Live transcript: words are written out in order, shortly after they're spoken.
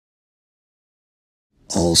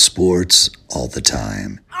All sports, all the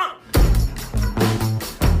time.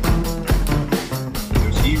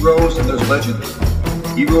 There's heroes and there's legends.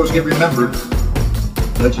 Heroes get remembered.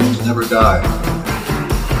 Legends never die.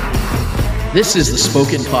 This is the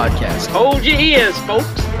Spoken Podcast. Hold your ears, folks.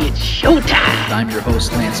 It's showtime. I'm your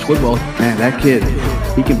host, Lance Twidwell. Man, that kid,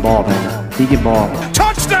 he can ball, man. He can ball.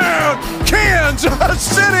 Touchdown, Kansas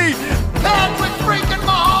City! Patrick freaking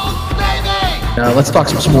Mahomes, baby! Let's talk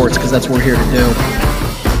some sports, because that's what we're here to do.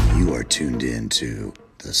 You are tuned in to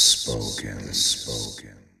The Spoken.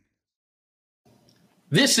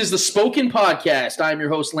 This is the Spoken Podcast. I'm your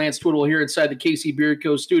host, Lance Twidwell, here inside the KC Beard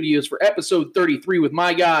Co. studios for episode 33 with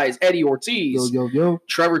my guys, Eddie Ortiz, Yo.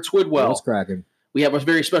 Trevor Twidwell. What's cracking? We have a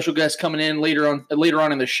very special guest coming in later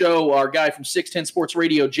on in the show. Our guy from 610 Sports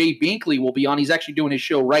Radio, Jay Binkley, will be on. He's actually doing his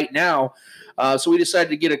show right now. So we decided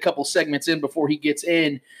to get a couple segments in before he gets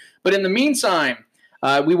in. But in the meantime,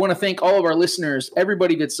 we want to thank all of our listeners,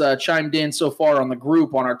 everybody that's chimed in so far on the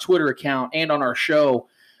group, on our Twitter account, and on our show.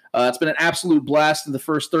 It's been an absolute blast in the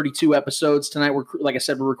first 32 episodes. Tonight, like I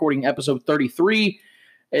said, we're recording episode 33.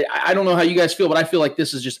 I don't know how you guys feel, but I feel like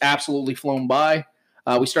this has just absolutely flown by.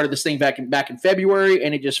 We started this thing back in February,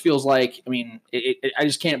 and it just feels like, I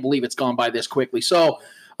just can't believe it's gone by this quickly. So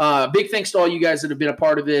big thanks to all you guys that have been a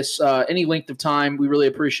part of this, any length of time. We really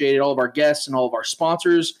appreciate it, all of our guests and all of our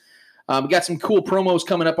sponsors. We got some cool promos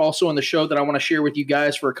coming up also on the show that I want to share with you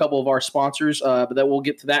guys for a couple of our sponsors, but that we'll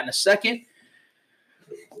get to that in a second.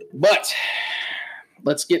 But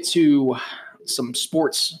let's get to some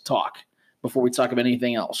sports talk before we talk about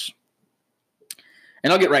anything else.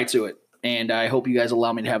 And I'll get right to it. And I hope you guys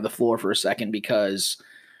allow me to have the floor for a second because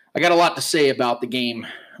I got a lot to say about the game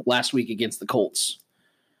last week against the Colts.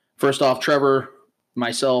 First off, Trevor,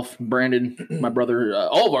 myself, Brandon, my brother,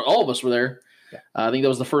 all of us were there. I think that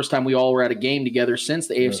was the first time we all were at a game together since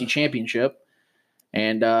the AFC Championship.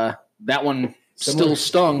 And that one still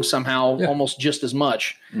stung somehow almost just as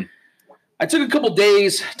much. I took a couple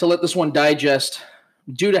days to let this one digest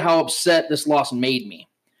due to how upset this loss made me.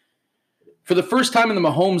 For the first time in the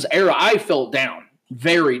Mahomes era, I felt down,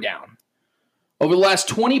 very down. Over the last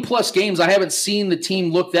 20-plus games, I haven't seen the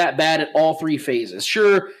team look that bad at all three phases.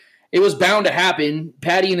 Sure, it was bound to happen.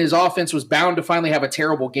 Patty and his offense was bound to finally have a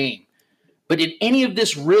terrible game. But did any of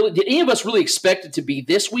us really expect it to be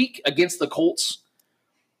this week against the Colts?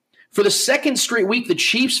 For the second straight week, the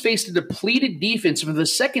Chiefs faced a depleted defense. For the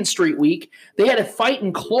second straight week, they had to fight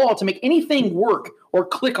and claw to make anything work or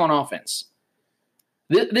click on offense.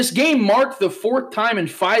 This game marked the fourth time in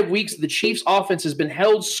 5 weeks the Chiefs' offense has been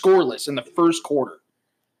held scoreless in the first quarter.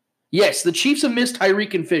 Yes, the Chiefs have missed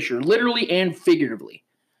Tyreek and Fisher, literally and figuratively.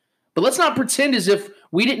 But let's not pretend as if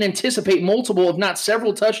we didn't anticipate multiple, if not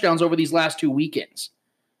several, touchdowns over these last 2 weekends.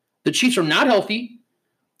 The Chiefs are not healthy.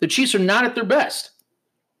 The Chiefs are not at their best.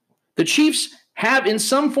 The Chiefs have, in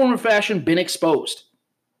some form or fashion, been exposed.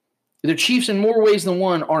 The Chiefs, in more ways than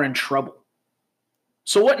one, are in trouble.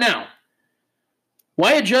 So what now?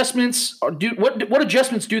 What adjustments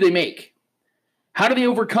do they make? How do they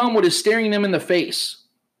overcome what is staring them in the face?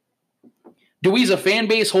 Do we as a fan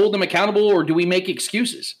base hold them accountable, or do we make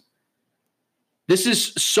excuses? This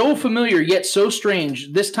is so familiar yet so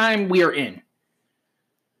strange. This time we are in.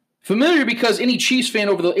 Familiar because any Chiefs fan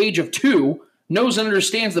over the age of 2 knows and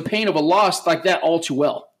understands the pain of a loss like that all too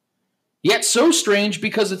well. Yet so strange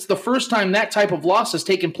because it's the first time that type of loss has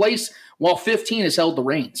taken place while 15 has held the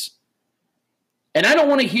reins. And I don't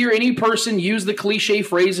want to hear any person use the cliche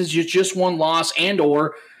phrases just one loss and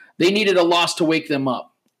or they needed a loss to wake them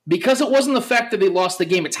up. Because it wasn't the fact that they lost the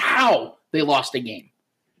game, it's how they lost the game.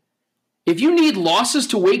 If you need losses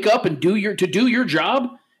to wake up and do your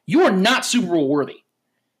job, you are not Super Bowl worthy.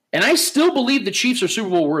 And I still believe the Chiefs are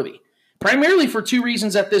Super Bowl worthy. Primarily for 2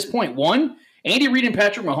 reasons at this point. 1, Andy Reid and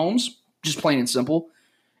Patrick Mahomes, just plain and simple.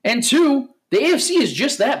 And 2, the AFC is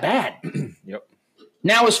just that bad. Yep.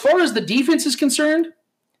 Now, as far as the defense is concerned,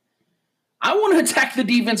 I want to attack the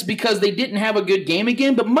defense because they didn't have a good game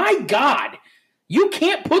again. But my God, you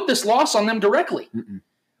can't put this loss on them directly.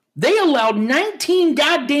 They allowed 19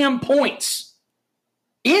 goddamn points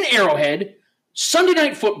in Arrowhead Sunday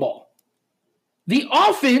Night Football. The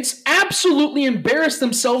offense absolutely embarrassed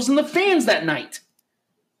themselves and the fans that night.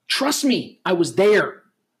 Trust me, I was there.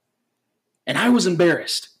 And I was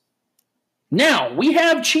embarrassed. Now, we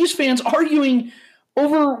have Chiefs fans arguing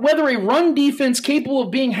over whether a run defense capable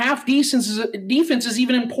of being half decent defense is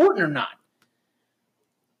even important or not.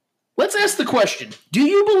 Let's ask the question, do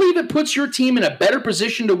you believe it puts your team in a better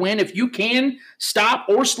position to win if you can stop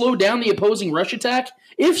or slow down the opposing rush attack?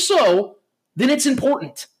 If so, then it's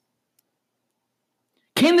important.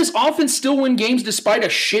 Can this offense still win games despite a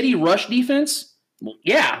shitty rush defense? Well,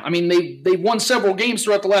 yeah, I mean, they won several games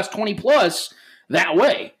throughout the last 20 plus that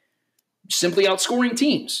way, simply outscoring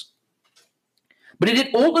teams. But did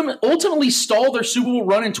it ultimately stall their Super Bowl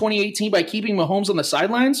run in 2018 by keeping Mahomes on the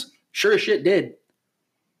sidelines? Sure as shit did.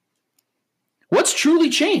 What's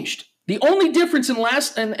truly changed? The only difference in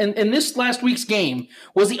this last week's game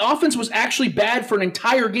was the offense was actually bad for an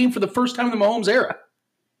entire game for the first time in the Mahomes era.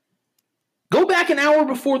 Go back an hour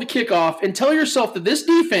before the kickoff and tell yourself that this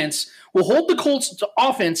defense will hold the Colts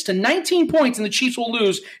offense to 19 points and the Chiefs will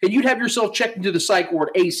lose, and you'd have yourself checked into the psych ward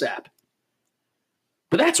ASAP.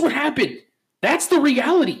 But that's what happened. That's the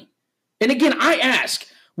reality. And again, I ask,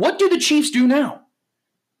 what do the Chiefs do now?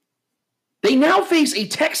 They now face a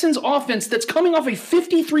Texans offense that's coming off a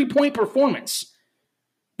 53-point performance.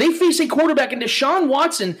 They face a quarterback in Deshaun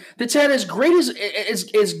Watson that's had as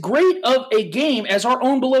great of a game as our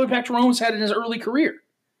own beloved Patrick Mahomes had in his early career.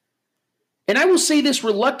 And I will say this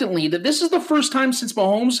reluctantly, that this is the first time since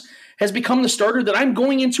Mahomes has become the starter that I'm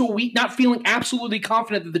going into a week not feeling absolutely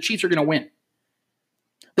confident that the Chiefs are going to win.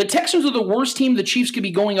 The Texans are the worst team the Chiefs could be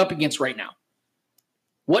going up against right now.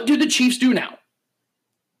 What do the Chiefs do now?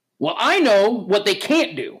 Well, I know what they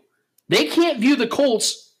can't do. They can't view the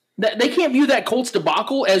Colts, they can't view that Colts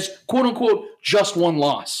debacle as quote unquote just one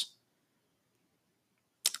loss.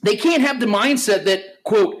 They can't have the mindset that,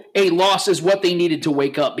 quote, a loss is what they needed to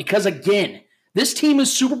wake up. Because again, this team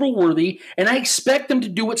is Super Bowl worthy, and I expect them to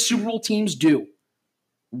do what Super Bowl teams do.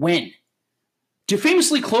 Win. To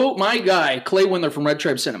famously quote my guy, Clay Windler from Red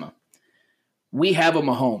Tribe Cinema, we have a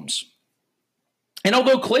Mahomes. And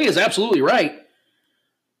although Clay is absolutely right,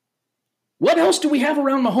 what else do we have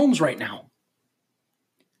around Mahomes right now?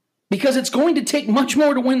 Because it's going to take much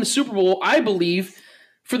more to win the Super Bowl, I believe,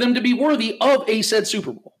 for them to be worthy of a said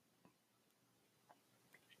Super Bowl.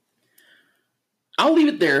 I'll leave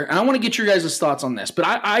it there, and I want to get your guys' thoughts on this.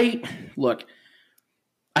 But look,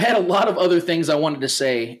 I had a lot of other things I wanted to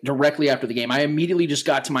say directly after the game. I immediately just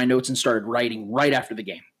got to my notes and started writing right after the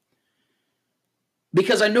game.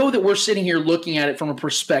 Because I know that we're sitting here looking at it from a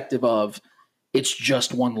perspective of it's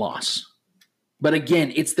just one loss. But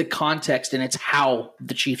again, it's the context and it's how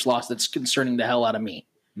the Chiefs lost that's concerning the hell out of me.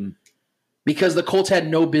 Because the Colts had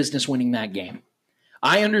no business winning that game.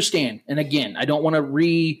 I understand. And again, I don't want to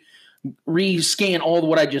rescan all of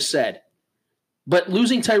what I just said. But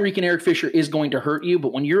losing Tyreek and Eric Fisher is going to hurt you.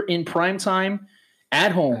 But when you're in prime time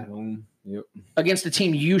at home yep, against the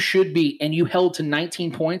team you should be, and you held to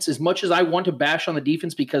 19 points, as much as I want to bash on the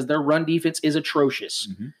defense because their run defense is atrocious,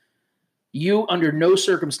 you under no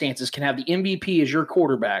circumstances can have the MVP as your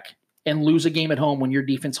quarterback and lose a game at home when your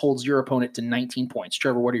defense holds your opponent to 19 points.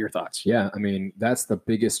 Trevor, what are your thoughts? Yeah, I mean, that's the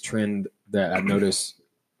biggest trend that I've noticed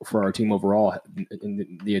for our team overall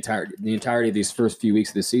in the entirety of these first few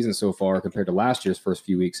weeks of the season so far compared to last year's first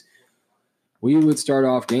few weeks. We would start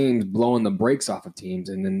off games blowing the brakes off of teams,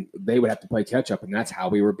 and then they would have to play catch up, and that's how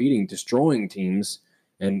we were destroying teams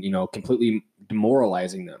and, completely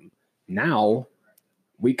demoralizing them. Now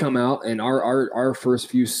we come out and our first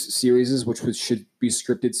few series, which should be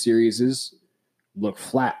scripted series, look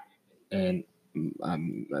flat. And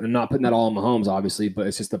I'm not putting that all on Mahomes, obviously, but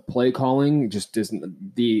it's just the play calling just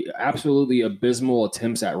isn't the absolutely abysmal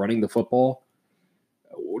attempts at running the football.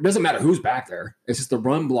 It doesn't matter who's back there. It's just the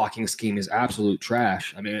run blocking scheme is absolute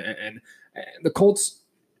trash. I mean, and the Colts,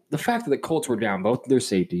 the fact that the Colts were down both of their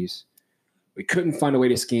safeties, we couldn't find a way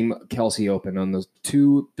to scheme Kelsey open on those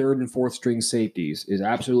 2 third and fourth string safeties is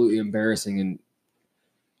absolutely embarrassing and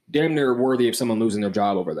damn near worthy of someone losing their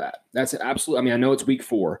job over that. That's absolutely. I mean, I know it's week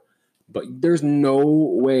 4, but there's no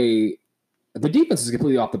way. The defense is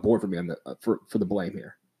completely off the board for me for the blame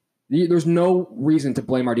here. There's no reason to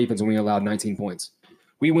blame our defense when we allowed 19 points.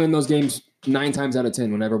 We win those games 9 times out of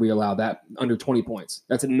 10 whenever we allow that under 20 points.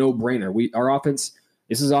 That's a no-brainer. Our offense.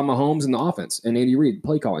 This is on Mahomes and the offense and Andy Reid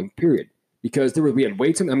play calling. Period. Because we had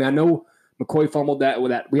way too. I mean, I know McCoy fumbled that.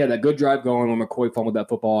 We had that good drive going when McCoy fumbled that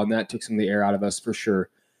football, and that took some of the air out of us for sure.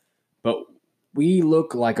 But we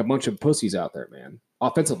look like a bunch of pussies out there, man.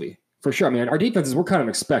 Offensively, for sure. I mean, our defenses, we're kind of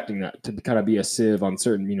expecting that to kind of be a sieve on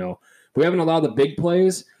certain. We haven't allowed the big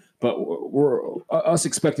plays, but we're us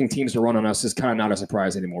expecting teams to run on us is kind of not a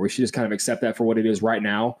surprise anymore. We should just kind of accept that for what it is right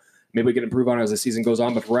now. Maybe we can improve on it as the season goes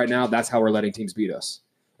on, but for right now, that's how we're letting teams beat us,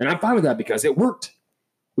 and I'm fine with that because it worked.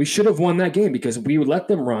 We should have won that game because we would let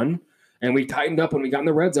them run, and we tightened up when we got in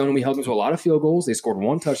the red zone, and we held them to a lot of field goals. They scored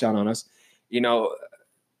 1 touchdown on us, or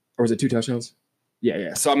was it 2 touchdowns?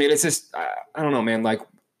 Yeah. So, I mean, it's just I don't know, man. Like,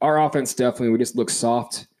 our offense definitely, we just look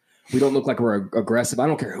soft. We don't look like we're aggressive. I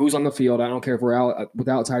don't care who's on the field. I don't care if we're out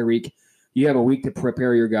without Tyreek. You have a week to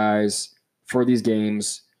prepare your guys for these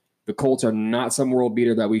games. The Colts are not some world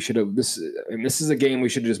beater that we should have. This is a game we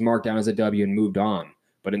should have just marked down as a W and moved on.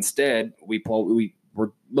 But instead, we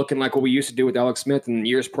were looking like what we used to do with Alex Smith in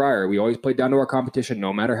years prior. We always played down to our competition,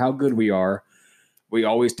 no matter how good we are. We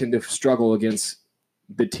always tend to struggle against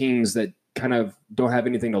the teams that kind of don't have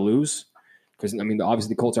anything to lose. Because, I mean,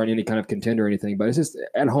 obviously the Colts aren't any kind of contender or anything, but it's just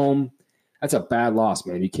at home, that's a bad loss,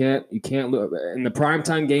 man. You can't look. In the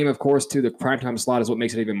primetime game, of course, too, the primetime slot is what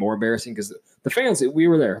makes it even more embarrassing because the fans, we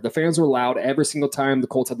were there. The fans were loud every single time the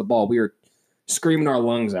Colts had the ball. We were screaming our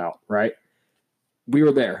lungs out, right? We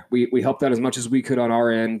were there. We helped out as much as we could on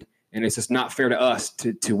our end, and it's just not fair to us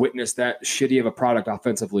to witness that shitty of a product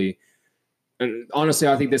offensively. And honestly,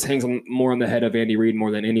 I think this hangs more on the head of Andy Reid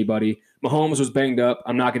more than anybody. Mahomes was banged up.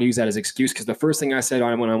 I'm not going to use that as an excuse because the first thing I said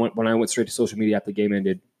when I went straight to social media after the game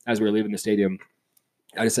ended, as we were leaving the stadium,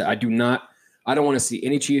 I just said I don't want to see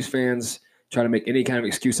any Chiefs fans try to make any kind of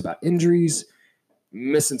excuse about injuries,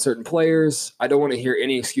 missing certain players. I don't want to hear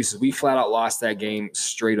any excuses. We flat out lost that game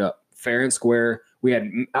straight up, fair and square. We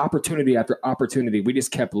had opportunity after opportunity. We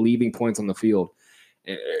just kept leaving points on the field.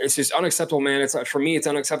 It's just unacceptable, man. For me, it's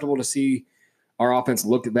unacceptable to see our offense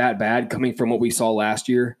looked that bad coming from what we saw last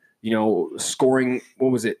year. You know, scoring,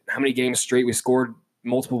 what was it? How many games straight we scored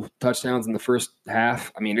multiple touchdowns in the first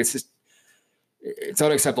half? I mean, it's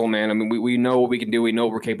unacceptable, man. I mean, we know what we can do. We know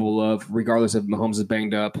what we're capable of, regardless if Mahomes is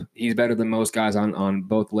banged up. He's better than most guys on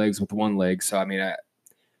both legs with one leg. So, I mean,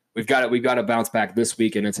 we've got to bounce back this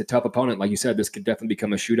week, and it's a tough opponent. Like you said, this could definitely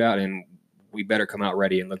become a shootout, and we better come out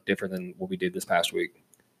ready and look different than what we did this past week.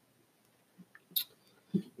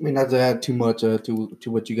 I mean, not to add too much to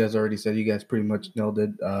what you guys already said. You guys pretty much nailed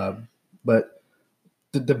it. But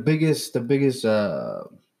the biggest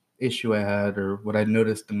issue I had, or what I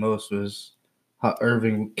noticed the most, was how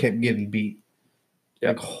Irving kept getting beat.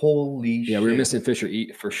 Yep. Like, holy shit. Yeah, we were missing Fisher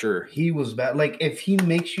for sure. He was bad. Like, if he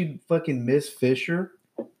makes you fucking miss Fisher,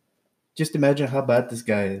 just imagine how bad this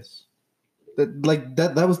guy is.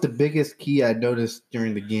 That was the biggest key I noticed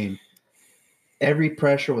during the game. Every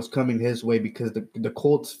pressure was coming his way because the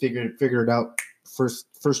Colts figured it out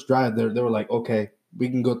first drive. They were like, okay, we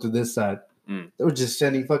can go to this side. They were just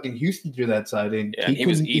sending fucking Houston through that side, and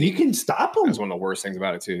he couldn't stop him. That's one of the worst things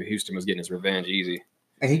about it too. Houston was getting his revenge easy,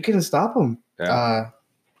 and he couldn't stop him. Yeah.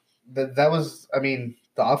 That was, I mean,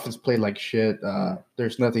 the offense played like shit.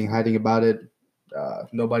 There's nothing hiding about it.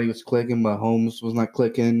 Nobody was clicking. Mahomes was not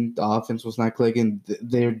clicking. The offense was not clicking.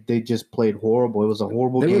 They just played horrible. It was a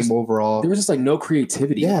horrible game overall. There was just like no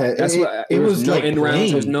creativity. Yeah, it was no like end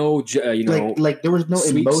rounds. There's no like there was no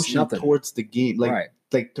sweeps, emotion nothing towards the game.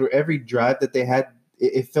 Like through every drive that they had,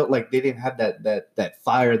 it felt like they didn't have that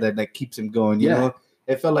fire that keeps them going. You know,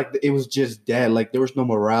 it felt like it was just dead. Like there was no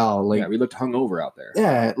morale. Like we looked hungover out there.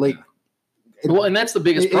 Yeah, like. Well, and that's the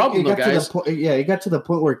biggest problem, though, guys. It got to the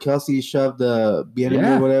point where Kelsey shoved the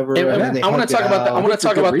Bieniemy or whatever. I want to talk about that. I want to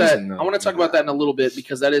talk about that. I want to talk about that in a little bit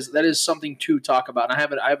because that is something to talk about.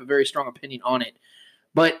 And I have a very strong opinion on it.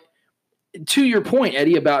 But to your point,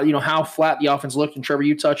 Eddie, about how flat the offense looked, and Trevor,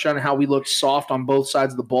 you touched on how we looked soft on both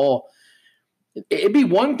sides of the ball. It'd be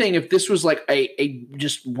one thing if this was like a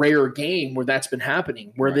just rare game where that's been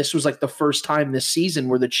happening, where this was like the first time this season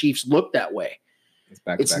where the Chiefs looked that way.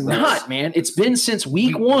 It's not, man. It's been since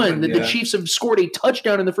week one that the Chiefs have scored a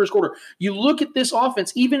touchdown in the first quarter. You look at this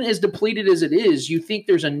offense, even as depleted as it is, you think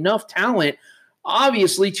there's enough talent,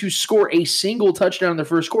 obviously, to score a single touchdown in the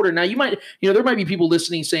first quarter. Now, there might be people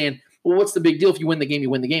listening saying, well, what's the big deal? If you win the game, you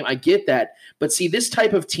win the game. I get that. But see, this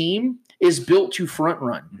type of team is built to front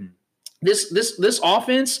run. Mm-hmm. This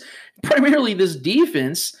offense, primarily this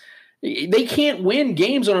defense, they can't win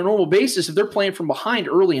games on a normal basis if they're playing from behind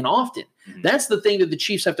early and often. Mm-hmm. That's the thing that the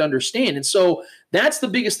Chiefs have to understand. And so that's the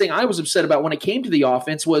biggest thing I was upset about when it came to the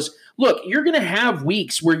offense was, look, you're going to have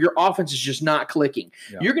weeks where your offense is just not clicking.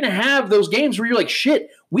 Yeah. You're going to have those games where you're like,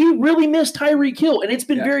 shit, we really missed Tyreek Hill. And it's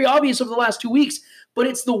been very obvious over the last 2 weeks. But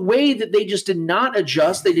it's the way that they just did not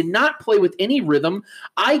adjust. They did not play with any rhythm.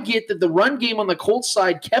 I get that the run game on the Colts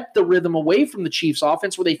side kept the rhythm away from the Chiefs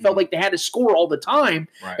offense where they felt like they had to score all the time.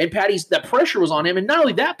 Right. And that pressure was on him. And not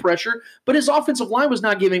only that pressure, but his offensive line was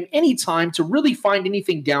not giving him any time to really find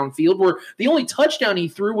anything downfield, where the only touchdown he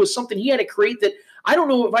threw was something he had to create that I don't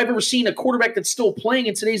know if I've ever seen a quarterback that's still playing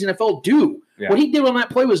in today's NFL do. Yeah. What he did on that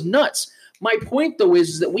play was nuts. My point, though,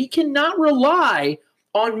 is that we cannot rely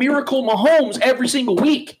on Miracle Mahomes every single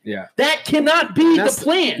week. Yeah. That cannot be the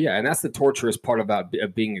plan. And that's the torturous part about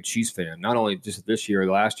being a Chiefs fan. Not only just this year,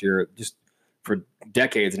 last year, just for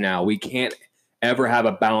decades now, we can't ever have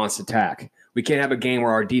a balanced attack. We can't have a game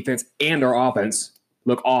where our defense and our offense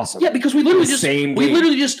look awesome. Yeah, because we literally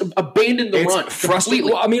just abandoned the run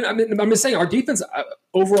completely. Well, I'm just saying our defense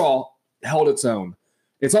overall held its own.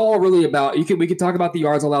 It's all really about we could talk about the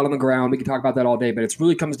yards allowed on the ground. We could talk about that all day, but it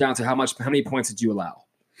really comes down to how many points did you allow,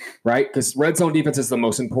 right? Because red zone defense is the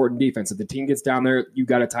most important defense. If the team gets down there, you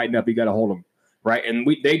got to tighten up. You got to hold them, right? And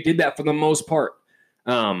they did that for the most part.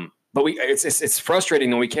 But it's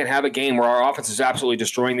frustrating when we can't have a game where our offense is absolutely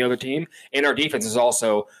destroying the other team and our defense is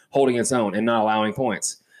also holding its own and not allowing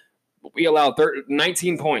points. We allowed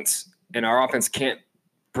 19 points and our offense can't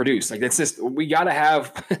produce. Like, it's just, we got to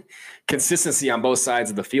have consistency on both sides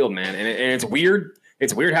of the field, man. And it's weird.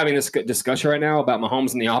 It's weird having this discussion right now about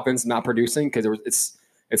Mahomes and the offense not producing because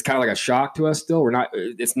it's kind of like a shock to us still.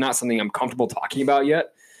 It's not something I'm comfortable talking about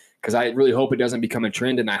yet because I really hope it doesn't become a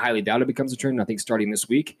trend, and I highly doubt it becomes a trend. I think starting this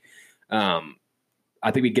week, I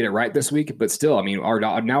think we get it right this week, but still, I mean, our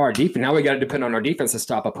defense, now we got to depend on our defense to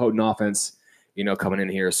stop a potent offense, coming in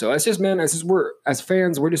here. So it's just, man, we're as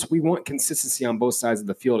fans, we want consistency on both sides of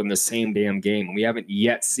the field in the same damn game. And we haven't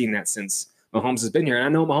yet seen that since Mahomes has been here. And I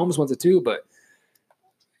know Mahomes wants it too, but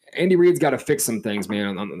Andy Reid's got to fix some things,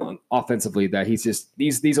 man, on offensively, that he's just,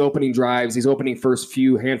 these opening drives, these opening first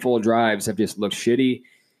handful of drives have just looked shitty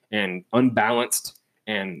and unbalanced.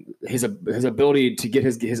 And his ability to get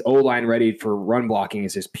his O-line ready for run blocking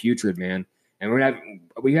is just putrid, man. And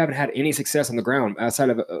we haven't had any success on the ground outside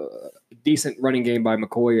of a decent running game by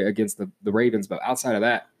McCoy against the Ravens. But outside of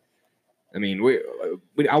that, I mean,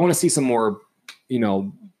 I want to see some more,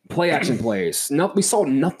 play action plays. No, we saw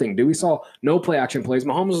nothing, dude. We saw no play action plays.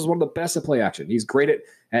 Mahomes is one of the best at play action. He's great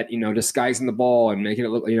at disguising the ball and making it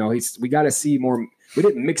look. We got to see more. We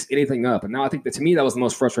didn't mix anything up, and now I think that to me that was the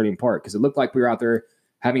most frustrating part because it looked like we were out there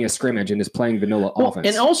having a scrimmage and just playing vanilla offense.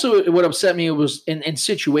 And also what upset me was in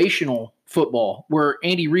situational football where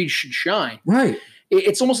Andy Reid should shine. Right.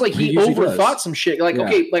 It's almost like he overthought some shit. Like, yeah.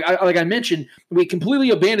 Okay, like I mentioned, we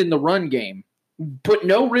completely abandoned the run game, put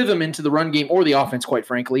no rhythm into the run game or the offense, quite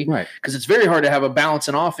frankly. Right. Because it's very hard to have a balance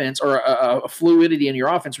in offense or a fluidity in your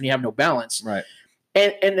offense when you have no balance. Right.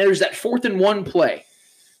 And there's that 4th and 1 play.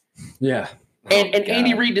 Yeah. And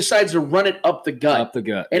Andy Reid decides to run it up the gut.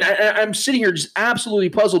 And I'm sitting here just absolutely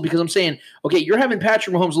puzzled because I'm saying, okay, you're having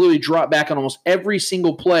Patrick Mahomes literally drop back on almost every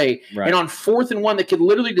single play. Right. And on 4th and 1 that could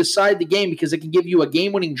literally decide the game because it can give you a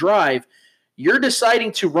game-winning drive, you're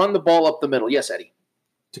deciding to run the ball up the middle. Yes, Eddie.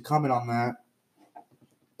 To comment on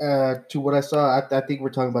that, to what I saw, I think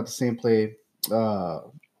we're talking about the same play.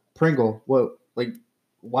 Pringle,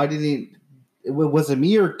 why did he – was it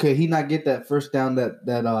me or could he not get that first down that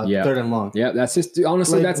 3rd and long? Yeah, that's just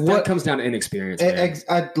honestly that comes down to inexperience.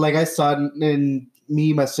 I saw it and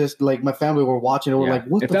me, my sister, my family were watching it. We're like,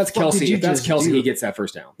 what? If that's Kelsey, he gets that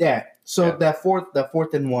first down. Yeah. So that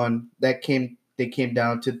 4th and 1 they came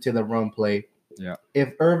down to the run play. Yeah.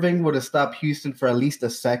 If Irving would have stopped Houston for at least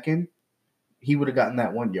a second, he would have gotten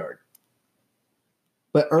that 1 yard.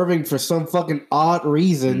 But Irving, for some fucking odd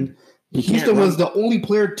reason. Houston was the only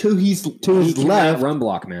player to his left. Run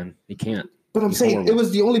block, man. He can't. But I'm saying horrible. It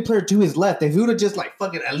was the only player to his left. If he would have just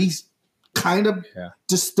fucking at least kind of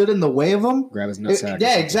just stood in the way of him, grab his nutsack.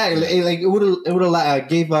 Yeah, exactly. It would have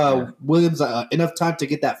gave Williams enough time to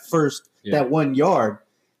get that 1 yard.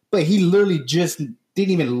 But he literally just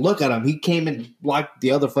didn't even look at him. He came and blocked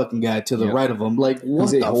the other fucking guy to the right of him.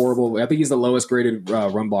 He's horrible. I think he's the lowest graded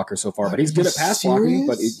run blocker so far. But he's good at pass blocking,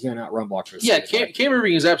 but he cannot run block. Yeah, Cam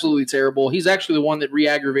Irving is absolutely terrible. He's actually the one that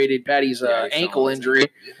re-aggravated Patty's ankle injury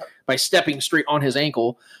by stepping straight on his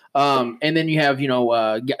ankle. And then you have,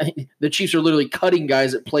 the Chiefs are literally cutting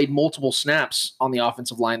guys that played multiple snaps on the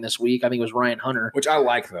offensive line this week. I think it was Ryan Hunter. Which I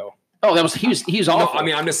like, though. Oh, he was awful.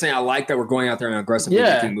 No, I'm just saying I like that we're going out there and aggressively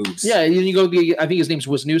making moves. Yeah, I think his name's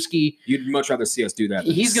Wisniewski. You'd much rather see us do that.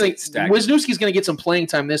 Wisniewski's going to get some playing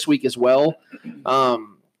time this week as well.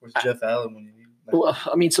 Where's Jeff Allen when you need him? Well,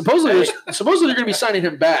 I mean, supposedly they're going to be signing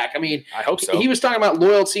him back. I mean, I hope so. He was talking about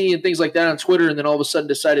loyalty and things like that on Twitter, and then all of a sudden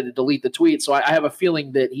decided to delete the tweet. So I have a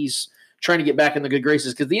feeling that he's trying to get back in the good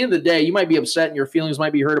graces because at the end of the day, you might be upset and your feelings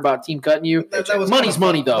might be hurt about a team cutting you. That was money's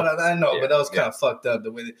money, though. I know, but that was kind of fucked up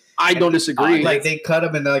the way. I don't disagree. They cut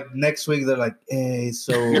him, and next week they're like, "Hey,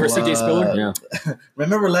 so you ever see Jay Spiller? Yeah.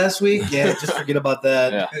 Remember last week? Yeah, just forget about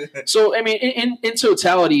that." Yeah. So I mean, in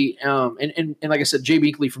totality, and like I said, Jay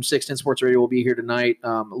Binkley from 610 Sports Radio will be here tonight.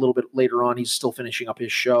 A little bit later on, he's still finishing up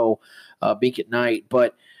his show, Bink at Night,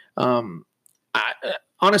 but.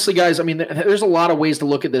 Honestly, guys, I mean, there's a lot of ways to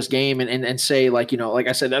look at this game and say, like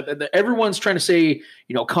I said, that everyone's trying to say,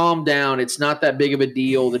 calm down. It's not that big of a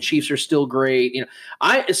deal. The Chiefs are still great.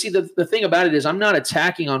 I see the thing about it is I'm not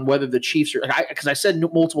attacking on whether the Chiefs are, because I said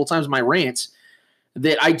multiple times in my rants,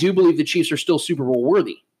 that I do believe the Chiefs are still Super Bowl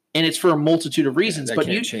worthy. And it's for a multitude of reasons. That but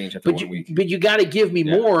can't you change after 1 week. But you got to give me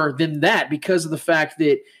more than that because of the fact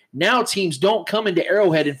that now teams don't come into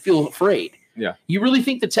Arrowhead and feel afraid. Yeah. You really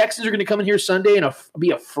think the Texans are going to come in here Sunday and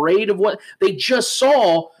be afraid of what they just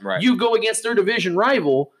saw you go against their division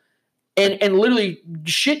rival and literally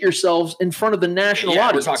shit yourselves in front of the national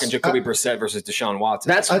audience? We're talking Jacoby Brissett versus Deshaun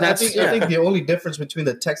Watson. I think the only difference between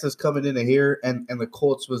the Texans coming into here and the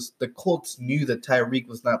Colts was the Colts knew that Tyreek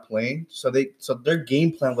was not playing, so their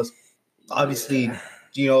game plan was obviously,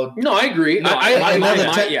 No, I agree.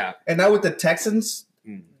 And now with the Texans,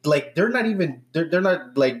 like they're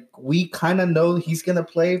not like, we kind of know he's gonna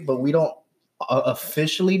play, but we don't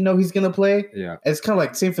officially know he's gonna play. Yeah, it's kind of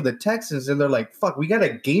like same for the Texans, and they're like, "Fuck, we got a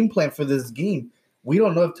game plan for this game. We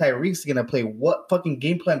don't know if Tyreek's gonna play. What fucking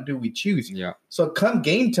game plan do we choose?" Yeah. So come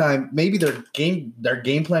game time, maybe their game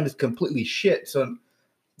plan is completely shit. So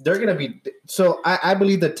they're gonna be. So I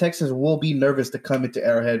believe the Texans will be nervous to come into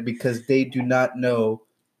Arrowhead because they do not know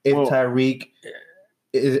if Tyreek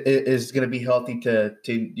is going to be healthy to.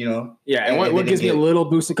 Yeah, and what gives me a little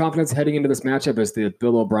boost of confidence heading into this matchup is the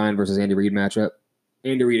Bill O'Brien versus Andy Reid matchup.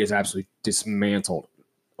 Andy Reid has absolutely dismantled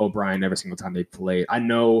O'Brien every single time they played. I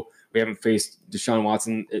know we haven't faced Deshaun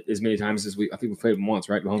Watson as many times as I think we played him once,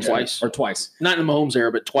 right? Mahomes twice. Not in the Mahomes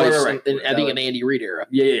era, but twice. Right. I think in the Andy Reid era.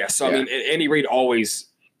 Yeah. So I mean, Andy Reid always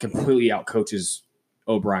completely outcoaches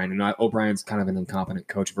O'Brien, and O'Brien's kind of an incompetent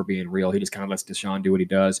coach, if we're being real. He just kind of lets Deshaun do what he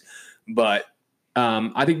does, but.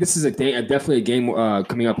 I think this is definitely a game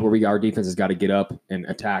coming up where our defense has got to get up and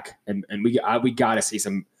attack, and we got to see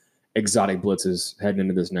some exotic blitzes heading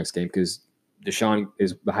into this next game because Deshaun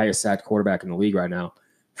is the highest sacked quarterback in the league right now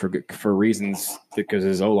for reasons because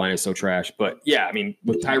his O-line is so trash. But yeah, I mean,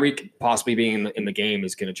 with Tyreek possibly being in the game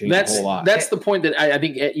is going to change a whole lot. That's the point that I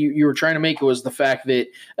think you were trying to make, was the fact that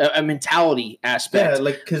a mentality aspect. Yeah,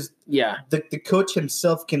 like because the coach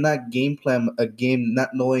himself cannot game plan a game not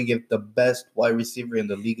knowing if the best wide receiver in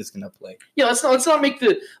the league is going to play. Yeah, let's not make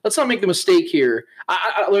the mistake here.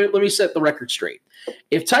 Let me set the record straight.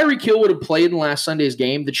 If Tyreek Hill would have played in last Sunday's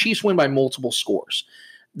game, the Chiefs win by multiple scores.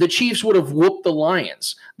 The Chiefs would have whooped the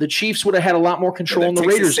Lions. The Chiefs would have had a lot more control in the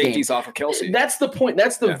Raiders game. Safeties off of Kelsey. That's the point.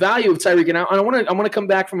 That's the value of Tyreek. And I want to come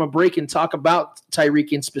back from a break and talk about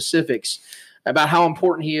Tyreek in specifics, about how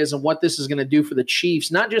important he is and what this is going to do for the Chiefs,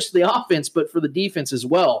 not just the offense, but for the defense as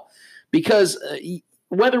well. Because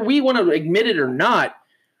whether we want to admit it or not,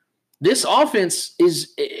 this offense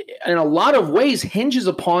is, in a lot of ways, hinges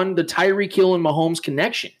upon the Tyreek Hill and Mahomes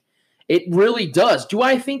connection. It really does. Do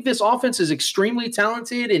I think this offense is extremely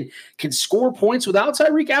talented and can score points without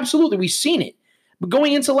Tyreek? Absolutely. We've seen it. But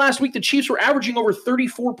going into last week, the Chiefs were averaging over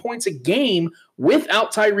 34 points a game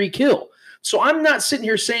without Tyreek Hill. So I'm not sitting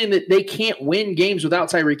here saying that they can't win games without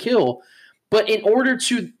Tyreek Hill. But in order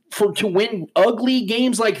to win ugly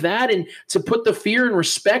games like that and to put the fear and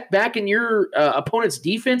respect back in your opponent's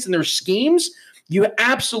defense and their schemes, you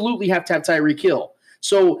absolutely have to have Tyreek Hill.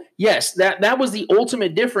 So, yes, that was the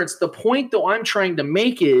ultimate difference. The point, though, I'm trying to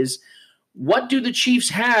make is, what do the Chiefs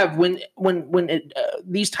have when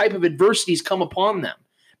these type of adversities come upon them?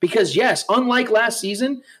 Because, yes, unlike last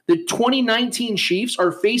season, the 2019 Chiefs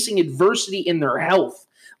are facing adversity in their health.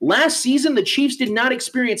 Last season, the Chiefs did not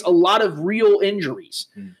experience a lot of real injuries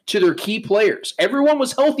to their key players. Everyone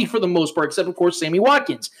was healthy for the most part, except, of course, Sammy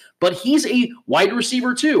Watkins. But he's a wide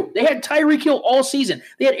receiver, too. They had Tyreek Hill all season.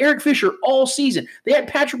 They had Eric Fisher all season. They had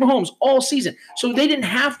Patrick Mahomes all season. So they didn't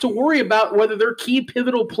have to worry about whether their key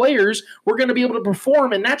pivotal players were going to be able to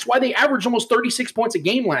perform, and that's why they averaged almost 36 points a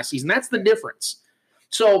game last season. That's the difference.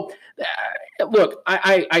 So, look,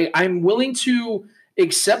 I'm willing to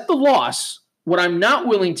accept the loss. What I'm not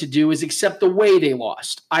willing to do is accept the way they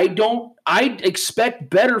lost. I expect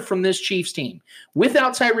better from this Chiefs team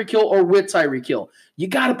without Tyreek Hill or with Tyreek Hill. You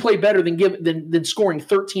got to play better than scoring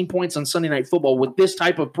 13 points on Sunday Night Football with this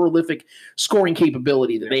type of prolific scoring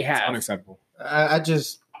capability that they have. It's unacceptable. I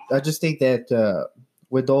just think that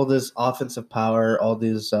with all this offensive power, all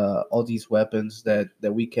these weapons that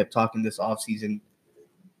we kept talking this offseason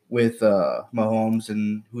with Mahomes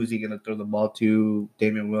and who's he going to throw the ball to,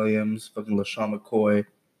 Damian Williams, fucking LaShawn McCoy,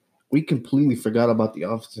 we completely forgot about the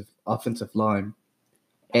offensive line.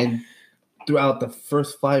 And throughout the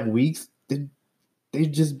first 5 weeks,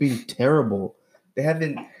 they've just been terrible. They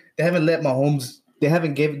haven't let Mahomes. They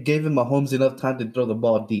haven't given Mahomes enough time to throw the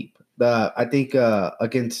ball deep. I think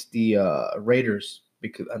against the Raiders,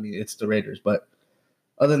 because I mean it's the Raiders, but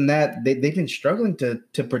other than that, they've been struggling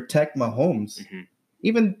to protect Mahomes. Mm-hmm.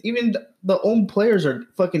 Even the own players are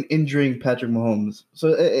fucking injuring Patrick Mahomes.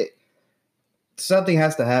 So something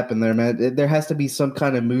has to happen there, man. There has to be some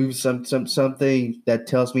kind of move, something that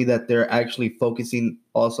tells me that they're actually focusing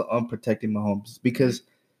also on protecting Mahomes. Because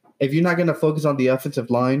if you're not going to focus on the offensive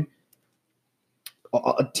line,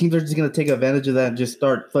 teams are just going to take advantage of that and just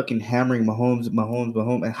start fucking hammering Mahomes.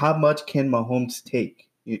 And how much can Mahomes take?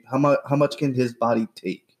 How much can his body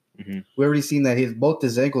take? Mm-hmm. We already seen that both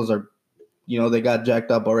his ankles are, they got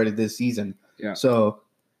jacked up already this season. Yeah. So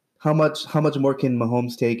how much more can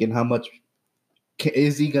Mahomes take, and how much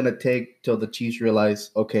is he gonna take till the Chiefs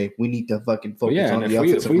realize, okay, we need to fucking focus on the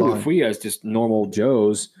offensive line? If we as just normal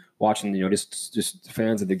Joes watching, just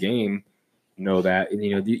fans of the game, know that,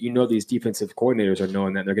 and these defensive coordinators are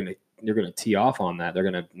knowing that they're gonna tee off on that. They're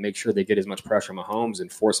gonna make sure they get as much pressure on Mahomes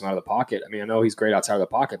and force him out of the pocket. I mean, I know he's great outside of the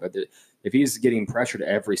pocket, but if he's getting pressured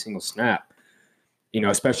every single snap,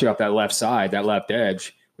 especially off that left side, that left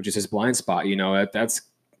edge, which is his blind spot, that's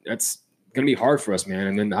going to be hard for us, man.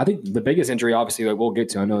 And then I think the biggest injury, obviously, that we'll get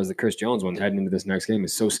to, I know, is the Chris Jones one heading into this next game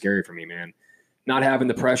is so scary for me, man. Not having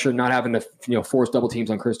the pressure, not having to force double teams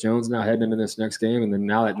on Chris Jones now heading into this next game, and then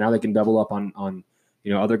now they can double up on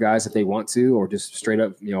other guys if they want to, or just straight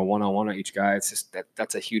up one-on-one on each guy. It's just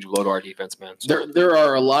that's a huge blow to our defense, man. So. There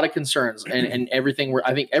are a lot of concerns, and everything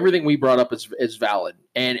I think everything we brought up is valid,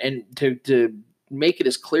 and to make it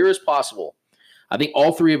as clear as possible, I think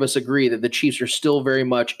all three of us agree that the Chiefs are still very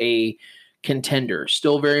much a contender,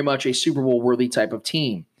 still very much a Super Bowl worthy type of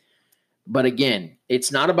team. But again,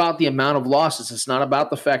 it's not about the amount of losses. It's not about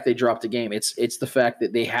the fact they dropped a game. It's the fact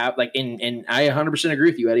that they have, and I 100%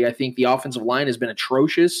 agree with you, Eddie. I think the offensive line has been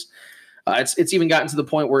atrocious. It's even gotten to the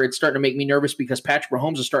point where it's starting to make me nervous because Patrick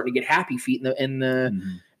Mahomes is starting to get happy feet in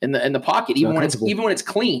the pocket, even when it's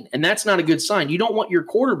clean, and that's not a good sign. You don't want your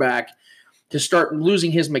quarterback to start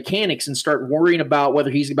losing his mechanics and start worrying about whether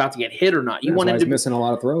he's about to get hit or not. You want him to missing a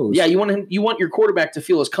lot of throws. Yeah, you want your quarterback to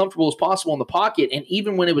feel as comfortable as possible in the pocket. And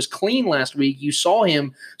even when it was clean last week, you saw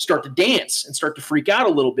him start to dance and start to freak out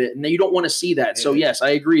a little bit. And you don't want to see that. So yes, I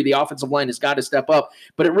agree. The offensive line has got to step up,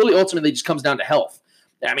 but it really ultimately just comes down to health.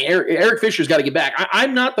 I mean, Eric Fisher's got to get back.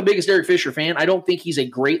 I'm not the biggest Eric Fisher fan. I don't think he's a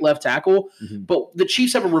great left tackle, but the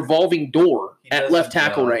Chiefs have a revolving door at left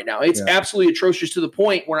tackle right now. It's absolutely atrocious to the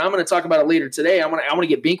point where I'm going to talk about it later today. I want to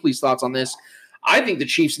get Binkley's thoughts on this. I think the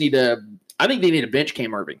Chiefs need to bench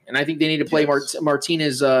Cam Irving, and I think they need to play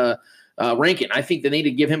Martinez Rankin. I think they need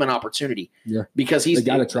to give him an opportunity. Yeah, because they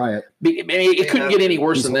got to try it. It couldn't get any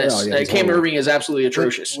worse than this. Cam Irving is absolutely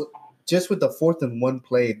atrocious. Just with the 4th and 1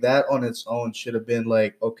 play, that on its own should have been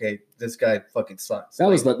like, okay, this guy fucking sucks. That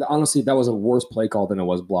was honestly, that was a worse play call than it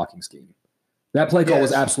was blocking scheme. That play call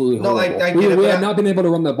was absolutely horrible. We have not been able to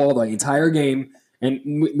run the ball the entire game, and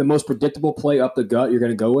the most predictable play up the gut you're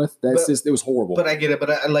going to go with. It was horrible. But I get it. But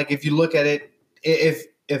if you look at it,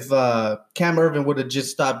 if Cam Irvin would have just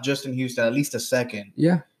stopped Justin Houston at least a second,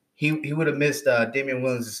 he would have missed Damian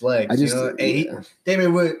Williams' legs.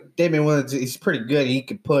 Damian Williams, he's pretty good. He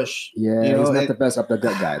can push. Yeah, he's not the best up the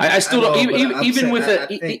gut guy. I still don't. I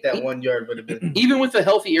think that 1 yard would have been. Even with the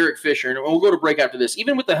healthy Eric Fisher, and we'll go to break after this.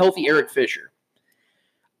 Even with the healthy Eric Fisher,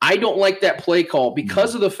 I don't like that play call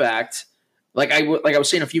because of the fact, like I was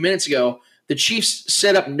saying a few minutes ago, the Chiefs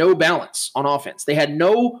set up no balance on offense. They had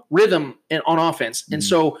no rhythm on offense, and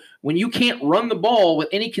so when you can't run the ball with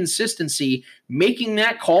any consistency, making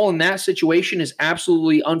that call in that situation is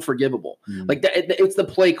absolutely unforgivable. Like that, it's the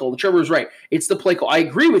play call. Trevor was right. It's the play call. I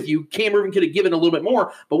agree with you. Cam Irving could have given a little bit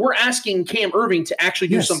more, but we're asking Cam Irving to actually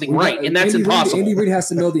do something right, and that's impossible. Andy Reid has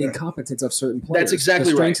to know the incompetence of certain players. That's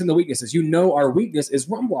exactly the strengths right. and the weaknesses. Our weakness is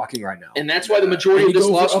run blocking right now, and that's why the majority of this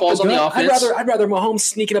loss falls on the offense. I'd rather Mahomes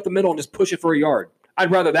sneak it up the middle and just push it for a yard.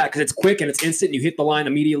 I'd rather that because it's quick and it's instant. And you hit the line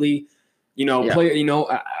immediately. Play.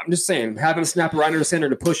 I'm just saying, have him snap right under the center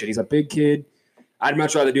to push it. He's a big kid. I'd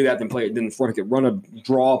much rather do that than run a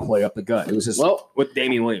draw play up the gut. It was just with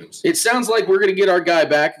Damian Williams. It sounds like we're going to get our guy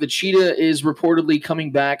back. The Cheetah is reportedly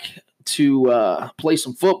coming back to play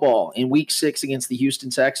some football in Week 6 against the Houston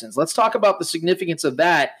Texans. Let's talk about the significance of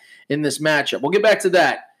that in this matchup. We'll get back to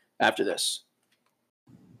that after this.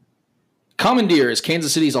 Commandeer is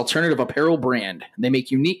Kansas City's alternative apparel brand. They make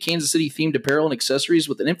unique Kansas City-themed apparel and accessories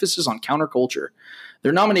with an emphasis on counterculture.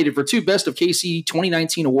 They're nominated for 2 Best of KC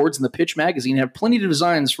 2019 awards in the Pitch magazine and have plenty of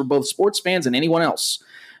designs for both sports fans and anyone else.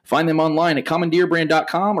 Find them online at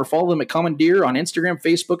commandeerbrand.com or follow them at Commandeer on Instagram,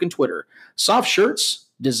 Facebook, and Twitter. Soft shirts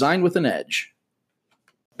designed with an edge.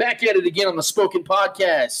 Back at it again on the Spoken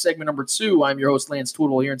Podcast, segment number 2. I'm your host, Lance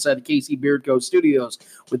Twidwell, here inside the KC Beard Co. studios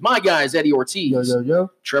with my guys, Eddie Ortiz,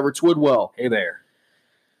 Trevor Twidwell. Hey there.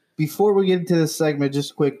 Before we get into this segment,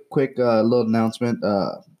 just quick little announcement.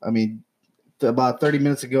 about 30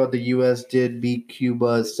 minutes ago, the U.S. did beat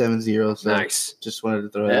Cuba 7-0. So nice. Just wanted to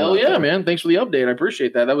throw that Hell out yeah, there. man. Thanks for the update. I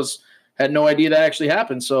appreciate that. Had no idea that actually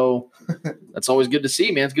happened. So that's always good to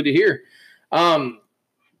see, man. It's good to hear.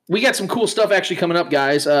 We got some cool stuff actually coming up,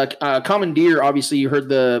 guys. Commandeer, obviously, you heard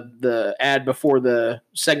the ad before the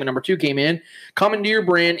segment number 2 came in. Commandeer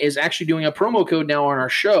brand is actually doing a promo code now on our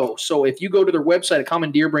show. So if you go to their website at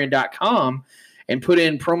commandeerbrand.com and put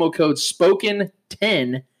in promo code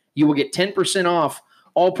SPOKEN10, you will get 10% off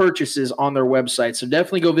all purchases on their website. So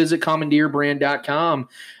definitely go visit commandeerbrand.com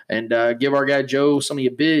and give our guy Joe some of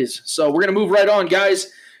your biz. So we're going to move right on,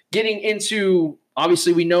 guys. Getting into,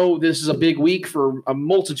 obviously, we know this is a big week for a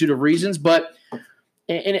multitude of reasons, but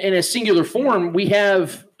in a singular form, we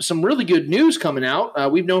have some really good news coming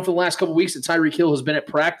out. We've known for the last couple of weeks that Tyreek Hill has been at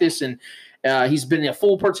practice, and he's been a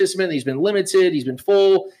full participant. He's been limited. He's been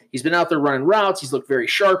full. He's been out there running routes. He's looked very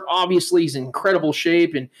sharp. Obviously, he's in incredible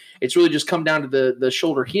shape, and it's really just come down to the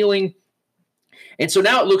shoulder healing. And so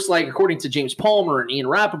now it looks like, according to James Palmer and Ian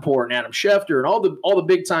Rappaport and Adam Schefter and all the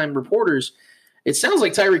big-time reporters, it sounds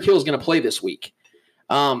like Tyreek Hill is going to play this week.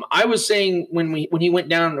 I was saying when he went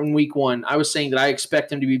down in week 1, I was saying that I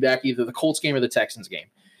expect him to be back either the Colts game or the Texans game.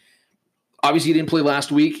 Obviously, he didn't play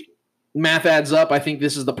last week. Math adds up. I think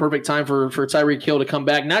this is the perfect time for Tyreek Hill to come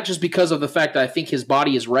back, not just because of the fact that I think his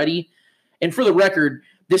body is ready. And for the record,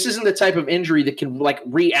 this isn't the type of injury that can like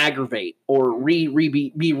re-aggravate or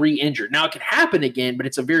be re-injured. Now, it can happen again, but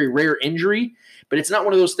it's a very rare injury. But it's not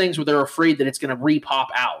one of those things where they're afraid that it's going to re-pop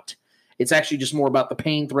out. It's actually just more about the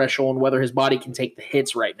pain threshold and whether his body can take the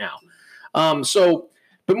hits right now.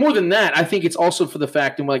 But more than that, I think it's also for the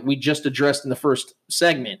fact, and like we just addressed in the first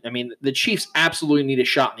segment, I mean, the Chiefs absolutely need a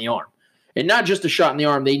shot in the arm. And not just a shot in the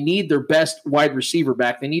arm. They need their best wide receiver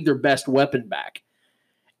back. They need their best weapon back.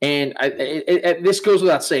 And this goes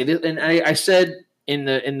without saying. And I said in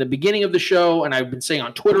the beginning of the show, and I've been saying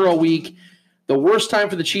on Twitter all week, the worst time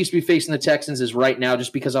for the Chiefs to be facing the Texans is right now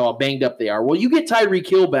just because of how banged up they are. Well, you get Tyreek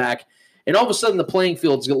Hill back, and all of a sudden the playing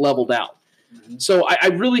fields get leveled out. Mm-hmm. So I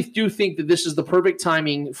really do think that this is the perfect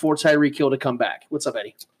timing for Tyreek Hill to come back. What's up,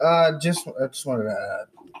 Eddie? I just wanted to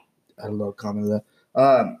add a little comment to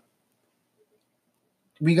that.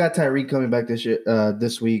 We got Tyreek coming back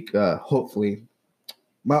this week, hopefully.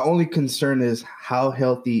 My only concern is how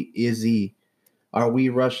healthy is he? Are we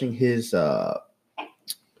rushing his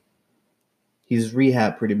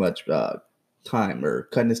rehab pretty much time or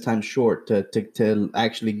cutting his time short to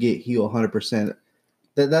actually get Hill 100%?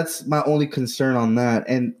 That's my only concern on that.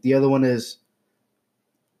 And the other one is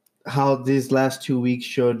how these last 2 weeks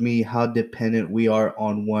showed me how dependent we are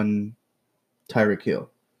on one Tyreek Hill.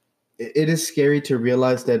 It is scary to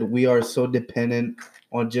realize that we are so dependent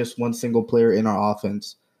on just one single player in our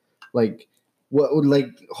offense. Like, what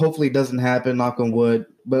would hopefully it doesn't happen, knock on wood.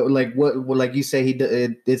 But like you say,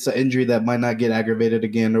 it's an injury that might not get aggravated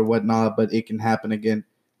again or whatnot, but it can happen again.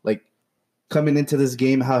 Like coming into this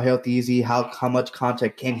game, how healthy is he? How much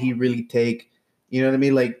contact can he really take? You know what I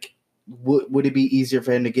mean? Like, would it be easier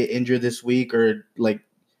for him to get injured this week or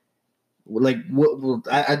what?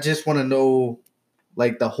 I just want to know.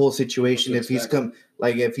 Like the whole situation, if he's coming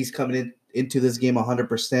into this game 100%,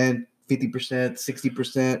 50%,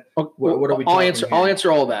 60%, what are we? I'll answer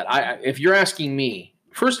all that. If you're asking me,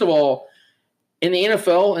 first of all, in the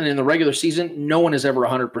NFL and in the regular season, no one is ever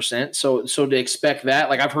 100%. So to expect that,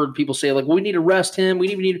 like I've heard people say, like, well, we need to rest him.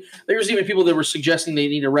 There's even people that were suggesting they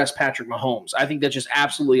need to rest Patrick Mahomes. I think that's just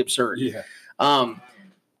absolutely absurd. Yeah.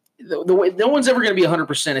 The way no one's ever going to be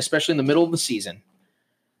 100%, especially in the middle of the season.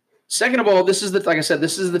 Second of all, this is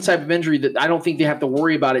the type of injury that I don't think they have to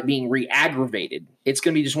worry about it being re-aggravated. It's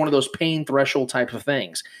going to be just one of those pain threshold type of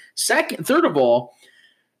things. Third of all,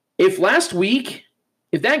 if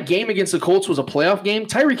that game against the Colts was a playoff game,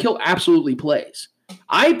 Tyreek Hill absolutely plays.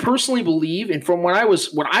 I personally believe, and from what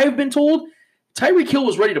I've been told, Tyreek Hill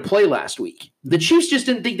was ready to play last week. The Chiefs just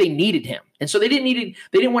didn't think they needed him. And so they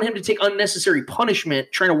didn't want him to take unnecessary punishment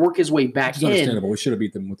trying to work his way back in. Understandable. We should have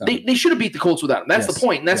beat them without him. They should have beat the Colts without him. That's the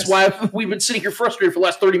point. And that's why we've been sitting here frustrated for the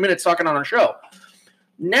last 30 minutes talking on our show.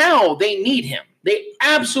 Now they need him. They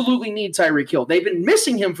absolutely need Tyreek Hill. They've been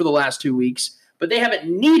missing him for the last 2 weeks, but they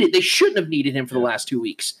shouldn't have needed him for the last 2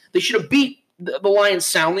 weeks. They should have beat the Lions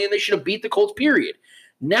soundly, and they should have beat the Colts, period.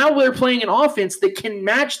 Now they're playing an offense that can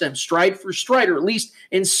match them stride for stride, or at least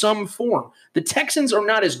in some form. The Texans are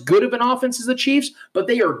not as good of an offense as the Chiefs, but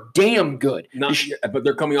they are damn good. But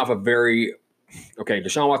they're coming off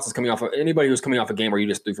Deshaun Watson's coming off anybody who's coming off a game where you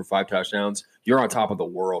just threw for 5 touchdowns, you're on top of the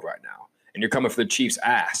world right now. And you're coming for the Chiefs'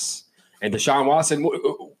 ass. And Deshaun Watson,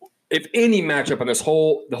 if any matchup on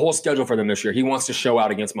the whole schedule for them this year, he wants to show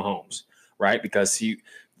out against Mahomes, right? Because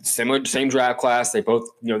same draft class. They both,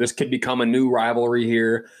 this could become a new rivalry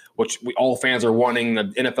here, which all fans are wanting. The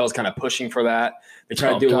NFL is kind of pushing for that. They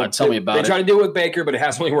try to do it. Tell me about it. They try to do it with Baker, but it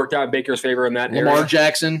hasn't really worked out in Baker's favor in that Lamar area.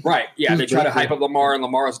 Jackson. Right. Yeah, they try to hype up Lamar, and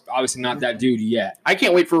Lamar's obviously not that dude yet. I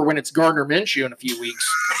can't wait for when it's Gardner Minshew in a few weeks.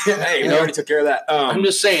 Hey, we already took care of that. I'm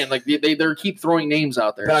just saying, like, they keep throwing names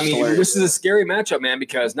out there. But, I mean, this is a scary matchup, man,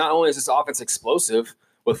 because not only is this offense explosive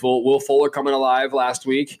with Will Fuller coming alive last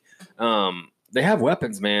week, they have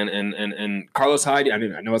weapons, man. And Carlos Hyde, I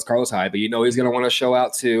know it's Carlos Hyde, but he's going to want to show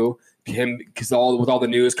out too. Him, because with all the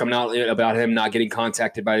news coming out about him not getting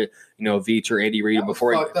contacted by Veach or Andy Reid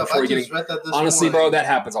before he getting. Honestly, bro, that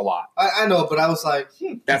happens a lot. I know, but I was like,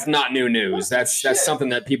 that's not new news. That's something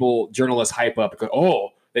that journalists hype up.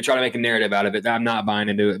 They try to make a narrative out of it. I'm not buying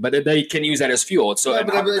into it, but they can use that as fuel. So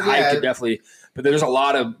Hyde could definitely. But there's a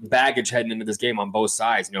lot of baggage heading into this game on both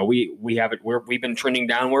sides. We've been trending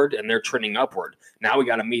downward and they're trending upward. Now we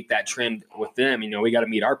got to meet that trend with them. We got to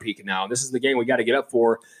meet our peak now. This is the game we got to get up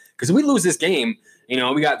for. Because if we lose this game,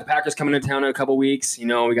 we got the Packers coming to town in a couple weeks. We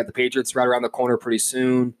got the Patriots right around the corner pretty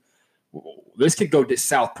soon. This could go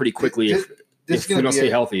south pretty quickly if we don't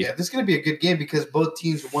stay healthy. Yeah, this is going to be a good game because both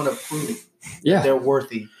teams want to prove that they're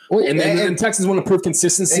worthy. Well, and Texans want to prove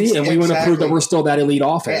consistency, and we want to prove that we're still that elite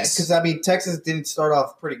offense. Because, Texas didn't start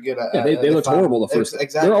off pretty good. They looked horrible the first.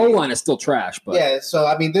 Exactly. Their O-line is still trash. But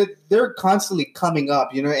so, they're constantly coming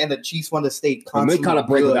up, and the Chiefs want to stay constantly they kind of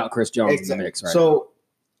break without Chris Jones in the mix, right? So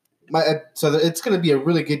it's going to be a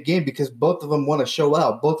really good game because both of them want to show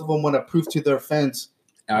out. Both of them want to prove to their fans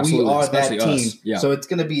we are that team. Yeah. So it's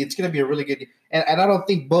going to be a really good game. And I don't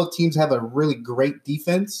think both teams have a really great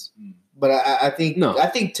defense. But I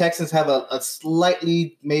think Texans have a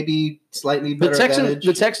slightly better advantage.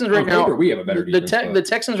 The Texans right now we have a better defense. The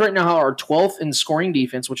Texans right now are 12th in scoring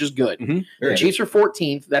defense, which is good. Mm-hmm. The Chiefs are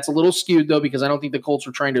 14th. That's a little skewed though because I don't think the Colts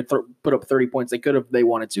are trying to put up 30 points. They could have, they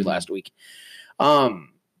wanted to last week.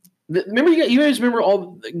 Remember you guys remember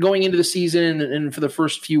all going into the season and for the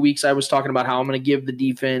first few weeks I was talking about how I'm going to give the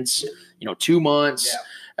defense 2 months.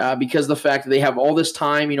 Yeah. Because of the fact that they have all this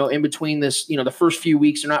time, in between this, the first few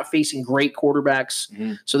weeks, they're not facing great quarterbacks.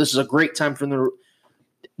 Mm-hmm. So this is a great time for them.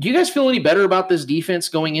 Do you guys feel any better about this defense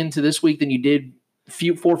going into this week than you did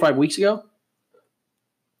 4 or 5 weeks ago?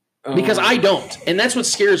 Because I don't. And that's what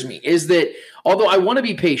scares me is that although I want to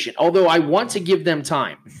be patient, although I want to give them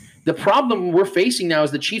time, the problem we're facing now is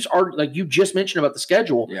the Chiefs are, like you just mentioned about the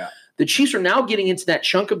schedule. Yeah. The Chiefs are now getting into that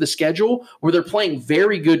chunk of the schedule where they're playing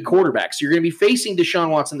very good quarterbacks. You're going to be facing Deshaun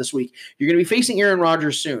Watson this week. You're going to be facing Aaron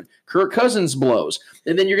Rodgers soon. Kirk Cousins blows.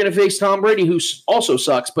 And then you're going to face Tom Brady, who also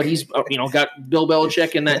sucks, but he's got Bill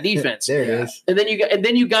Belichick in that defense. There it is. And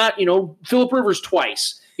then you got Phillip Rivers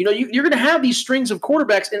twice. You're going to have these strings of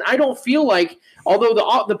quarterbacks, and I don't feel like, although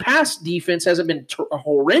the past defense hasn't been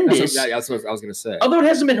horrendous. That's what I was going to say. Although it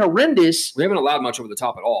hasn't been horrendous. We haven't allowed much over the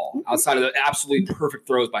top at all, outside of the absolutely perfect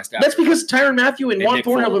throws by Stafford. That's because Tyrann Mathieu and Juan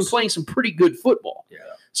Thornhill have been playing some pretty good football. Yeah.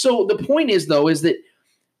 So the point is, though, is that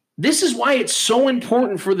this is why it's so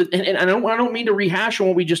important for and I don't mean to rehash on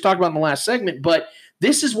what we just talked about in the last segment, but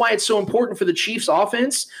this is why it's so important for the Chiefs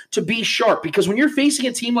offense to be sharp, because when you're facing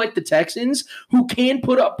a team like the Texans who can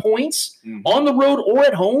put up points on the road or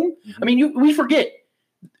at home, we forget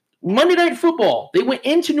Monday Night Football, they went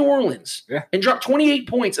into New Orleans and dropped 28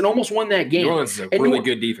 points and almost won that game. New Orleans is a really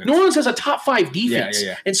good defense. New Orleans has a top 5 defense.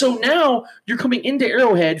 Yeah. And so now you're coming into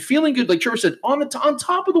Arrowhead feeling good, like Trevor said, on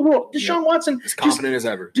top of the world. Deshaun Watson. As confident as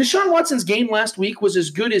ever. Deshaun Watson's game last week was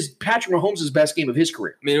as good as Patrick Mahomes' best game of his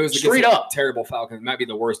career. It was straight up. Terrible Falcons. It might be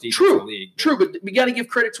the worst defense in the league. True, but we got to give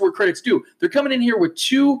credit to where credit's due. They're coming in here with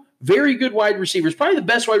 2 very good wide receivers, probably the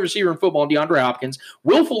best wide receiver in football, DeAndre Hopkins.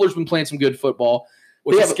 Will Fuller's been playing some good football.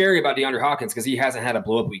 What's scary about DeAndre Hopkins because he hasn't had a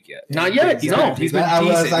blow-up week yet. Not yet. He's been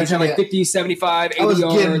decent. He's had like 50, 75, 80 yards. I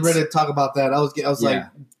was getting ready to talk about that. I was like,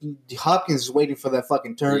 Hopkins is waiting for that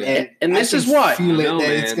fucking turn. Yeah. And this is why.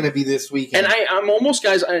 It's going to be this weekend. And I'm almost,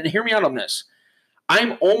 guys, hear me out on this.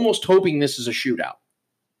 I'm almost hoping this is a shootout.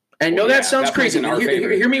 I know that sounds crazy.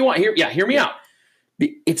 Hear me out.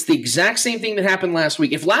 It's the exact same thing that happened last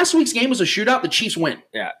week. If last week's game was a shootout, the Chiefs win.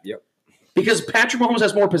 Yeah, yep. Because Patrick Mahomes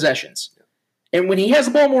has more possessions. And when he has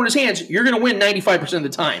the ball more in his hands, you're going to win 95% of the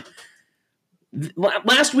time.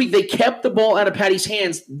 Last week, they kept the ball out of Patty's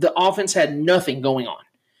hands. The offense had nothing going on.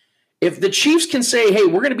 If the Chiefs can say, hey,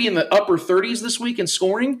 we're going to be in the upper 30s this week in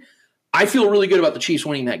scoring, I feel really good about the Chiefs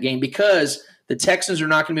winning that game because the Texans are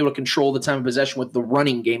not going to be able to control the time of possession with the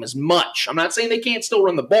running game as much. I'm not saying they can't still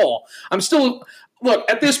run the ball. I'm still Look,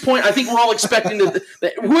 at this point, I think we're all expecting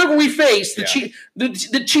that whoever we face, the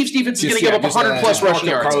Chiefs defense is going to give up 100-plus rushing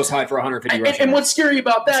yards. Carlos Hyde for 150 rushing yards. And what's scary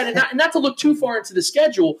about that, and not to look too far into the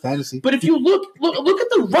schedule, Fantasy. but if you look at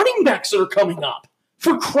the running backs that are coming up,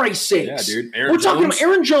 for Christ's sakes. Yeah, dude. We're talking about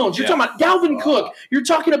Aaron Jones. You're talking about Dalvin Cook. You're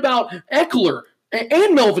talking about Eckler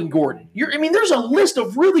and Melvin Gordon. There's a list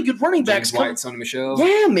of really good running backs. James White, Sonny Michel.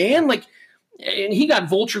 Yeah, man. And he got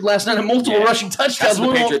vultured last night on multiple rushing touchdowns. That's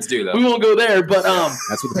what the Patriots do, though. We won't go there, but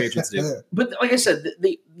that's what the Patriots do. But like I said,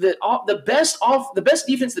 the best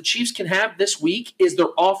defense the Chiefs can have this week is their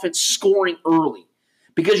offense scoring early,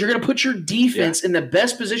 because you're going to put your defense in the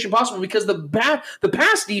best position possible. Because the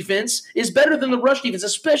pass defense is better than the rush defense,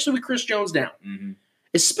 especially with Chris Jones down. Mm-hmm.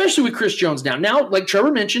 Especially with Chris Jones down. Now, like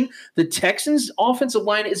Trevor mentioned, the Texans' offensive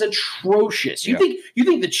line is atrocious. You think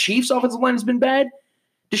the Chiefs' offensive line has been bad?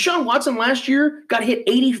 Deshaun Watson last year got hit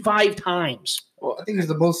 85 times. Well, I think he's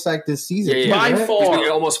the most sacked this season. By far. He's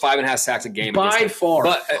almost 5.5 sacks a game. By far.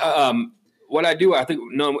 But what I think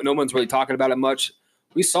no one's really talking about it much.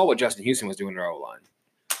 We saw what Justin Houston was doing in our O-line.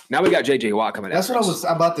 Now we got J.J. Watt coming in. That's what I was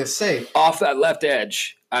about to say. Off that left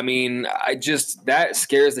edge. That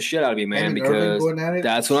scares the shit out of me, man, because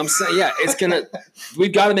that's what I'm saying. Yeah,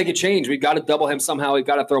 we've got to make a change. We've got to double him somehow. We've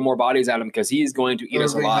got to throw more bodies at him because he's going to eat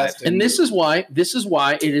us alive. And this is why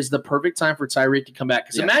it is the perfect time for Tyreek to come back.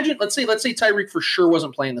 Because imagine, let's say Tyreek for sure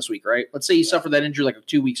wasn't playing this week, right? Let's say he suffered that injury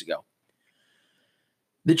 2 weeks ago.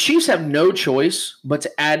 The Chiefs have no choice but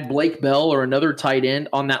to add Blake Bell or another tight end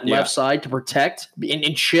on that left side to protect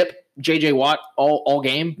and chip J.J. Watt all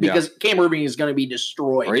game, because Cam Irving is going to be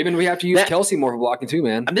destroyed. Or even we have to use Kelsey more for blocking too,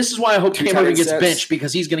 man. And this is why I hope Cam Irving gets benched,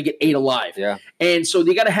 because he's going to get 8 alive. Yeah. And so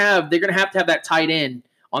they're going to have that tight end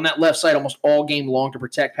on that left side almost all game long to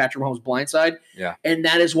protect Patrick Mahomes' blind side. Yeah. And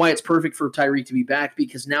that is why it's perfect for Tyreek to be back,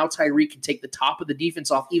 because now Tyreek can take the top of the defense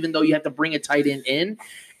off, even though you have to bring a tight end in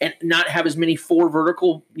and not have as many four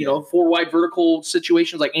wide vertical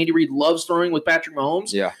situations like Andy Reid loves throwing with Patrick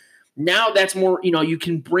Mahomes. Yeah. Now that's more, you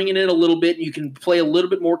can bring it in a little bit and you can play a little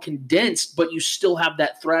bit more condensed, but you still have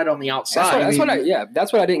that threat on the outside.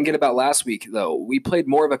 That's what I didn't get about last week, though. We played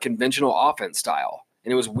more of a conventional offense style.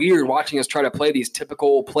 And it was weird watching us try to play these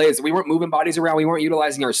typical plays. We weren't moving bodies around. We weren't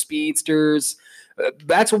utilizing our speedsters.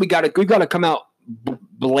 That's what we got to. We've got to come out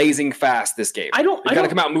blazing fast this game. We got to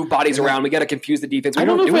come out and move bodies around. We got to confuse the defense. I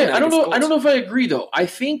don't know if I agree though. I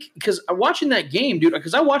think because watching that game, dude.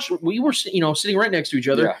 Because we were sitting right next to each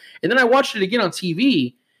other, and then I watched it again on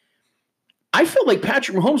TV. I felt like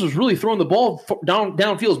Patrick Mahomes was really throwing the ball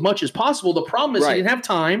downfield as much as possible. The problem is he didn't have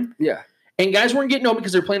time. Yeah. And guys weren't getting open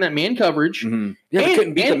because they're playing that man coverage. Mm-hmm. Yeah, they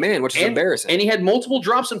couldn't beat the man, which is embarrassing. And he had multiple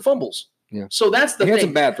drops and fumbles. Yeah. So that's the thing. He had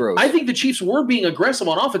some bad throws. I think the Chiefs were being aggressive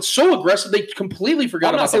on offense. So aggressive, they completely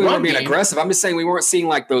forgot about the run game. I'm not saying we weren't being aggressive. I'm just saying we weren't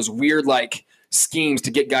seeing those weird schemes to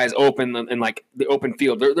get guys open in the open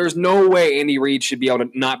field. There's no way Andy Reid should be able to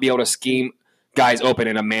not be able to scheme guys open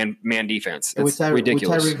in a man defense. It's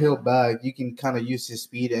ridiculous. With Tyreek Hill back, you can kind of use his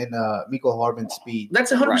speed and Mecole Hardman's speed. That's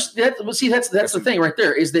 100%. That's the thing right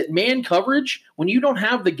there, is that man coverage, when you don't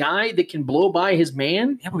have the guy that can blow by his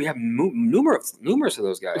man. Yeah, but we have numerous of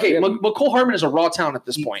those guys. Okay, Mecole Hardman is a raw talent at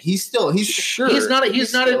this point. He's not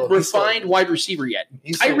a refined wide receiver yet.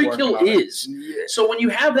 Tyreek Hill is. Yeah. So when you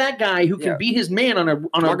have that guy who can beat his man on a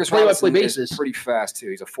play-by-play basis, pretty fast too.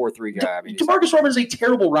 He's a 4.3 guy. DeMarcus Robinson is a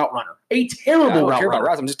terrible route runner. I don't care about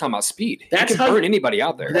routes. I'm just talking about speed. That's he can burn anybody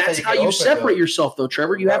out there. That's how you separate yourself, though,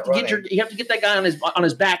 Trevor. You have to get that guy on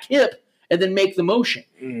his back hip and then make the motion.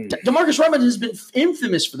 DeMarcus Robinson has been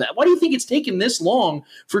infamous for that. Why do you think it's taken this long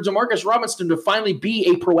for DeMarcus Robinson to finally be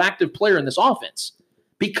a proactive player in this offense?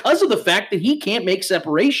 Because of the fact that he can't make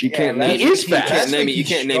separation. He is fast. You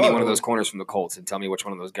can't name me one of those corners from the Colts and tell me which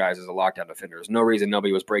one of those guys is a lockdown defender. There's no reason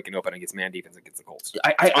nobody was breaking open against man defense against the Colts.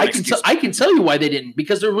 I can tell you why they didn't,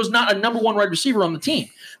 because there was not a number one wide receiver on the team.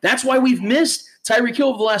 That's why we've missed Tyreek Hill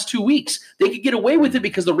over the last 2 weeks. They could get away with it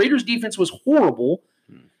because the Raiders' defense was horrible,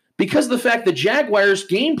 because of the fact the Jaguars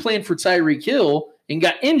game planned for Tyreek Hill and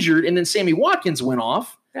got injured, and then Sammy Watkins went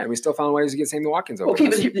off. Yeah, we still found ways to get Sammy Watkins over. Okay,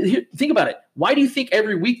 but here, think about it. Why do you think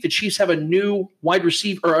every week the Chiefs have a new wide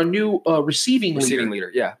receiver or a new receiving leader?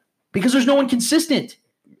 Yeah, because there's no one consistent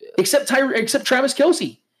except Travis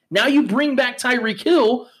Kelce. Now you bring back Tyreek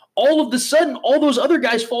Hill. All of a sudden, all those other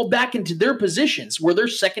guys fall back into their positions where they're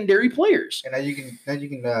secondary players. And now you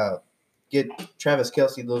can get Travis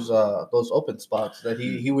Kelce those open spots that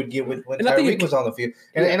he would get when Tyreek was on the field.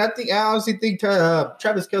 And I honestly think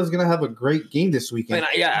Travis Kelce is going to have a great game this weekend.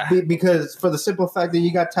 Because for the simple fact that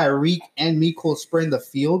you got Tyreek and Mecole spreading the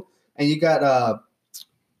field, and you got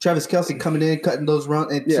Travis Kelce coming in, cutting those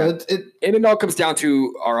runs. And so and it all comes down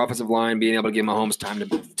to our offensive line being able to give Mahomes time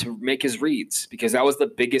to make his reads, because that was the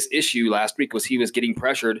biggest issue last week, was he was getting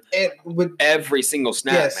pressured with every single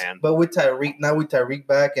snap, man. But with Tyreek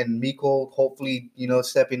back and Mecole hopefully,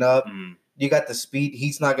 stepping up, you got the speed.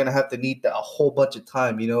 He's not going to have to need a whole bunch of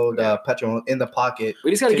time, the Patrick in the pocket. We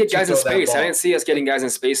just got to get guys in space. I didn't see us getting guys in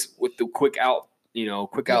space with the quick outs.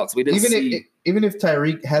 We didn't see. Even if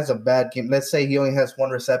Tyreek has a bad game, let's say he only has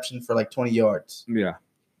one reception for like 20 yards. Yeah.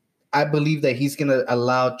 I believe that he's going to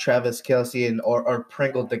allow Travis Kelce or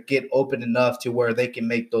Pringle to get open enough to where they can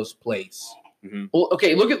make those plays. Mm-hmm. Well,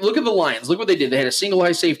 okay, look at the Lions. Look what they did. They had a single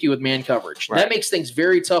high safety with man coverage. Right. That makes things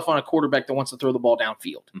very tough on a quarterback that wants to throw the ball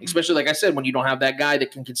downfield, especially, like I said, when you don't have that guy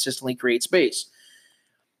that can consistently create space.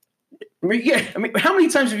 I mean, how many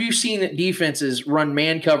times have you seen defenses run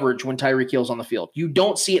man coverage when Tyreek Hill's on the field? You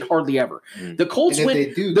don't see it hardly ever. The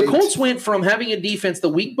Colts went from having a defense the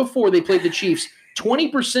week before they played the Chiefs,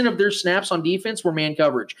 20% of their snaps on defense were man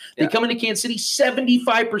coverage. They come into Kansas City,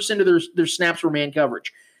 75% of their snaps were man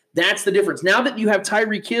coverage. That's the difference. Now that you have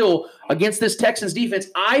Tyreek Hill against this Texans defense,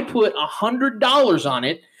 I put $100 on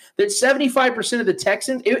it that 75% of the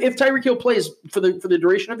Texans, if Tyreek Hill plays for the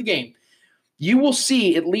duration of the game, you will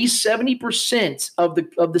see at least 70% of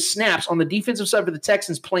the snaps on the defensive side for the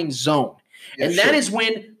Texans playing zone. That is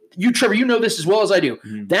when Trevor, you know this as well as I do.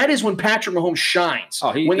 Mm-hmm. That is when Patrick Mahomes shines.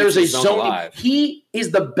 When there's a zone. He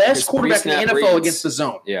is the best quarterback in the NFL against the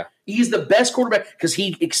zone. Yeah. He's the best quarterback because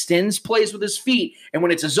he extends plays with his feet. And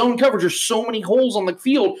when it's a zone coverage, there's so many holes on the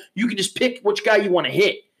field, you can just pick which guy you want to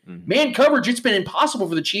hit. Man coverage, it's been impossible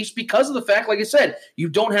for the Chiefs because of the fact, like I said, you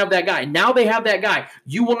don't have that guy. Now they have that guy.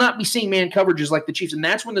 You will not be seeing man coverages like the Chiefs, and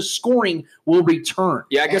that's when the scoring will return.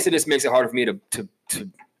 Yeah, I guess it just makes it harder for me to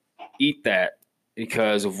eat that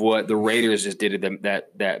because of what the Raiders just did to them,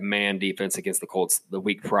 that man defense against the Colts the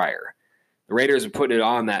week prior. The Raiders are putting it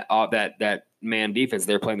on that man defense.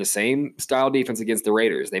 They're playing the same style defense against the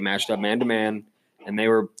Raiders. They matched up man-to-man. And they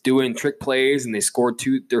were doing trick plays, and they scored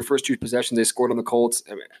their first two possessions. They scored on the Colts.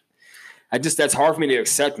 I mean, that's hard for me to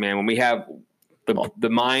accept, man. When we have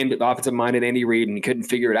the offensive mind at Andy Reid, and he couldn't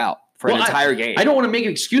figure it out for an entire game. I don't want to make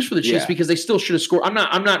an excuse for the Chiefs because they still should have scored. I'm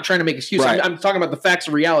not trying to make excuses. Right. I'm talking about the facts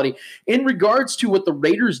of reality. In regards to what the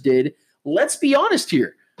Raiders did, let's be honest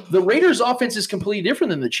here. The Raiders' offense is completely different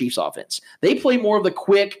than the Chiefs' offense. They play more of the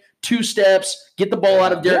quick 2 steps, get the ball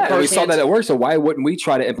out of Derek Carr's hands. We saw that it works, so why wouldn't we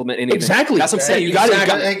try to implement anything? Exactly. That's what I'm saying.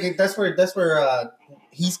 That's where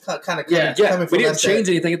he's kind of coming from. We didn't change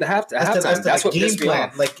anything at the halftime. That's what game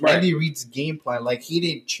plan. Andy Reid's game plan. Like, he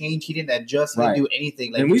didn't change, he didn't adjust, he didn't do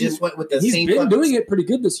anything. Like, he just went with the same. He's been doing it pretty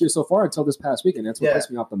good this year so far until this past week, and that's what pissed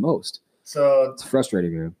me off the most. So it's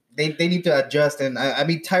frustrating, man. They need to adjust, and I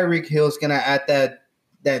mean, Tyreek Hill's gonna add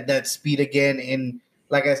that speed again. And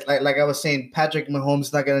like I was saying, Patrick Mahomes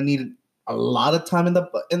is not gonna need a lot of time in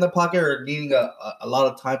the pocket or needing a lot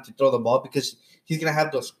of time to throw the ball because he's gonna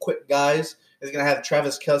have those quick guys. He's gonna have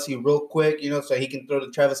Travis Kelce real quick, so he can throw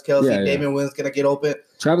to Travis Kelce. Damien Williams gonna get open.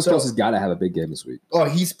 Travis Kelce's got to have a big game this week. Oh,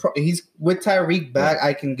 he's with Tyreek back.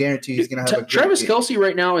 I can guarantee he's gonna have a Travis game. Kelce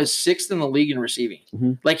right now is 6th in the league in receiving.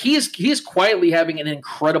 Mm-hmm. Like, he is quietly having an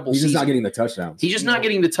incredible season. He's just not getting the touchdowns. He's just not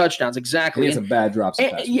getting the touchdowns. Exactly. He has some bad drops.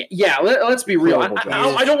 Let's be real.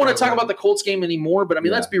 I don't want to talk about the Colts game anymore, but I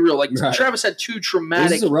mean, let's be real. Like, Travis had 2 traumatic.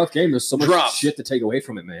 This is a rough game. There's so much drops. Shit to take away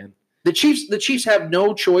from it, man. The Chiefs have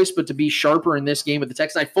no choice but to be sharper in this game with the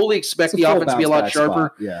Texans. I fully expect the offense to be a lot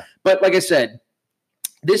sharper. Yeah. But like I said,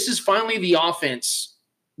 this is finally the offense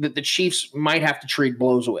that the Chiefs might have to trade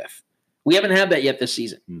blows with. We haven't had that yet this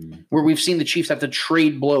season, where we've seen the Chiefs have to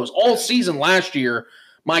trade blows. All season last year,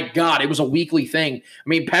 my God, it was a weekly thing. I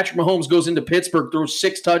mean, Patrick Mahomes goes into Pittsburgh, throws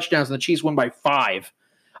 6 touchdowns, and the Chiefs win by 5.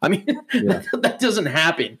 I mean, that doesn't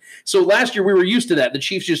happen. So last year we were used to that. The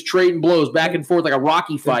Chiefs just trading blows back and forth like a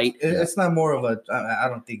Rocky fight. It's not more of a – I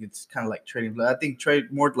don't think it's kind of like trading blows. I think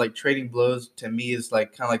more like trading blows to me is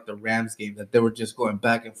like kind of like the Rams game, that they were just going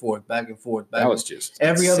back and forth, back and forth. That was just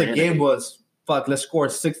every other game was, let's score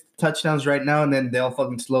 6 touchdowns right now, and then they'll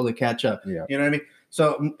fucking slowly catch up. Yeah. You know what I mean?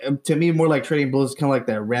 So to me, more like trading blows is kind of like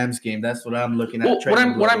that Rams game. That's what I'm looking at.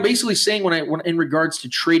 What I'm basically saying when in regards to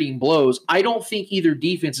trading blows, I don't think either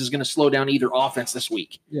defense is going to slow down either offense this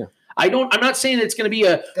week. Yeah, I'm not saying it's going to be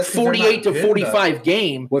a 48-45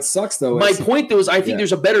 game. What sucks though? My point though is I think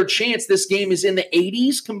there's a better chance this game is in the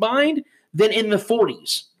 80s combined than in the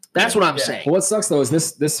 40s. That's what I'm saying. Well, what sucks though is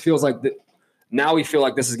this feels like now we feel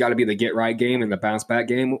like this has got to be the get right game and the bounce back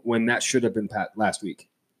game when that should have been last week.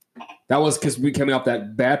 That was because we coming off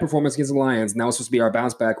that bad performance against the Lions. Now it's supposed to be our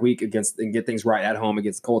bounce back week and get things right at home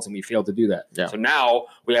against the Colts, and we failed to do that. Yeah. So now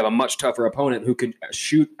we have a much tougher opponent who can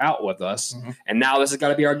shoot out with us. Mm-hmm. And now this has got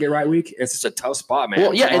to be our get right week. It's just a tough spot, man.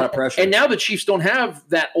 Well, yeah, a lot of pressure. And now the Chiefs don't have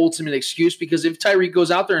that ultimate excuse because if Tyreek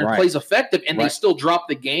goes out there and plays effective and they still drop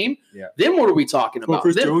the game, then what are we talking about?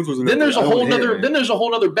 Chris Jones was then there's a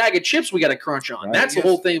whole other bag of chips we got to crunch on. Right. That's the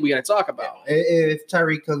whole thing we got to talk about. If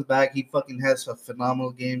Tyreek comes back, he fucking has a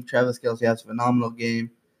phenomenal game. Travis Kelce has a phenomenal game.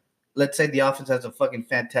 Let's say the offense has a fucking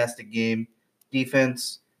fantastic game.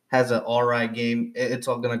 Defense has an all right game. It's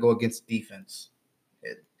all going to go against defense.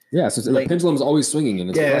 So the pendulum's always swinging, and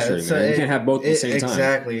it's frustrating. So you can't have both at the same time.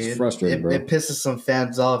 Exactly. It's frustrating, bro. It pisses some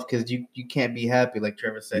fans off because you can't be happy, like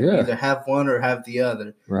Trevor said. You either have one or have the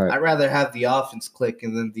other. Right. I'd rather have the offense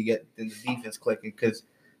clicking than the defense clicking because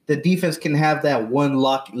the defense can have that one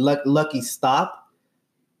lucky stop,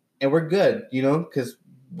 and we're good, because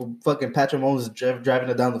fucking Patrick Mahomes is driving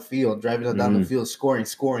it down the field, scoring,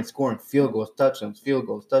 field goals, touchdowns.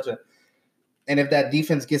 And if that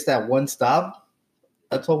defense gets that one stop,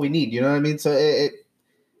 that's what we need. You know what I mean? So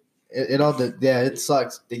it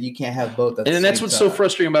sucks that you can't have both. And then that's what's so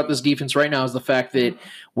frustrating about this defense right now is the fact that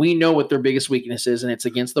we know what their biggest weakness is, and it's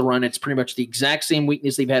against the run. It's pretty much the exact same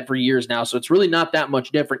weakness they've had for years now. So it's really not that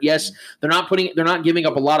much different. Yes, they're not giving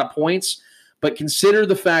up a lot of points, but consider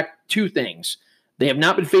the fact two things. They have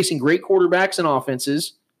not been facing great quarterbacks and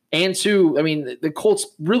offenses. And two, I mean, the Colts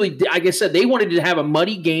really, like I said, they wanted to have a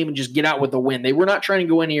muddy game and just get out with a win. They were not trying to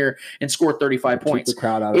go in here and score 35 points. Keep the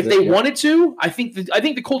crowd out if they wanted to, I think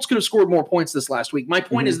the Colts could have scored more points this last week. My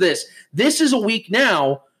point is this. This is a week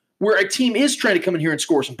now where a team is trying to come in here and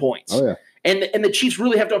score some points. Oh, yeah. And the Chiefs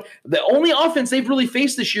really have to – the only offense they've really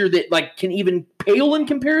faced this year that can even pale in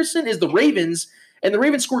comparison is the Ravens. And the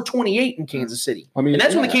Ravens scored 28 in Kansas City. I mean, and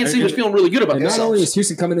that's when the Kansas City was feeling really good about themselves. Not only is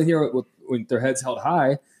Houston coming in here with their heads held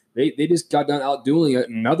high, they just got done out-dueling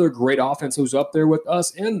another great offense who's up there with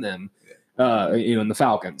us and them, in the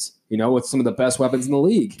Falcons, with some of the best weapons in the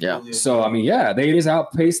league. Yeah. So, I mean, they just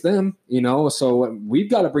outpaced them, so we've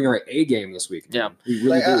got to bring our A game this week. Yeah. We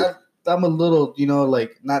really do. I'm a little,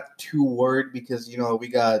 not too worried because, we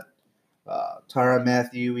got Tyrann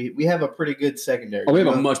Mathieu. We have a pretty good secondary. We have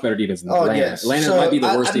a much better defense than Atlanta. Yes. Atlanta might be the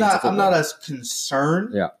worst defense. I'm not as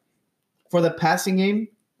concerned for the passing game.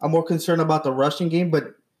 I'm more concerned about the rushing game,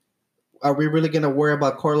 but are we really going to worry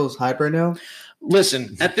about Carlos Hyde right now?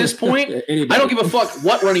 Listen, at this point, I don't give a fuck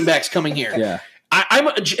what running back's coming here. Yeah.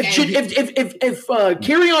 If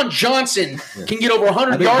Kerryon Johnson can get over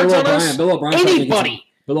 100 yards on us, anybody.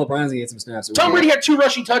 Bill O'Brien's going to get some snaps. Tom Brady had 2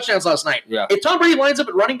 rushing touchdowns last night. Yeah. If Tom Brady lines up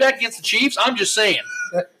at running back against the Chiefs, I'm just saying.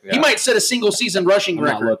 He might set a single-season rushing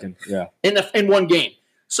record in one game.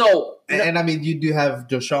 So, and I mean, you do have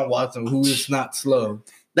Deshaun Watson, who is not slow.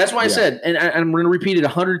 That's why I said, and I'm going to repeat it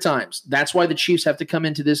 100 times, that's why the Chiefs have to come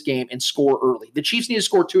into this game and score early. The Chiefs need to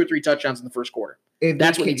score 2 or 3 touchdowns in the first quarter.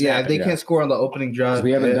 That's what needs to happen. They can't score on the opening drive.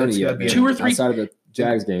 We haven't done it yet. 2 or 3 outside of the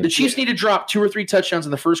Jags game. The Chiefs need to drop 2 or 3 touchdowns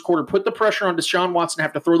in the first quarter, put the pressure on Deshaun Watson to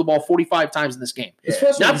have to throw the ball 45 times in this game. It's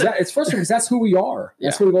frustrating because that's who we are.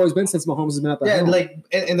 That's who we've always been since Mahomes has been at the helm.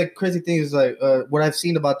 And the crazy thing is what I've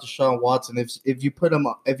seen about Deshaun Watson, if you put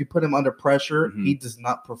him under pressure, he does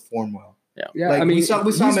not perform well. Yeah. I mean, we saw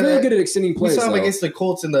he's him very good at extending plays. We saw him against the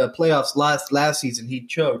Colts in the playoffs last season. He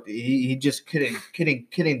choked. He just couldn't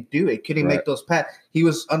do it. Couldn't make those pass. He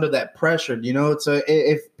was under that pressure. So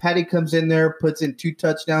if Patty comes in there, puts in 2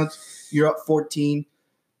 touchdowns, you're up 14.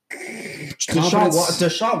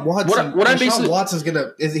 Deshaun Watson's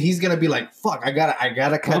gonna be like, fuck, I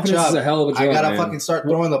gotta catch up. Is a hell of a job, I gotta man. fucking start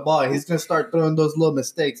throwing the ball. He's gonna start throwing those little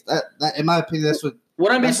mistakes. That in my opinion, that's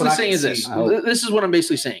what I'm basically saying is this. This is what I'm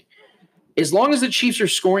basically saying. As long as the Chiefs are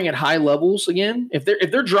scoring at high levels again, if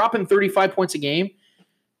they're dropping 35 points a game,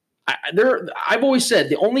 I've always said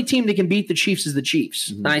the only team that can beat the Chiefs is the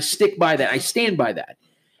Chiefs, and I stick by that. I stand by that.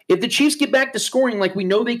 If the Chiefs get back to scoring like we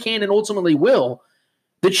know they can and ultimately will,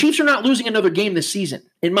 the Chiefs are not losing another game this season,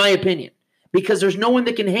 in my opinion, because there's no one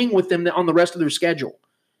that can hang with them on the rest of their schedule.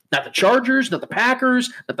 Not the Chargers, not the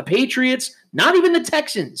Packers, not the Patriots, not even the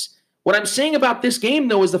Texans. What I'm saying about this game,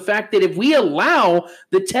 though, is the fact that if we allow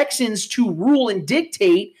the Texans to rule and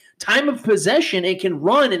dictate time of possession and can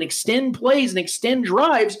run and extend plays and extend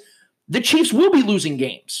drives, the Chiefs will be losing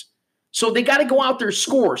games. So they got to go out there,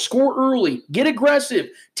 score early, get aggressive,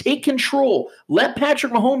 take control, let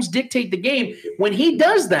Patrick Mahomes dictate the game. When he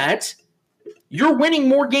does that, you're winning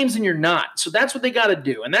more games than you're not. So that's what they got to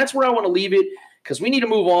do. And that's where I want to leave it because we need to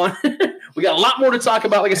move on. We got a lot more to talk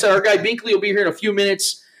about. Like I said, our guy Binkley will be here in a few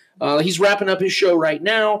minutes. He's wrapping up his show right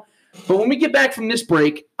now. But when we get back from this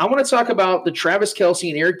break, I want to talk about the Travis Kelce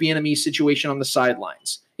and Eric Bieniemy situation on the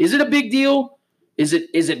sidelines. Is it a big deal? Is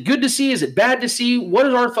it good to see? Is it bad to see? What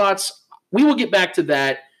are our thoughts? We will get back to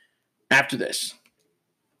that after this.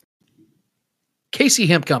 Casey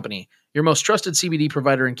Hemp Company, your most trusted CBD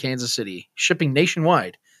provider in Kansas City, shipping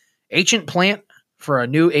nationwide. Ancient plant for a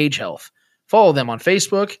new age health. Follow them on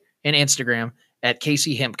Facebook and Instagram at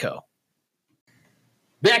Casey Hemp Co.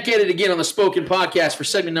 Back at it again on the Spoken Podcast for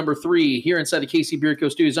segment number 3 here inside the KC Beard Co.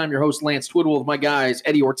 Studios. I'm your host, Lance Twidwell, with my guys,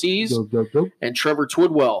 Eddie Ortiz and Trevor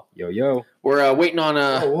Twidwell. Yo. We're waiting on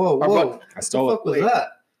Whoa. I stole What the fuck was that?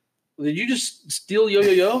 Did you just steal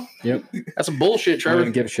Yo? Yep. That's some bullshit, I Trevor.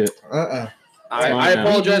 didn't give a shit. I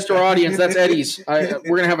apologize to our audience. That's Eddie's. We're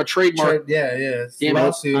going to have a trademark. Yeah. Damn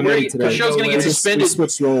it. The show's going to get suspended.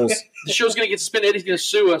 Switch roles. The show's going to get suspended. Eddie's going to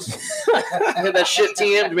sue us. I had that shit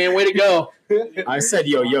TM'd, man. Way to go. I said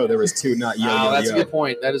yo. There was 2, not yo. That's a good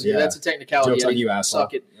point. That's a technicality. Joke's on you, asshole.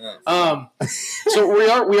 Suck it. So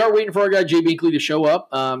we are waiting for our guy Jay Binkley to show up.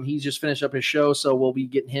 He's just finished up his show, so we'll be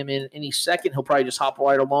getting him in any second. He'll probably just hop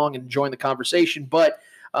right along and join the conversation. But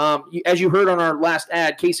as you heard on our last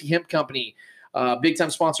ad, Casey Hemp Company, big time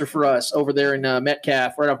sponsor for us over there in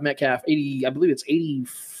Metcalf, right off Metcalf, 80. I believe it's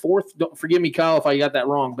 84th. Don't forgive me, Kyle, if I got that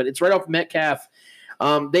wrong, but it's right off Metcalf.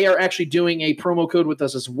 They are actually doing a promo code with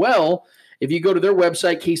us as well. If you go to their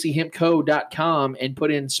website, CaseyHempCo.com, and put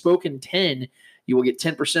in Spoken10, you will get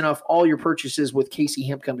 10% off all your purchases with Casey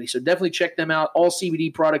Hemp Company. So definitely check them out. All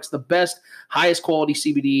CBD products, the best, highest quality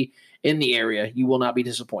CBD in the area. You will not be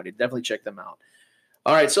disappointed. Definitely check them out.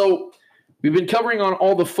 All right, so we've been covering on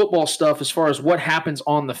all the football stuff as far as what happens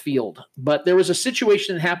on the field. But there was a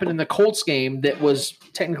situation that happened in the Colts game that was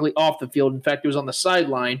technically off the field. In fact, it was on the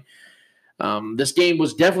sideline. This game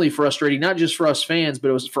was definitely frustrating, not just for us fans, but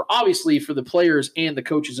it was obviously for the players and the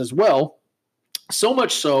coaches as well. So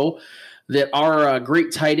much so that our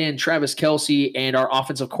great tight end, Travis Kelce, and our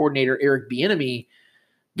offensive coordinator, Eric Bieniemy,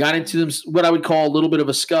 got into them, what I would call a little bit of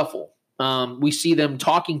a scuffle. We see them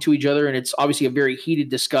talking to each other, and it's obviously a very heated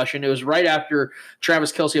discussion. It was right after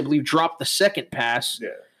Travis Kelce, I believe, dropped the second pass,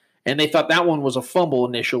 and they thought that one was a fumble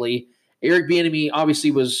initially. Eric Bieniemy obviously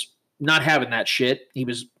was not having that shit. He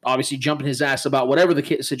was obviously jumping his ass about whatever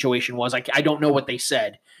the situation was. I don't know what they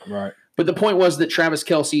said. Right. But the point was that Travis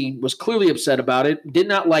Kelce was clearly upset about it, did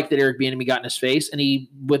not like that Eric Bieniemy got in his face, and he,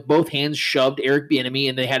 with both hands, shoved Eric Bieniemy,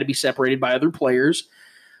 and they had to be separated by other players.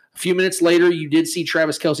 A few minutes later, you did see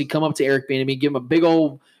Travis Kelce come up to Eric Bieniemy, give him a big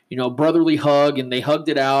old, brotherly hug, and they hugged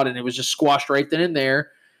it out, and it was just squashed right then and there.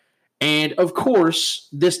 And, of course,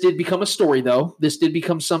 this did become a story, though. This did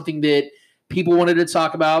become something that people wanted to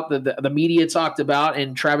talk about, the media talked about,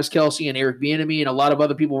 and Travis Kelce and Eric Bieniemy and a lot of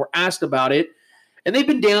other people were asked about it. And they've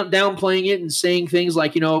been downplaying it and saying things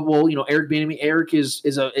like, Eric Bieniemy, Eric is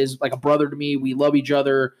like a brother to me. We love each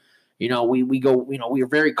other. We go, we are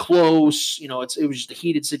very close. It was just a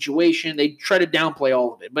heated situation. They try to downplay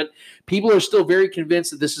all of it, but people are still very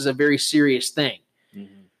convinced that this is a very serious thing.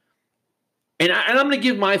 Mm-hmm. And I'm going to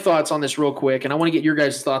give my thoughts on this real quick, and I want to get your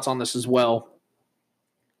guys' thoughts on this as well.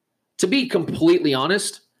 To be completely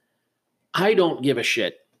honest, I don't give a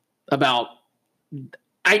shit about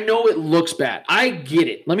 – I know it looks bad. I get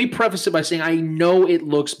it. Let me preface it by saying I know it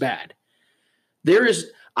looks bad.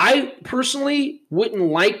 I personally wouldn't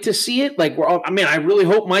like to see it. I really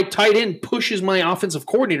hope my tight end pushes my offensive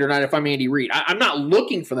coordinator tonight if I'm Andy Reid. I'm not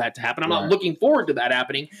looking for that to happen. I'm not looking forward to that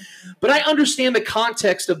happening. But I understand the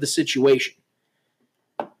context of the situation.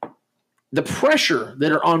 The pressure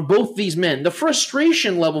that are on both these men, the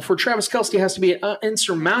frustration level for Travis Kelce has to be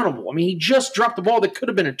insurmountable. I mean, he just dropped the ball that could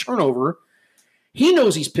have been a turnover. He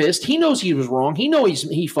knows he's pissed. He knows he was wrong. He knows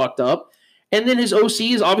he fucked up. And then his OC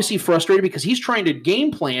is obviously frustrated because he's trying to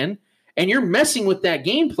game plan, and you're messing with that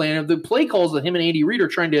game plan of the play calls that him and Andy Reid are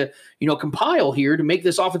trying to, compile here to make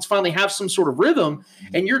this offense finally have some sort of rhythm,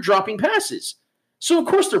 and you're dropping passes. So, of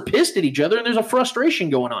course, they're pissed at each other, and there's a frustration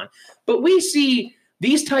going on. But we see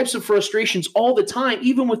these types of frustrations all the time,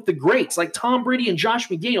 even with the greats like Tom Brady and Josh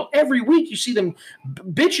McDaniel. Every week you see them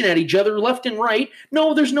bitching at each other left and right.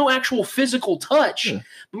 No, there's no actual physical touch. Yeah.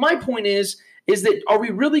 But my point is that are we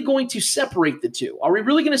really going to separate the two? Are we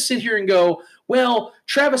really going to sit here and go, well,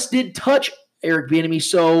 Travis did touch Eric Bieniemy,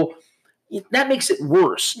 so that makes it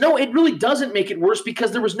worse? No, it really doesn't make it worse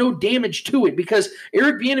because there was no damage to it, because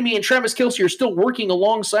Eric Bieniemy and Travis Kelce are still working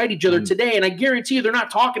alongside each other today, and I guarantee you they're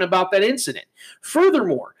not talking about that incident.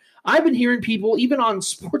 Furthermore, I've been hearing people, even on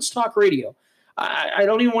sports talk radio, I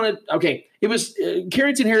don't even want to – okay, it was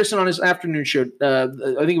Carrington Harrison on his afternoon show, I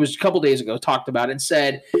think it was a couple days ago, talked about it and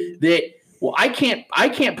said that well, I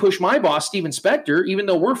can't push my boss, Steven Spector, even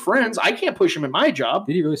though we're friends. I can't push him in my job.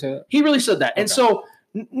 Did he really say that? He really said that. Okay. And so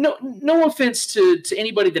no offense to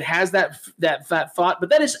anybody that has that thought, but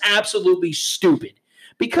that is absolutely stupid.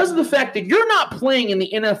 Because of the fact that you're not playing in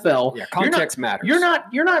the NFL. Yeah, context matters.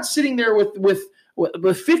 You're not sitting there with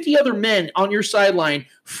 50 other men on your sideline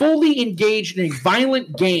fully engaged in a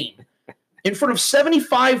violent game in front of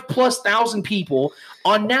 75,000+ people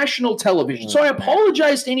on national television. So I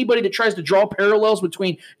apologize to anybody that tries to draw parallels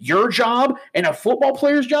between your job and a football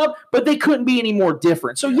player's job, but they couldn't be any more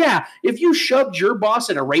different. So yeah, if you shoved your boss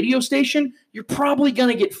at a radio station, you're probably going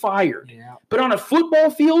to get fired. Yeah. But on a football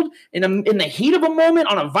field, in the heat of a moment,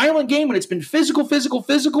 on a violent game, when it's been physical,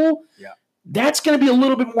 yeah, that's going to be a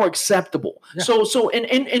little bit more acceptable. Yeah. So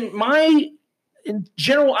in my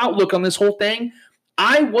general outlook on this whole thing,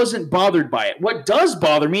 I wasn't bothered by it. What does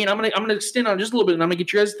bother me, and I'm gonna extend on just a little bit, and I'm gonna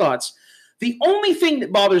get your guys' thoughts. The only thing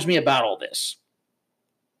that bothers me about all this,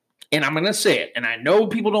 and I'm gonna say it, and I know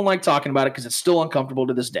people don't like talking about it because it's still uncomfortable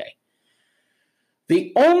to this day.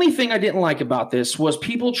 The only thing I didn't like about this was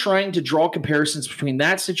people trying to draw comparisons between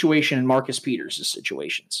that situation and Marcus Peters'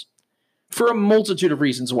 situations. For a multitude of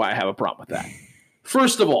reasons why I have a problem with that.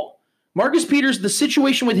 First of all, Marcus Peters, the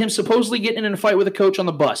situation with him supposedly getting in a fight with a coach on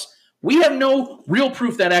the bus. We have no real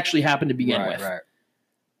proof that actually happened to begin with. Right.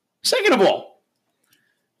 Second of all,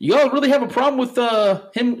 y'all really have a problem with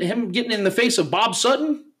him getting in the face of Bob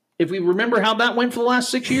Sutton? If we remember how that went for the last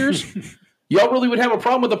 6 years? Y'all really would have a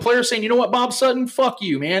problem with a player saying, you know what, Bob Sutton? Fuck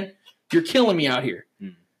you, man. You're killing me out here.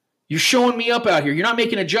 You're showing me up out here. You're not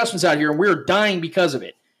making adjustments out here, and we're dying because of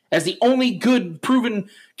it. As the only good, proven,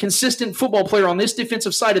 consistent football player on this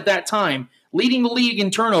defensive side at that time, leading the league in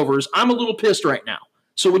turnovers, I'm a little pissed right now.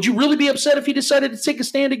 So would you really be upset if he decided to take a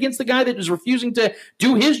stand against the guy that was refusing to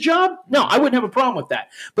do his job? No, I wouldn't have a problem with that.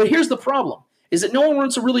 But here's the problem, is that no one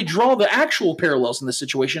wants to really draw the actual parallels in this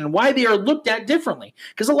situation and why they are looked at differently.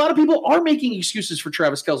 Because a lot of people are making excuses for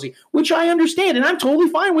Travis Kelce, which I understand and I'm totally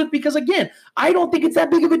fine with because, again, I don't think it's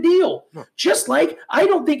that big of a deal. No. Just like I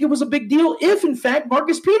don't think it was a big deal if, in fact,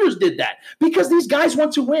 Marcus Peters did that. Because these guys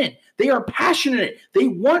want to win. They are passionate. They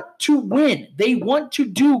want to win. They want to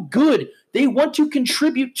do good. They want to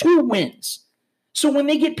contribute to wins. So when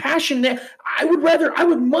they get passionate, I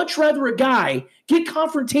would much rather a guy get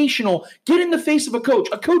confrontational, get in the face of a coach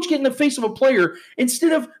get in the face of a player,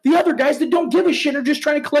 instead of the other guys that don't give a shit or just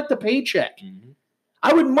trying to collect a paycheck. Mm-hmm.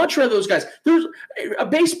 I would much rather those guys. There's a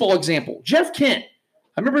baseball example, Jeff Kent.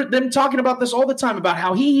 I remember them talking about this all the time, about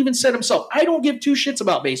how he even said himself, I don't give two shits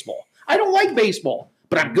about baseball. I don't like baseball,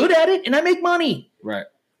 but I'm good at it and I make money. Right.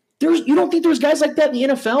 You don't think there's guys like that in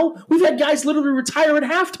the NFL? We've had guys literally retire at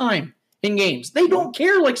halftime in games. They don't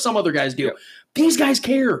care like some other guys do. Yep. These guys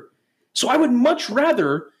care. So I would much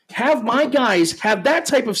rather have my guys have that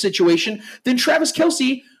type of situation than Travis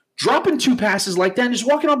Kelce dropping two passes like that and just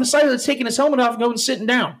walking off the side of it, taking his helmet off and going and sitting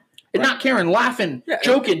down and not caring, laughing,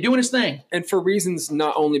 joking, doing his thing. And for reasons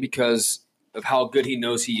not only because of how good he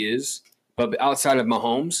knows he is, but outside of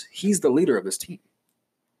Mahomes, he's the leader of this team.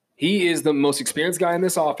 He is the most experienced guy in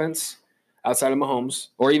this offense outside of Mahomes,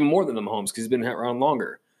 or even more than the Mahomes because he's been around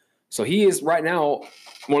longer. So he is right now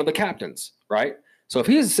one of the captains, right? So if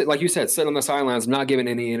he's, like you said, sitting on the sidelines, not giving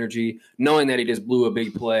any energy, knowing that he just blew a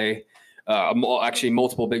big play, actually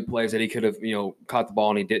multiple big plays that he could have, caught the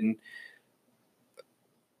ball and he didn't,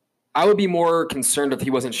 I would be more concerned if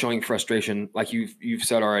he wasn't showing frustration, like you've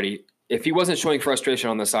said already. If he wasn't showing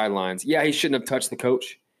frustration on the sidelines, yeah, he shouldn't have touched the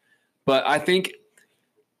coach. But I think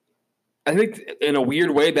in a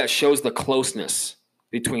weird way that shows the closeness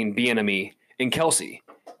between Bieniemy and Kelce,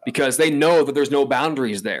 because they know that there's no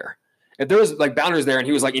boundaries there. If there was like boundaries there and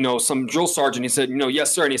he was like, some drill sergeant, he said,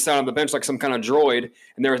 yes, sir. And he sat on the bench like some kind of droid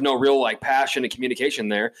and there was no real like passion and communication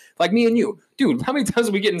there. Like me and you, dude, how many times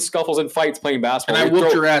did we get in scuffles and fights playing basketball? And I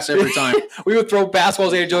whooped your ass every time. We would throw basketballs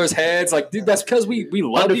at each other's heads. Like, dude, that's because we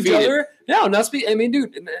loved each other. Yeah, and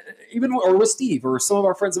dude, even or with Steve or some of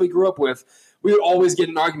our friends that we grew up with, we would always get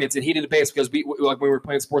in arguments and heated debates because when we were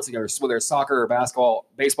playing sports together, whether it's soccer or basketball,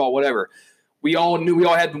 baseball, whatever. We all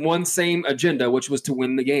had one same agenda, which was to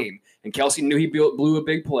win the game. And Kelce knew he blew a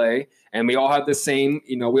big play, and we all had the same,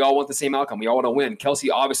 we all want the same outcome. We all want to win.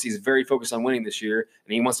 Kelce obviously is very focused on winning this year,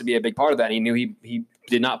 and he wants to be a big part of that. And he knew he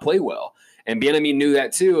did not play well. And Bieniemy knew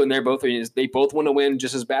that too, and they both want to win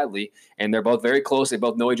just as badly. And they're both very close. They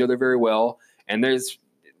both know each other very well. And there's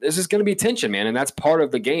just going to be tension, man, and that's part of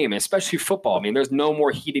the game, especially football. I mean, there's no more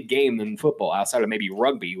heated game than football outside of maybe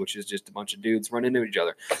rugby, which is just a bunch of dudes running into each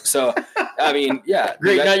other. So, I mean, yeah.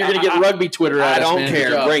 Great. Now you're going to get rugby Twitter at us, I don't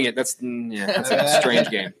care. Bring it. That's a strange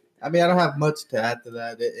game. I mean, I don't have much to add to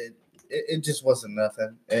that. it just wasn't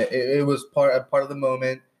nothing. It was part of the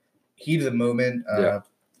moment, heat of the moment.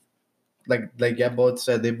 Like both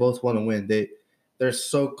said, they both want to win. They're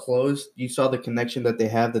so close. You saw the connection that they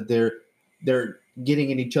have, that they're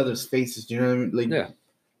getting in each other's faces. You know what I mean? Like,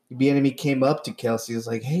 Bieniemy came up to Kelsey. It's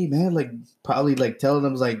like, hey man, like probably like telling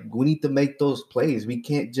them like, we need to make those plays. We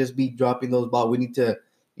can't just be dropping those balls. We need to,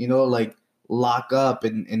 like lock up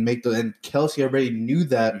and make those. And Kelsey already knew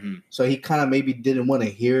that, so he kind of maybe didn't want to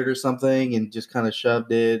hear it or something, and just kind of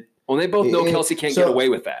shoved it. Well, they both know Kelsey can't get away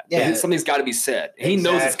with that. Yeah, something's got to be said. He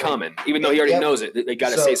knows it's coming, even though he already knows it. They got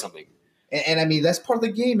to say something. And I mean, that's part of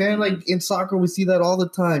the game, man. Like in soccer, we see that all the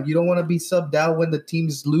time. You don't want to be subbed out when the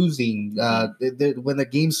team's losing. When the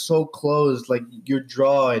game's so close, like you're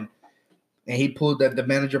drawing, and the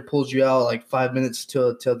manager pulls you out like 5 minutes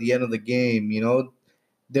till the end of the game.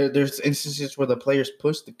 There's instances where the players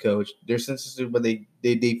push the coach. There's instances where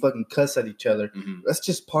they fucking cuss at each other. That's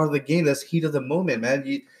just part of the game. That's heat of the moment, man.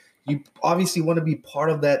 You obviously want to be part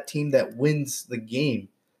of that team that wins the game.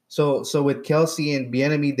 So with Kelsey and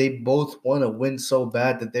Bieniemy, they both want to win so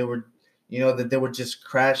bad that they were just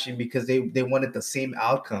crashing because they wanted the same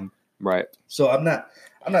outcome. Right. So I'm not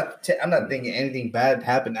thinking anything bad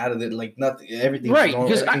happened out of it. Like nothing, everything. Right.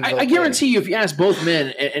 Because I guarantee you, if you ask both men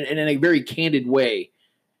and in a very candid way,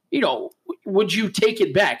 would you take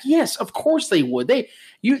it back? Yes, of course they would.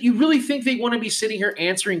 You really think they want to be sitting here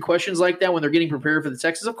answering questions like that when they're getting prepared for the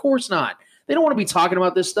Texans? Of course not. They don't want to be talking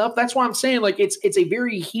about this stuff. That's why I'm saying, like, it's a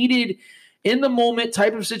very heated, in the moment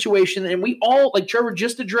type of situation, and we all, like Trevor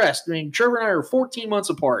just addressed. I mean, Trevor and I are 14 months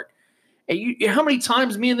apart. And how many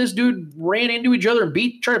times me and this dude ran into each other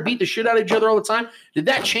and try to beat the shit out of each other all the time? Did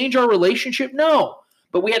that change our relationship? No.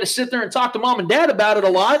 But we had to sit there and talk to mom and dad about it a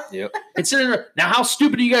lot. Yep. And sit there. Now, how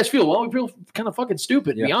stupid do you guys feel? Well, we feel kind of fucking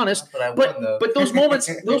stupid, to be honest. But those moments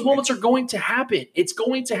are going to happen. It's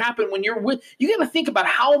going to happen when you're with. You got to think about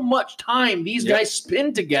how much time these guys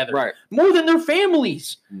spend together, right? More than their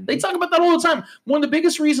families. They talk about that all the time. One of the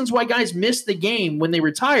biggest reasons why guys miss the game when they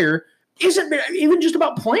retire isn't even just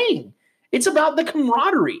about playing. It's about the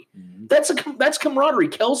camaraderie. That's camaraderie.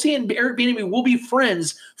 Kelsey and Eric Bieniemy will be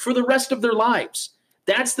friends for the rest of their lives.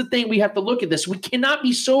 That's the thing we have to look at this. We cannot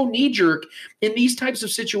be so knee-jerk in these types of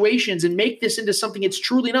situations and make this into something it's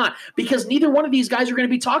truly not, because neither one of these guys are going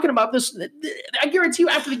to be talking about this. I guarantee you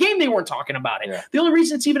after the game they weren't talking about it. Yeah. The only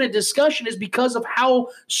reason it's even a discussion is because of how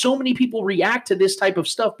so many people react to this type of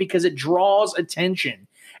stuff, because it draws attention.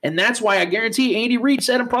 And that's why I guarantee Andy Reid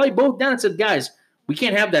sat them probably both down and said, guys, we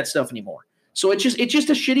can't have that stuff anymore. So it's just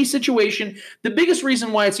a shitty situation. The biggest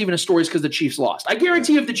reason why it's even a story is because the Chiefs lost. I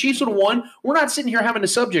guarantee you if the Chiefs would have won, we're not sitting here having a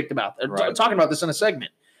subject about that, talking about this in a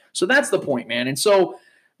segment. So that's the point, man. And so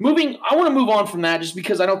I want to move on from that just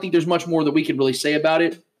because I don't think there's much more that we can really say about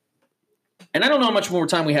it. And I don't know how much more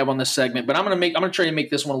time we have on this segment, but I'm going to try to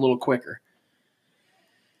make this one a little quicker.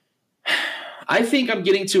 I think I'm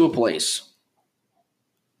getting to a place.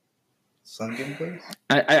 Sunken place?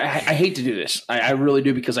 I hate to do this. I really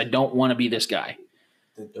do, because I don't want to be this guy.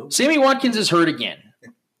 Sammy Watkins is hurt again.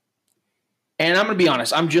 And I'm going to be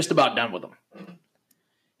honest, I'm just about done with him.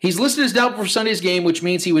 He's listed as doubtful for Sunday's game, which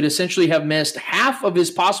means he would essentially have missed half of his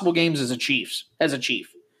possible games as a Chief.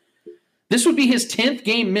 This would be his 10th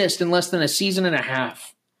game missed in less than a season and a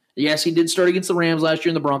half. Yes, he did start against the Rams last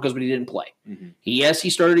year in the Broncos, but he didn't play. Yes, he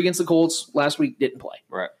started against the Colts last week, didn't play.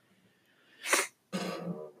 Right.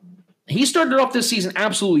 He started off this season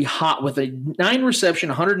absolutely hot with a 9-reception,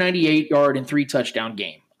 198-yard, and 3-touchdown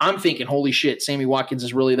game. I'm thinking, holy shit, Sammy Watkins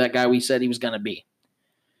is really that guy we said he was going to be.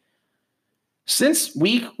 Since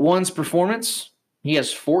week 1's performance, he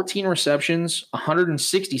has 14 receptions,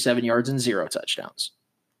 167 yards, and 0 touchdowns.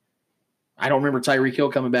 I don't remember Tyreek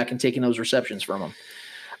Hill coming back and taking those receptions from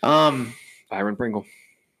him. Byron Pringle.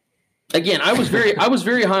 Again, I was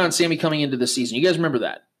very high on Sammy coming into this season. You guys remember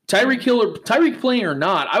that. Tyreek playing or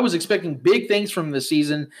not, I was expecting big things from this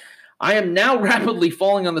season. I am now rapidly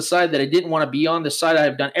falling on the side that I didn't want to be on, the side I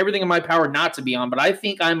have done everything in my power not to be on, but I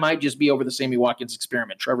think I might just be over the Sammy Watkins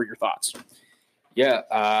experiment. Trevor, your thoughts? Yeah,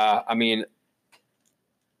 I mean,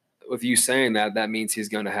 with you saying that, that means he's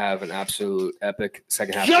going to have an absolute epic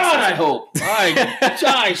second half. God, I hope.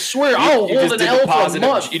 I swear, I'll hold an L for a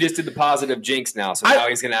month. You just did the positive jinx now, so now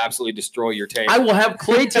he's going to absolutely destroy your take. I will have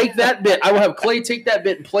Clay take that bit.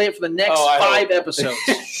 And play it for the next 5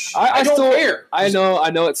 episodes. I don't care. I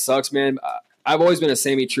know it sucks, man. I've always been a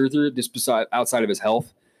Sammy truther, just outside of his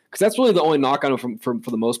health, because that's really the only knock on him for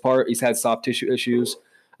the most part. He's had soft tissue issues.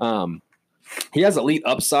 He has elite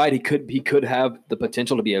upside. He could have the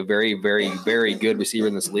potential to be a very, very, very good receiver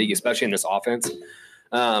in this league, especially in this offense.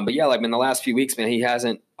 But yeah, like in the last few weeks, man, he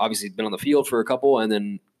hasn't obviously been on the field for a couple, and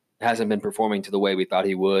then hasn't been performing to the way we thought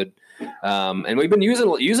he would. And we've been using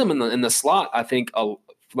him in the slot, I think, for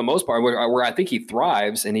the most part, where I think he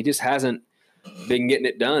thrives, and he just hasn't been getting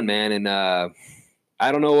it done, man. And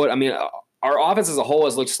I don't know what – I mean, our offense as a whole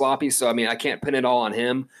has looked sloppy, so, I mean, I can't pin it all on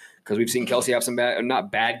him because we've seen Kelsey have some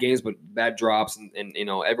not bad games, but bad drops, and you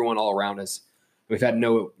know, everyone all around us. We've had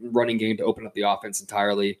no running game to open up the offense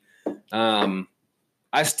entirely.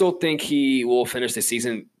 I still think he will finish the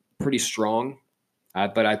season pretty strong,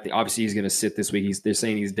 but obviously he's going to sit this week. They're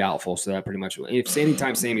saying he's doubtful, so that pretty much – if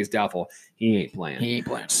anytime Sammy's doubtful, he ain't playing.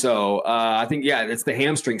 So I think, yeah, it's the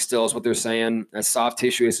hamstring still is what they're saying. Soft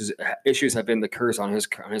tissue issues have been the curse on his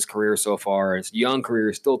career so far. His young career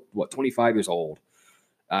is still, 25 years old.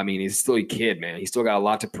 I mean, he's still a kid, man. He's still got a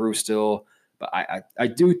lot to prove still. But I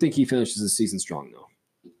do think he finishes the season strong, though.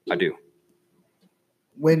 I do.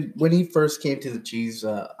 When he first came to the Chiefs,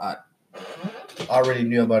 I already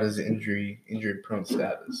knew about his injury-prone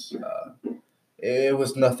status. It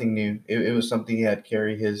was nothing new. It was something he had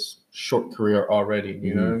carried his short career already.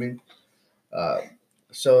 You know what I mean?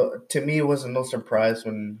 So to me, it wasn't no surprise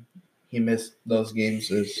when he missed those games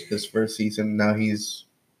his first season. Now he's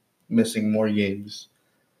missing more games.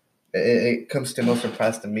 It comes to no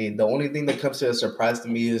surprise to me. The only thing that comes to a surprise to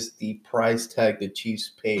me is the price tag the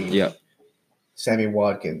Chiefs paid Sammy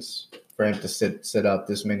Watkins for him to sit out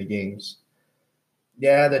this many games.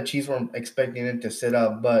 Yeah, the Chiefs weren't expecting him to sit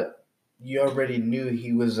out, but you already knew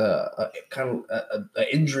he was a kind of an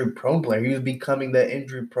injury-prone player. He was becoming that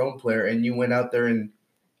injury-prone player, and you went out there and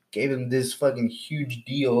gave him this fucking huge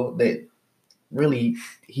deal that really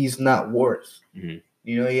he's not worth. Mm-hmm.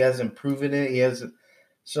 You know, he hasn't proven it. He hasn't.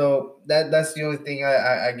 So that's the only thing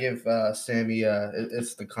I give Sammy.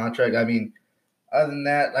 It's the contract. I mean, other than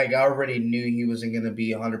that, like, I already knew he wasn't going to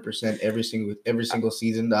be 100% every single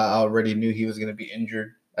season. I already knew he was going to be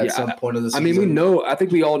injured at some point of the season. I mean, I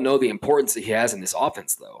think we all know the importance that he has in this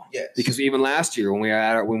offense, though. Yes. Because even last year when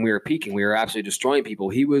we were peaking, we were absolutely destroying people.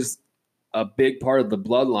 He was a big part of the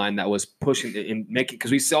bloodline that was pushing and making,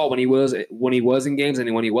 because we saw when he was in games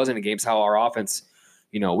and when he wasn't in games how our offense,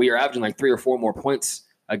 you know, we were averaging like 3 or 4 more points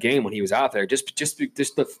a game when he was out there. Just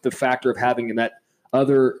the factor of having that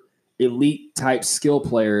other elite type skill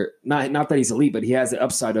player. Not that he's elite, but he has the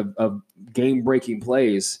upside of game breaking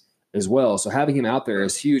plays as well. So having him out there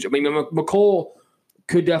is huge. I mean, McCole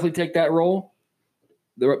could definitely take that role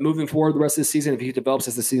moving forward the rest of the season if he develops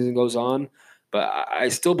as the season goes on. But I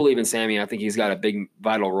still believe in Sammy. I think he's got a big,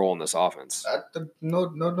 vital role in this offense.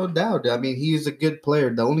 No doubt. I mean, he's a good player.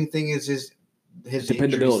 The only thing is his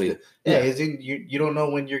dependability. You don't know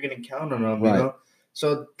when you're going to count on him. Right. You know.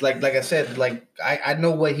 So like I said, like I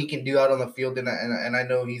know what he can do out on the field, and I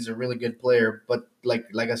know he's a really good player. But like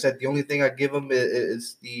I said, the only thing I give him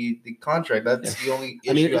is the contract. That's the only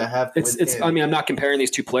issue I have. With him. I mean, I'm not comparing these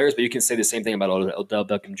two players, but you can say the same thing about Odell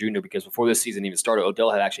Beckham Jr. because before this season even started, Odell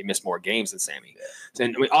had actually missed more games than Sammy. Yeah.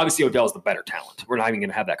 And I mean, obviously Odell's the better talent. We're not even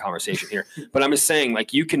going to have that conversation here. But I'm just saying,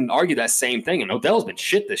 like, you can argue that same thing. And Odell's been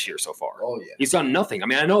shit this year so far. Oh yeah, he's done nothing. I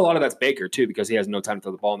mean, I know a lot of that's Baker too because he has no time to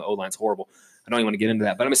throw the ball and the O-line's horrible. I don't even want to get into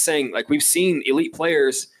that, but I'm just saying, like, we've seen elite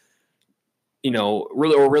players, you know,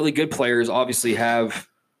 really good players obviously have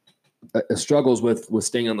struggles with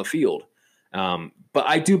staying on the field. But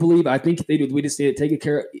I think we just need to take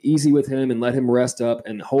it easy with him and let him rest up,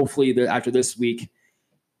 and hopefully after this week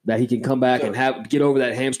that he can come back and get over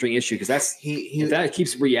that hamstring issue because if that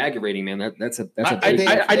keeps re-aggravating, man. That's a big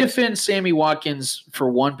I defend Sammy Watkins for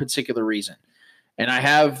one particular reason, and I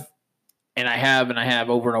have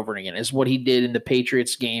over and over again, is what he did in the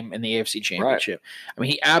Patriots game in the AFC Championship. Right. I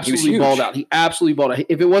mean, he absolutely balled out.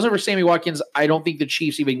 If it wasn't for Sammy Watkins, I don't think the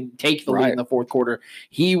Chiefs even take the lead in the fourth quarter.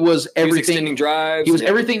 He was everything. He was extending drives. He was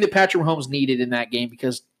everything that Patrick Mahomes needed in that game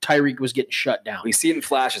because Tyreek was getting shut down. We see it in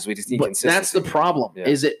flashes. We just need consistency. That's the problem,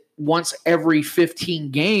 is that once every 15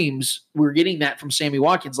 games, we're getting that from Sammy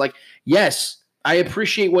Watkins. Like, yes, I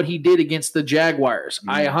appreciate what he did against the Jaguars.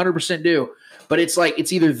 I 100% do. But it's like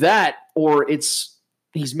it's either that or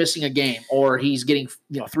he's missing a game or he's getting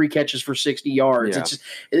 3 catches for 60 yards. Yeah. It's just,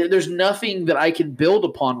 there's nothing that I can build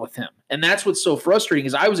upon with him. And that's what's so frustrating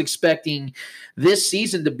is I was expecting this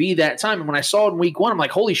season to be that time. And when I saw it in week 1, I'm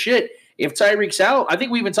like, holy shit, if Tyreek's out, I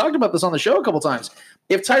think we even talked about this on the show a couple times.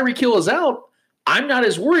 If Tyreek Hill is out, I'm not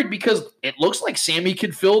as worried because it looks like Sammy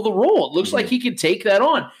could fill the role. It looks like he could take that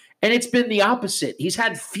on. And it's been the opposite. He's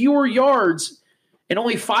had fewer yards and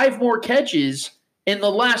only 5 more catches in the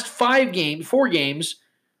last 4 games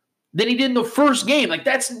than he did in the first game. Like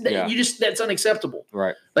that's unacceptable.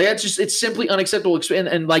 Right. Like it's simply unacceptable.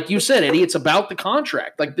 And like you said, Eddie, it's about the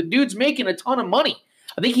contract. Like the dude's making a ton of money.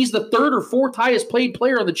 I think he's the 3rd or 4th highest paid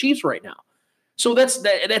player on the Chiefs right now. So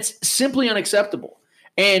that's simply unacceptable.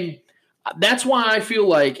 And that's why I feel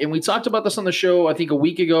like, and we talked about this on the show, I think a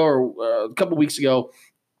week ago or a couple weeks ago,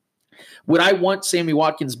 would I want Sammy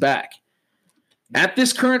Watkins back? At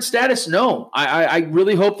this current status, no. I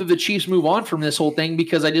really hope that the Chiefs move on from this whole thing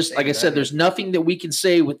because like I said, there's nothing that we can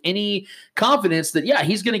say with any confidence that,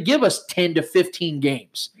 he's going to give us 10 to 15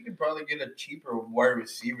 games. You could probably get a cheaper wide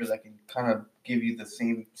receiver that can kind of give you the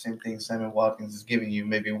same thing Sammy Watkins is giving you,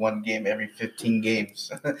 maybe one game every 15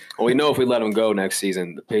 games. Well, we know if we let him go next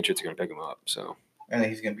season, the Patriots are going to pick him up. So, and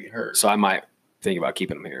he's going to be hurt. So I might think about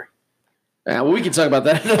keeping him here. Well, we can talk about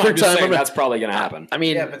that another time. That's probably going to happen. I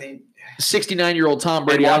mean, 69-year-old Tom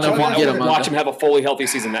Brady, I don't know if we can get him. Watch him have a fully healthy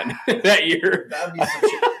season that year. That'd be some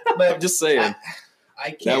shit. But I'm just saying. I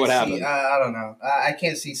can't that would see. happen. I don't know. I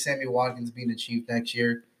can't see Sammy Watkins being a Chief next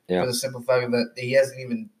year for the simple fact that he hasn't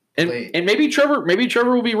even played. And maybe Trevor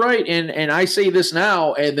will be right. And I say this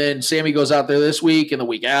now, and then Sammy goes out there this week and the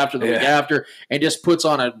week after, week after, and just puts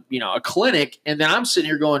on a clinic. And then I'm sitting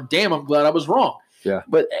here going, damn, I'm glad I was wrong. Yeah.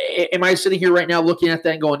 But am I sitting here right now looking at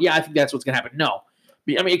that and going, I think that's what's going to happen? No.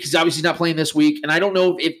 I mean, because obviously he's not playing this week, and I don't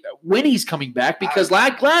know when he's coming back because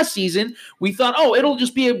like last season we thought, it'll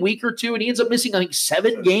just be a week or two, and he ends up missing I think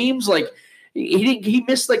 7 games. Like he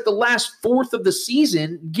missed like the last fourth of the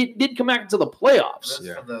season, didn't come back until the playoffs.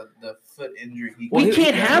 For the foot injury. We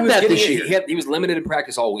can't have that this year. He was limited in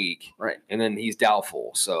practice all week, right? And then he's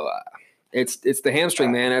doubtful. So it's the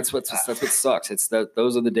hamstring, man. That's what sucks. It's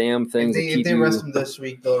those are the damn things. If they rest him this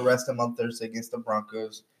week, they'll rest him on Thursday against the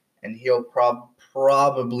Broncos, and he'll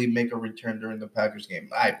probably make a return during the Packers game.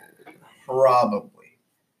 Probably.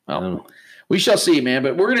 Well, we shall see, man.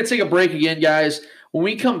 But we're going to take a break again, guys. When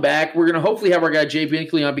we come back, we're going to hopefully have our guy Jay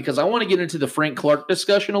Binkley on because I want to get into the Frank Clark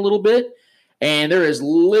discussion a little bit. And there is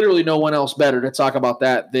literally no one else better to talk about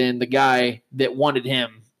that than the guy that wanted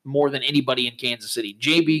him more than anybody in Kansas City.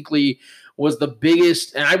 Jay Binkley was the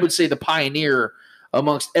biggest, and I would say the pioneer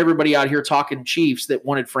amongst everybody out here talking Chiefs that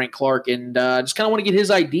wanted Frank Clark, and just kind of want to get his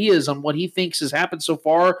ideas on what he thinks has happened so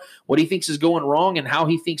far, what he thinks is going wrong, and how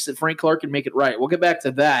he thinks that Frank Clark can make it right. We'll get back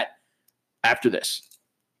to that after this.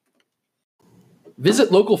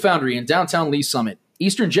 Visit Local Foundry in downtown Lee Summit,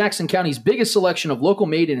 Eastern Jackson County's biggest selection of local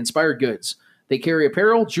made and inspired goods. They carry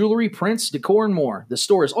apparel, jewelry, prints, decor, and more. The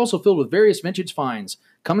store is also filled with various vintage finds.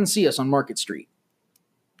 Come and see us on Market Street.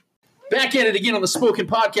 Back at it again on the Spoken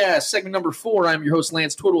Podcast, segment number 4. I'm your host,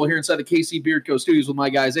 Lance Twidwell, here inside the KC Beard Co. Studios with my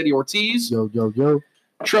guys, Eddie Ortiz. Yo, yo, yo.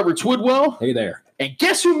 Trevor Twidwell. Hey there. And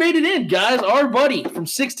guess who made it in, guys? Our buddy from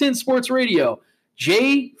 610 Sports Radio,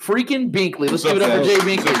 Jay freaking Binkley. Let's give it up for Jay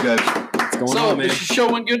Binkley. What's going on, man? The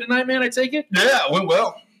show went good tonight, man, I take it? Yeah, it went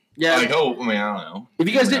well. Yeah. I hope. I mean, I don't know. If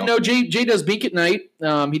you guys didn't know, Jay does Bink at night.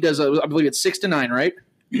 He does, I believe it's 6 to 9, right?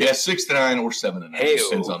 Yeah, 6 to 9 or 7 to 9.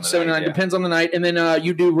 Depends on the 7 to 9 depends on the night. And then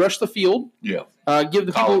you do Rush the Field. Yeah. Give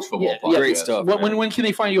the college people football podcast. Great stuff. When can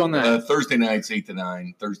they find you on that? Thursday nights, 8 to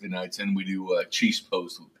 9. Thursday nights, and we do Chiefs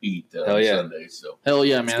Post with Pete Hell yeah. Sundays. So hell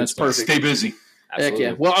yeah, man, that's perfect. Stay busy. Heck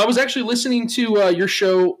yeah. Well, I was actually listening to your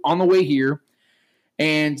show on the way here,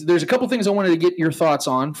 and there's a couple things I wanted to get your thoughts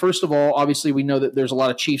on. First of all, obviously we know that there's a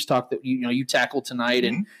lot of Chiefs talk that you tackled tonight,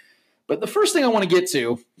 but the first thing I want to get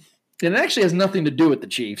to, and it actually has nothing to do with the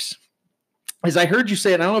Chiefs, is I heard you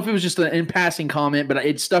say it. I don't know if it was just an in passing comment, but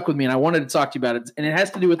it stuck with me, and I wanted to talk to you about it. And it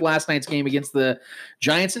has to do with last night's game against the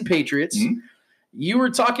Giants and Patriots. Mm-hmm. You were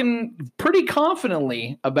talking pretty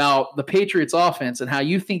confidently about the Patriots offense and how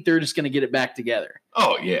you think they're just going to get it back together.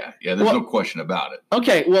 Oh, yeah. Yeah, there's no question about it.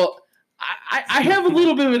 Okay, well, I have a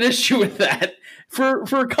little bit of an issue with that for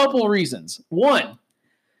a couple of reasons. One,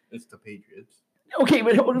 it's the Patriots. Okay,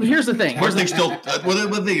 but here's the thing. Were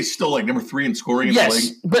they still like number 3 in scoring? In yes,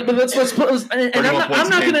 the league? but let's put. And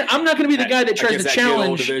I'm not going to be the guy that tries to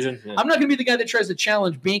challenge. I'm not going to be the guy that tries to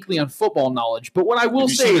challenge Binkley on football knowledge. But what I will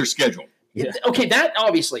say, their schedule. Yeah. Okay, that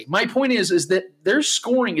obviously. My point is that their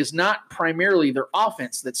scoring is not primarily their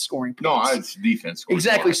offense that's scoring points. No, it's defense.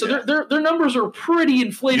 Exactly. So their numbers are pretty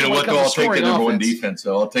inflated. You know what? When it comes to I'll take scoring that number offense. 1 defense.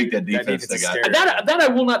 So I'll take that defense they got. That I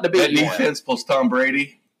will not debate. That defense plus Tom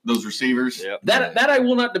Brady. Those receivers. Yep. That I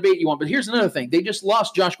will not debate you on. But here's another thing. They just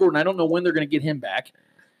lost Josh Gordon. I don't know when they're going to get him back.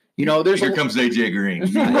 Here comes AJ Green.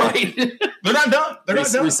 Right. They're not done. They're not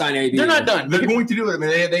done. They're not done. They're going to do it. I mean,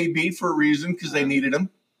 they had AB for a reason because they needed him.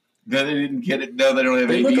 Then they didn't get it. Now they don't have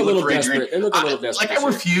AB. They look a little desperate. Like I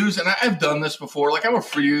refuse, and I've done this before. Like I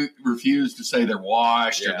refuse to say they're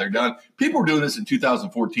washed or they're done. People were doing this in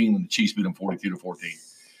 2014 when the Chiefs beat them 42-14.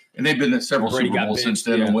 And they've been in several Super Bowls since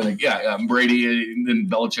then and winning. Yeah, Brady. And then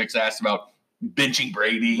Belichick's asked about benching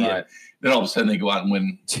Brady. Right. And then all of a sudden they go out and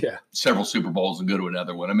win several Super Bowls and go to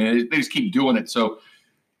another one. I mean, they just keep doing it. So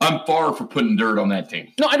I'm far for putting dirt on that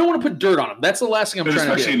team. No, I don't want to put dirt on them. That's the last thing I'm trying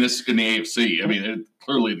to do. Especially in the AFC. I mean,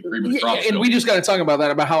 clearly the cream of the crop. And we just got to talk about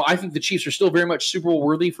that, about how I think the Chiefs are still very much Super Bowl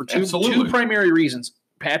worthy for two primary reasons.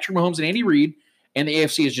 Patrick Mahomes and Andy Reid, and the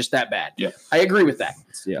AFC is just that bad. Yeah. I agree with that.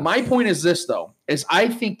 Yeah. My point is this, though, is I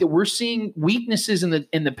think that we're seeing weaknesses in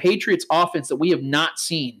the Patriots offense that we have not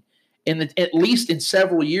seen at least in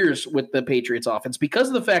several years with the Patriots offense, because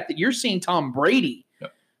of the fact that you're seeing Tom Brady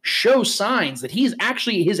show signs that he's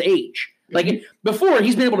actually his age. Like before,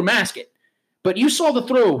 he's been able to mask it. But you saw the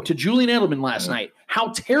throw to Julian Edelman last night,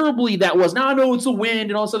 how terribly that was. Now I know it's the wind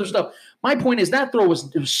and all this other stuff. My point is that throw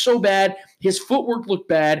was so bad. His footwork looked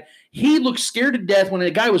bad. He looked scared to death when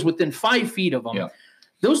a guy was within 5 feet of him. Yeah.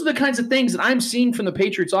 Those are the kinds of things that I'm seeing from the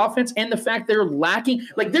Patriots offense, and the fact they're lacking.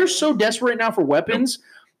 Like, they're so desperate right now for weapons.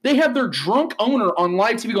 They have their drunk owner on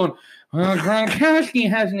live TV going, well, Gronkowski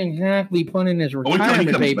hasn't exactly put in his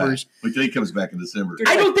retirement papers. Wait till he comes back in December.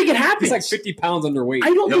 I don't think it happens. He's like 50 pounds underweight.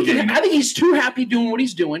 I think he's too happy doing what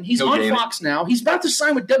he's doing. He's on Fox now. He's about to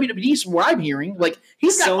sign with WWE, from what I'm hearing. Like,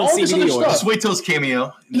 he's got all this other stuff. Just wait till his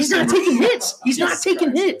cameo. He's not taking hits. He's not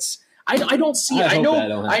taking hits. I don't see it.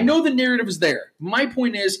 I know the narrative is there. My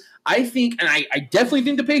point is, I think, and I definitely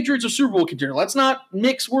think the Patriots are Super Bowl contender. Let's not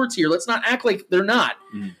mix words here. Let's not act like they're not.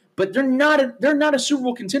 But they're not a Super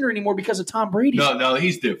Bowl contender anymore because of Tom Brady. No,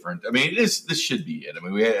 he's different. I mean, this should be it. I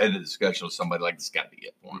mean, we had a discussion with somebody like this got to be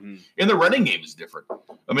it for him. And the running game is different.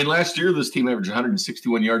 I mean, last year this team averaged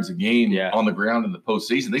 161 yards a game on the ground in the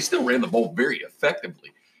postseason. They still ran the ball very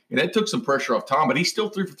effectively, and that took some pressure off Tom. But he still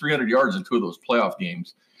threw for 300 yards in 2 of those playoff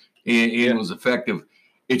games, and was effective.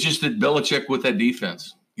 It's just that Belichick with that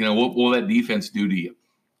defense. You know, what will that defense do to you?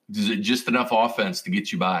 Is it just enough offense to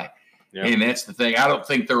get you by? Yeah. And that's the thing. I don't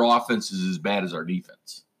think their offense is as bad as our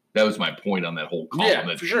defense. That was my point on that whole column.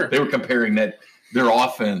 Yeah, for sure. They were comparing their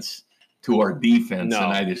offense to our defense, and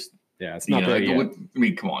I just it's not very good. I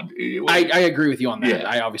mean, come on. I agree with you on that. Yeah.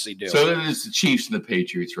 I obviously do. So it's the Chiefs and the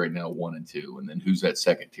Patriots right now, 1 and 2, and then who's that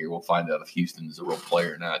second tier? We'll find out if Houston is a real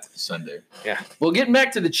player or not Sunday. Yeah. Well, getting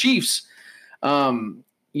back to the Chiefs,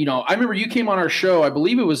 you know, I remember you came on our show. I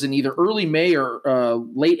believe it was in either early May or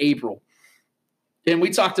late April. And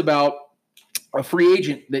we talked about a free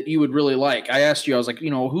agent that you would really like. I asked you, I was like,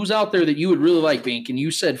 you know, who's out there that you would really like, Bink? And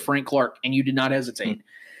you said Frank Clark, and you did not hesitate.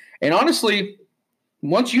 And honestly,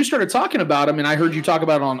 once you started talking about him, and I heard you talk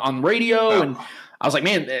about it on radio, and I was like,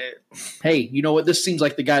 man, hey, you know what? This seems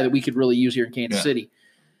like the guy that we could really use here in Kansas City.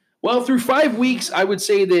 Well, through 5 weeks, I would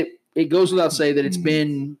say that it goes without saying that it's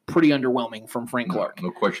been pretty underwhelming from Frank Clark.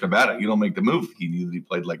 No question about it. You don't make the move. He knew that he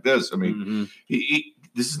played like this. I mean,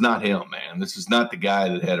 this is not him, man. This is not the guy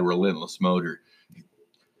that had a relentless motor.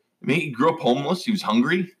 I mean, he grew up homeless. He was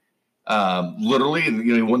hungry, literally, and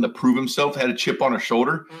he wanted to prove himself. Had a chip on his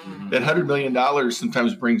shoulder. That $100 million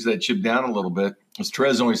sometimes brings that chip down a little bit. As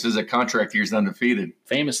Trez always says, that contract year is undefeated.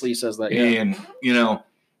 Famously, he says that. And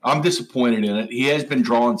I'm disappointed in it. He has been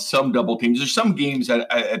drawing some double teams. There's some games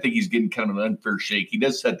that I think he's getting kind of an unfair shake. He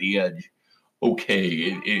does set the edge. Okay,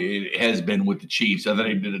 it has been with the Chiefs. I thought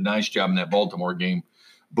he did a nice job in that Baltimore game.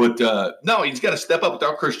 But no, he's got to step up.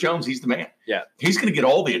 Without Chris Jones, he's the man. Yeah, he's going to get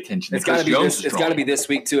all the attention. It's got to be this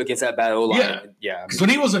week too against that bad O-line. Yeah. Because when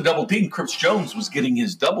he wasn't double teamed, Chris Jones was getting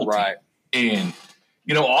his double team. Right. And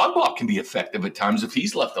Ogbah can be effective at times if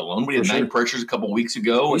he's left alone. We had 9 pressures a couple of weeks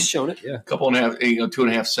ago. He's shown it. Yeah, a couple and a half,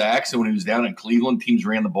 2.5 sacks. And when he was down in Cleveland, teams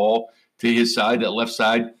ran the ball to his side, that left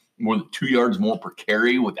side, more than 2 yards more per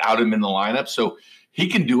carry without him in the lineup. So he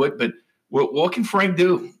can do it. But what can Frank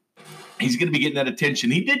do? He's going to be getting that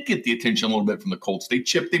attention. He did get the attention a little bit from the Colts. They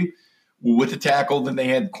chipped him with the tackle. Then they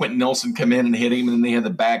had Quentin Nelson come in and hit him. And then they had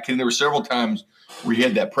the back. And there were several times where he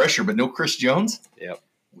had that pressure, but no Chris Jones. Yep.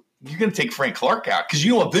 You're going to take Frank Clark out because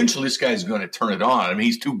eventually this guy's going to turn it on. I mean,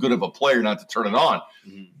 he's too good of a player not to turn it on.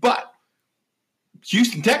 But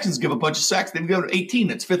Houston Texans give a bunch of sacks. They've got 18.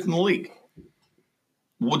 That's 5th in the league.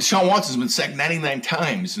 Well, Deshaun Watson's been sacked 99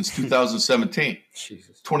 times since 2017.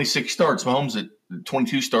 26 starts. Mahomes at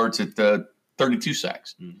 22 starts at 32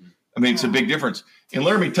 sacks. I mean, it's a big difference. And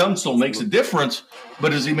Laramie Tunsil makes a difference,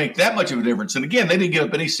 but does he make that much of a difference? And again, they didn't give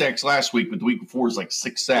up any sacks last week, but the week before was like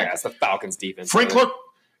 6 sacks. Yeah, it's the Falcons' defense. Frank Clark,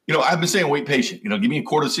 I've been saying wait patient. Give me a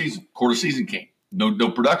quarter season came.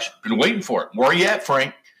 No production. Been waiting for it. Where are you at,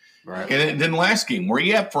 Frank? Right. And then last game, where are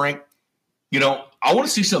you at, Frank? I want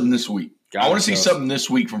to see something this week. I want to see something this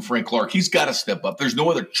week from Frank Clark. He's got to step up. There's no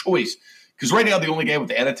other choice. Because right now, the only guy with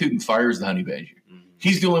the attitude and fire is the Honey Badger.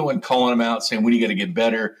 He's the only one calling him out, saying, we got to get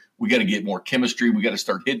better. We got to get more chemistry. We got to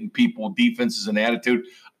start hitting people, defenses, and attitude.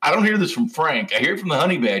 I don't hear this from Frank. I hear it from the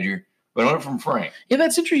Honey Badger. but I learned from Frank. Yeah,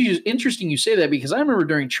 that's interesting you say that, because I remember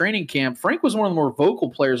during training camp, Frank was one of the more vocal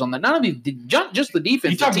players on that. Not only just the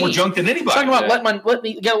defense. He talked more junk than anybody. He's talking about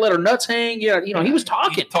gotta let our nuts hang. Yeah, he was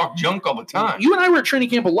talking. He talked junk all the time. You and I were at training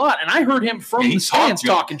camp a lot, and I heard him from the stands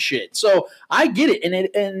talking shit. So I get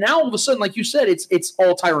it. And now all of a sudden, like you said, it's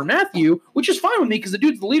all Tyrann Mathieu, which is fine with me because the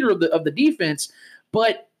dude's the leader of the defense.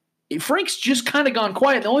 But Frank's just kind of gone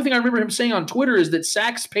quiet. The only thing I remember him saying on Twitter is that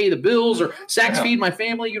sacks pay the bills, or sacks feed my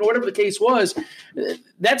family, whatever the case was.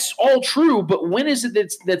 That's all true, but when is it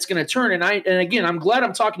that's going to turn? And again, I'm glad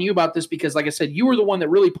I'm talking to you about this because, like I said, you were the one that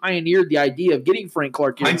really pioneered the idea of getting Frank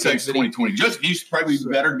Clark. Hindsight's 2020. Just he's probably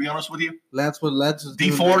better, to be honest with you. That's what let's D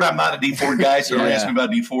Ford. I'm not a D Ford guy, so don't ask me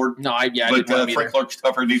about D Ford. No, but Frank Clark's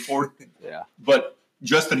tougher than D Ford. Yeah, but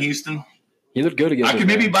Justin Houston, he looked good against. I could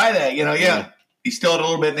maybe buy that. Yeah. He still had a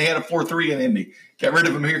little bit, and they had a 4-3 in Indy. Got rid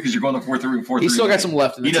of him here because you're going to 4-3 and 4-3. He's still got some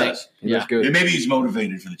left in the tank. He does. Good. And maybe he's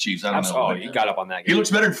motivated for the Chiefs. I don't know. Oh, he got up on that game. He looks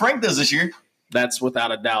better than Frank does this year. That's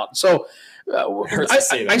without a doubt. So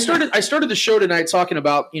I started the show tonight talking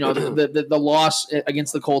about the loss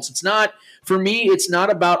against the Colts. It's not, for me, it's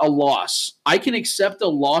not about a loss. I can accept a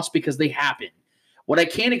loss because they happen. What I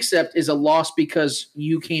can't accept is a loss because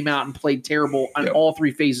you came out and played terrible on all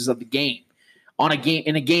three phases of the game.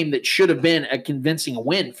 In a game that should have been a convincing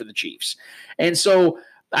win for the Chiefs. And so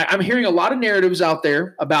I'm hearing a lot of narratives out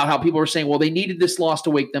there about how people are saying, well, they needed this loss to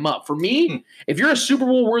wake them up. For me, if you're a Super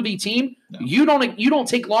Bowl worthy team, you don't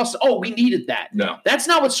take losses. Oh, we needed that. No. That's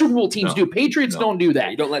not what Super Bowl teams do. Patriots don't do that.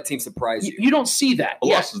 You don't let teams surprise you. You don't see that. A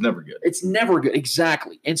loss is never good. It's never good.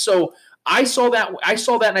 Exactly. And so I saw that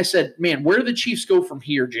and I said, man, where do the Chiefs go from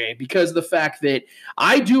here, Jay? Because of the fact that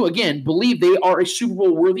I do, again, believe they are a Super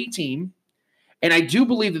Bowl worthy team. And I do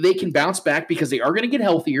believe that they can bounce back because they are going to get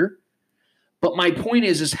healthier. But my point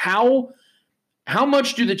is how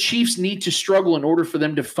much do the Chiefs need to struggle in order for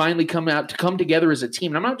them to finally come together as a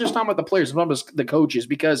team? And I'm not just talking about the players, I'm talking about the coaches,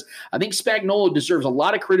 because I think Spagnuolo deserves a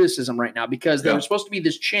lot of criticism right now because there was supposed to be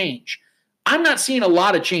this change. I'm not seeing a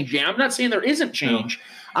lot of change. I'm not saying there isn't change. No.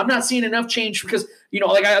 I'm not seeing enough change because,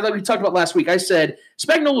 like we talked about last week, I said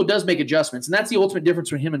Spagnuolo does make adjustments, and that's the ultimate difference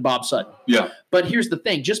between him and Bob Sutton. Yeah. But here's the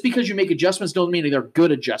thing. Just because you make adjustments doesn't mean they're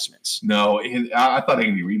good adjustments. No, and I thought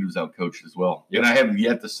Andy Reid was outcoached as well. Yep. And I have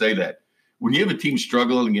yet to say that. When you have a team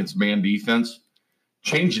struggling against man defense,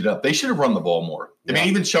 change it up. They should have run the ball more. I mean,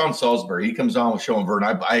 even Sean Salisbury, he comes on with Sean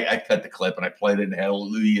Vernon. I cut the clip, and I played it, and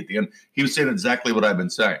hallelujah at the end. He was saying exactly what I've been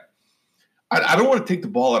saying. I don't want to take the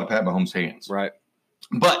ball out of Pat Mahomes' hands. Right.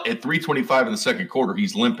 But at 3:25 in the second quarter,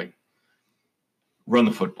 he's limping. Run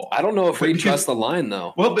the football. I don't know if we trust the line,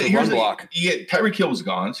 though. Well, but here's Tyreek Hill was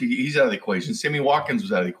gone, so he's out of the equation. Sammy Watkins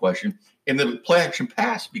was out of the equation. And the play-action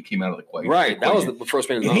pass became out of the equation. Right. That was the first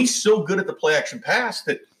man. And he's so good at the play-action pass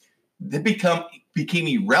that they became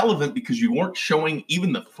irrelevant because you weren't showing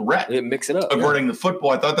even the threat mix it up, of running the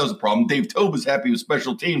football. I thought that was a problem. Dave Tobe was happy with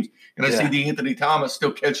special teams, and I see the Anthony Thomas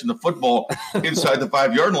still catching the football inside the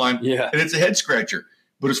 5-yard line, and it's a head-scratcher.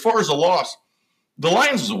 But as far as a loss, the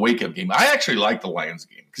Lions was a wake-up game. I actually liked the Lions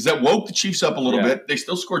game because that woke the Chiefs up a little bit. They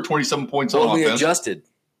still scored 27 points on offense. We adjusted.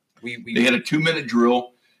 They had a 2-minute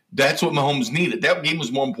drill. That's what Mahomes needed. That game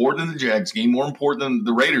was more important than the Jags game, more important than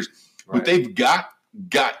the Raiders. Right. But they've got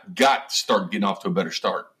to start getting off to a better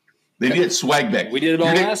start. They need swag back. We did it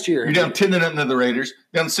all last year. You're down 10-0 to the Raiders,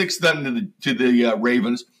 down 6-0 to the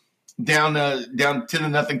Ravens, down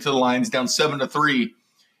 10-0 to the Lions, down 7-3,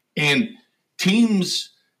 and teams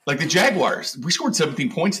like the Jaguars, we scored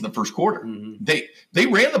 17 points in the first quarter. Mm-hmm. They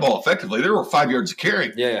ran the ball effectively. They were 5 yards a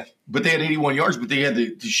carry. Yeah. But they had 81 yards, but they had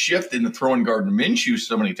to shift in the throwing guard and Minshew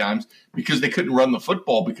so many times because they couldn't run the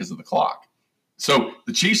football because of the clock. So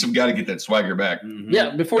the Chiefs have got to get that swagger back. Mm-hmm. Yeah,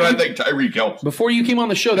 I think Tyreek helps. Before you came on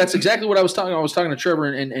the show, that's exactly what I was talking. I was talking to Trevor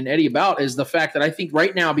and Eddie about is the fact that I think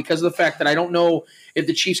right now, because of the fact that I don't know if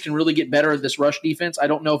the Chiefs can really get better at this rush defense, I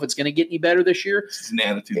don't know if it's going to get any better this year. It's an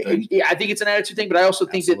attitude thing. Yeah, I think it's an attitude thing, but I also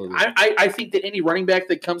think that I think that any running back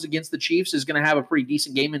that comes against the Chiefs is going to have a pretty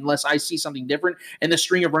decent game unless I see something different. And the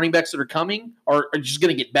string of running backs that are coming are just going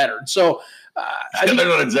to get better. So they're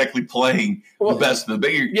not exactly playing the best of the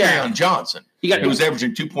big. Kerryon Johnson. He was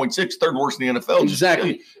averaging 2.6, third worst in the NFL.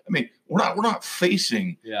 Exactly. I mean, we're not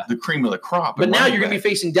facing the cream of the crop. But now you're going to be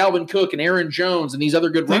facing Dalvin Cook and Aaron Jones and these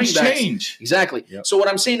other good running backs. Change. Exactly. Yep. So what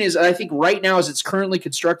I'm saying is I think right now as it's currently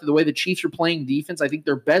constructed, the way the Chiefs are playing defense, I think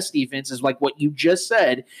their best defense is like what you just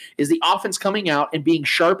said, is the offense coming out and being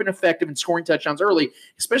sharp and effective and scoring touchdowns early,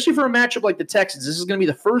 especially for a matchup like the Texans. This is going to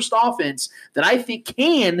be the first offense that I think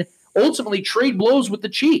can ultimately trade blows with the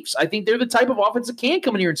Chiefs. I think they're the type of offense that can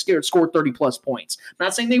come in here and score 30-plus points. I'm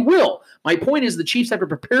not saying they will. My point is the Chiefs have to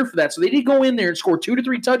prepare for that. So they did go in there and score 2 to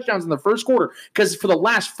 3 touchdowns in the first quarter because for the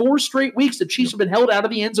last 4 straight weeks, the Chiefs have been held out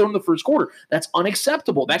of the end zone in the first quarter. That's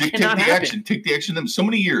unacceptable. That cannot happen. Take the action. Them so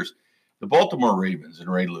many years. The Baltimore Ravens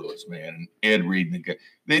and Ray Lewis, man, and Ed Reed,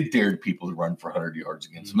 they dared people to run for 100 yards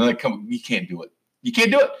against them. They're like, you can't do it. You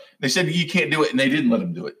can't do it. They said you can't do it, and they didn't let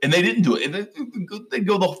them do it. And they didn't do it. And they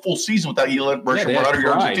go the full season without you letting rushing 100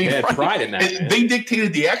 yards a team. They had pride in that. They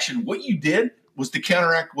dictated the action. What you did was to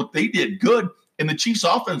counteract what they did good, and the Chiefs'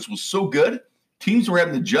 offense was so good, teams were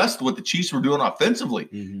having to adjust to what the Chiefs were doing offensively.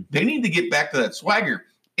 Mm-hmm. They need to get back to that swagger.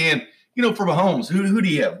 And, for Mahomes, who do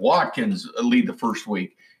you have? Watkins lead the first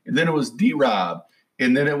week. And then it was D-Rob.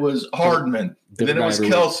 And then it was Hardman. And then it was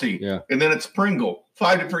Kelsey. Yeah. And then it's Pringle.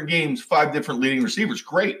 5 different games, 5 different leading receivers.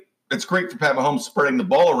 Great. That's great for Pat Mahomes spreading the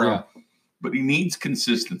ball around. Yeah. But he needs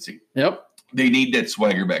consistency. Yep. They need that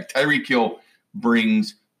swagger back. Tyreek Hill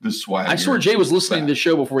brings the swagger. I swear Jay was listening to the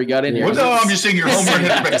show before he got in here. Well, no, I'm just saying your home run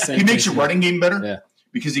hitter back. He makes your running game better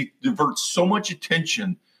because he diverts so much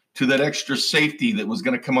attention to that extra safety that was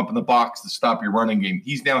going to come up in the box to stop your running game.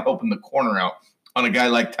 He's now helping the corner out on a guy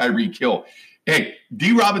like Tyreek Hill. Hey,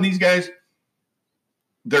 D-Rob and these guys,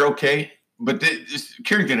 they're okay. But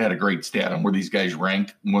Carrington had a great stat on where these guys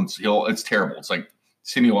ranked once Hill. It's terrible. It's like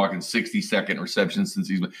Sammy Watkins' 62nd reception since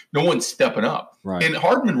he's been. No one's stepping up. Right. And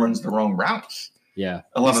Hardman runs the wrong routes. Yeah.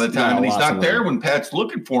 A lot of the time. And he's not there when Pat's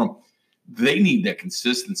looking for him. They need that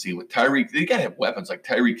consistency with Tyreek. They got to have weapons like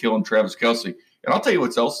Tyreek Hill and Travis Kelce. And I'll tell you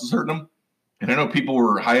what else is hurting them. And I know people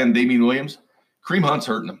were high on Damian Williams. Kareem Hunt's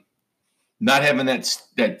hurting them. Not having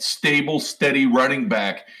that stable, steady running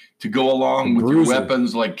back to go along with your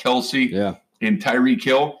weapons like Kelce and Tyreek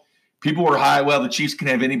Hill. People were high. Well, the Chiefs can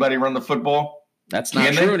have anybody run the football. That's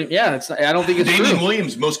not true. Yeah, I don't think it's true. Damian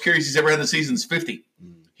Williams, most carries he's ever had in the season is 50.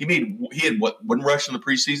 He had one rush in the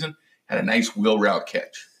preseason, had a nice wheel route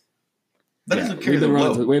catch. That doesn't carry the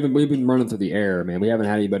load. We've been running through the air, man. We haven't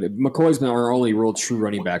had anybody. McCoy's been our only real true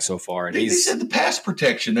running back so far. And they said the pass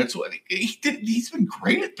protection. That's what he did. He's been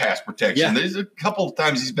great at pass protection. Yeah. There's a couple of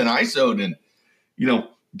times he's been ISO'd, and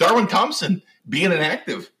Darwin Thompson being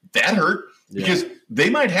inactive, that hurt because they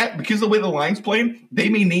might have, because of the way the line's playing, they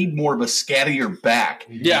may need more of a scattier back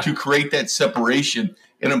to create that separation.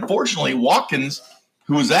 And unfortunately, Watkins,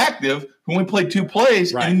 who was active, who only played 2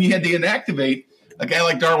 plays, and then you had to inactivate a guy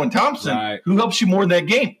like Darwin Thompson, who helps you more in that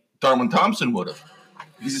game. Darwin Thompson would have.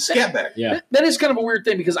 He's a scat back. Yeah, that is kind of a weird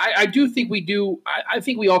thing because I do think we do. I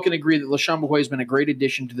think we all can agree that LeSean McCoy has been a great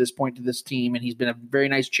addition to this point to this team, and he's been a very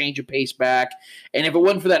nice change of pace back. And if it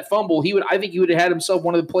wasn't for that fumble, I think he would have had himself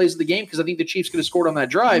one of the plays of the game because I think the Chiefs could have scored on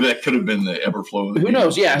that drive. That could have been the Eberflow. Who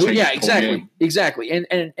knows? Yeah, exactly.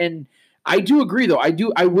 And I do agree, though.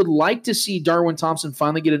 I would like to see Darwin Thompson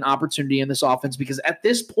finally get an opportunity in this offense because at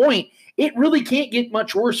this point, it really can't get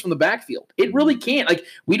much worse from the backfield. It really can't. Like,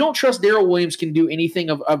 we don't trust Darrell Williams can do anything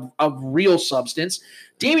of real substance.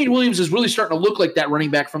 Damian Williams is really starting to look like that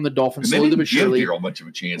running back from the Dolphins. They didn't give Darrell much of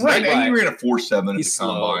a chance. Right. He ran a 4.7 at the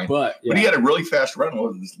combine. But he had a really fast run.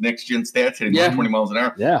 What was his next-gen stats? Hitting 120 miles an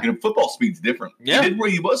hour. Yeah. Football speed's different. Yeah.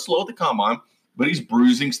 He was slow at the combine, but he's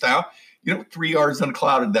bruising style. 3 yards on a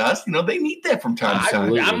cloud of dust. They need that from time to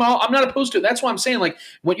time. I'm not opposed to it. That's why I'm saying, like,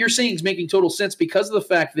 what you're saying is making total sense because of the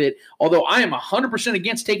fact that although I am 100%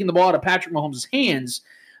 against taking the ball out of Patrick Mahomes' hands,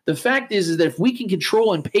 the fact is that if we can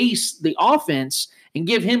control and pace the offense and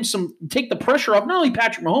give him take the pressure off not only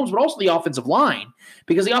Patrick Mahomes, but also the offensive line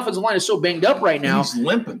because the offensive line is so banged up right now. He's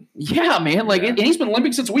limping. Yeah, man. And he's been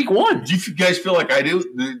limping since week 1. Do you guys feel like I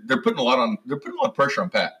do? They're putting a lot of pressure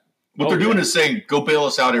on Pat. What they're doing is saying, go bail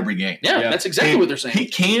us out every game. Yeah, that's exactly what they're saying. He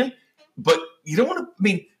can, but you don't want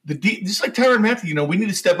to just like Tyrann Mathieu, we need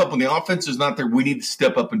to step up when the offense is not there. We need to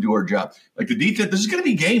step up and do our job. Like the defense, there's going to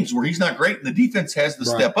be games where he's not great, and the defense has to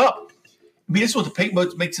step up. That's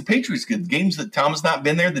what makes the Patriots good. Games that Tom has not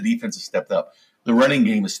been there, the defense has stepped up. The running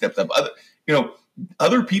game has stepped up.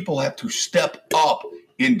 Other people have to step up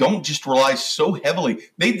and don't just rely so heavily.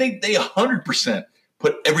 They 100%.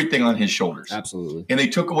 Put everything on his shoulders. Absolutely. And they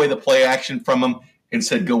took away the play action from him and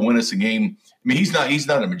said, go win us a game. I mean, he's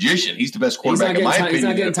not a magician. He's the best quarterback in my opinion. He's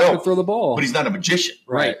not getting time to throw the ball. But he's not a magician.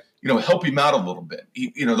 Right. Help him out a little bit.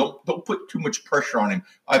 Don't put too much pressure on him.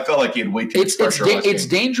 I felt like he had way too much pressure on him. It's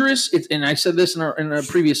dangerous. And I said this in a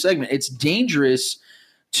previous segment. It's dangerous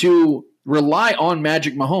to rely on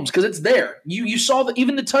Magic Mahomes because it's there. You saw that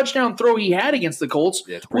even the touchdown throw he had against the Colts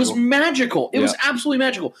was magical. It was absolutely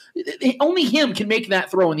magical. Only him can make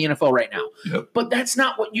that throw in the NFL right now. Yep. But that's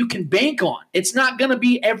not what you can bank on. It's not going to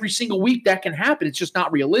be every single week that can happen. It's just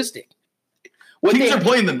not realistic. Teams are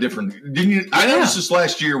playing them different. Didn't you? I noticed this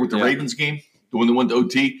last year with the Ravens game, the one that went to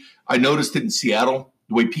OT. I noticed it in Seattle,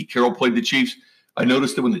 the way Pete Carroll played the Chiefs. I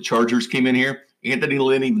noticed it when the Chargers came in here. Anthony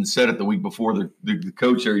Lynn even said it the week before, the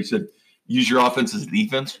coach there. He said, use your offense as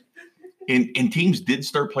defense. And teams did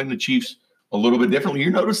start playing the Chiefs a little bit differently.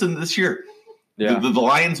 You're noticing this year. Yeah. The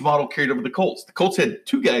Lions model carried over the Colts. The Colts had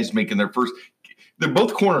two guys making their first.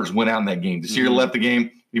 Both corners went out in that game. Desir left the game.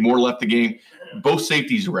 Moore left the game. Both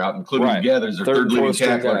safeties were out, including Gathers, their third leading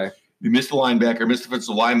tackler. We missed the linebacker, missed the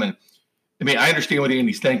defensive lineman. I mean, I understand what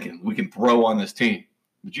Andy's thinking. We can throw on this team,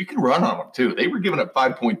 but you can run on them too. They were giving up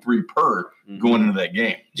 5.3 per going into that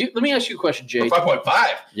game. Let me ask you a question, Jay. 5.5.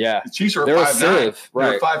 Yeah, the Chiefs are 5.9.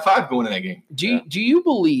 Right, 5.5 going in that game. Do you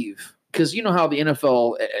believe? Because you know how the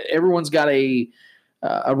NFL, everyone's got a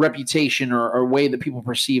reputation or a way that people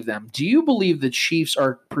perceive them. Do you believe the Chiefs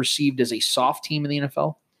are perceived as a soft team in the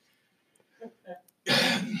NFL?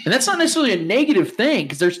 And that's not necessarily a negative thing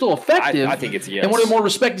because they're still effective. I think it's yes. And one of the more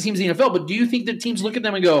respected teams in the NFL. But do you think that teams look at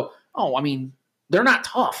them and go, oh, I mean, they're not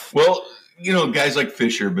tough? Well, you know, guys like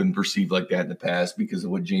Fisher have been perceived like that in the past because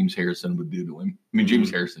of what James Harrison would do to him. I mean,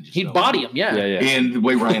 James Harrison just he'd body him, yeah. And the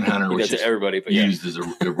way Ryan Hunter was just everybody, but used as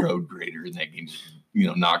a road grader in that game, you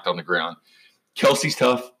know, knocked on the ground. Kelsey's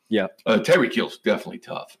tough. Yeah. Tyreek Hill's definitely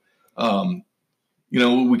tough. You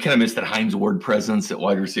know, we kind of missed that Hines Ward presence at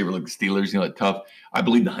wide receiver like the Steelers, you know, tough. I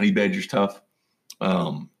believe the Honey Badger's tough.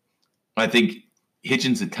 I think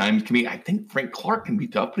Hitchens at times can be. I think Frank Clark can be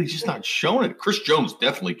tough, but he's just not showing it. Chris Jones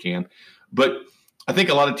definitely can. But I think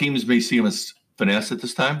a lot of teams may see him as finesse at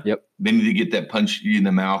this time. Yep. They need to get that punch in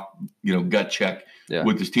the mouth, you know, gut check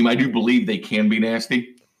with this team. I do believe they can be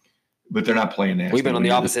nasty, but they're not playing nasty. We've been on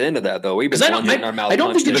the opposite end of that, though. We've been getting our mouth. I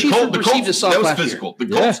don't think the Chiefs were perceived as soft. That was physical. The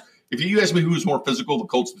Colts. If you ask me who was more physical, the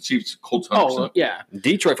Colts, the Chiefs, Colts 100%. Oh, yeah.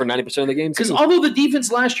 Detroit for 90% of the games. Because although the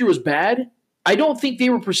defense last year was bad, I don't think they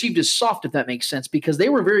were perceived as soft, if that makes sense, because they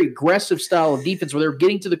were a very aggressive style of defense where they were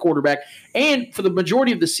getting to the quarterback. And for the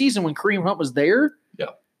majority of the season when Kareem Hunt was there,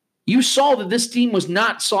 you saw that this team was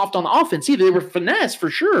not soft on the offense either. They were finesse for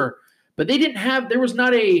sure, but they didn't have – there was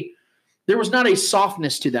not a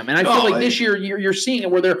softness to them. And I feel like this year you're seeing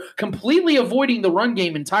it where they're completely avoiding the run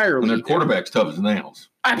game entirely. And their quarterback's tough as nails.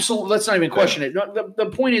 Absolutely. Let's not even question it. The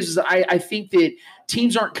point is I think that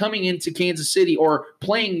teams aren't coming into Kansas City or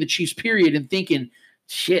playing the Chiefs period and thinking,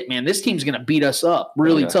 shit, man, this team's going to beat us up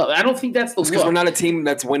really tough. I don't think that's the look. Because we're not a team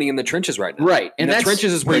that's winning in the trenches right now. Right. And the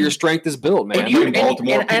trenches is where your strength is built, man. And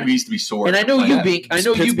Baltimore, people used to be sore. And I know you, Bink. I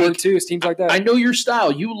know you, Bink, too. Teams like that. I know your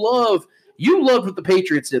style. You loved what the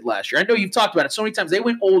Patriots did last year. I know you've talked about it so many times. They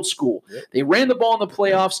went old school. Yep. They ran the ball in the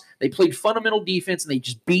playoffs. They played fundamental defense, and they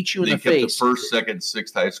just beat you in the face. They kept the first, second,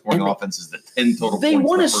 sixth highest scoring offenses, the 10 total they points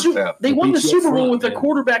won in the first half. They won the Super Bowl with a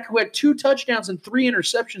quarterback who had 2 touchdowns and 3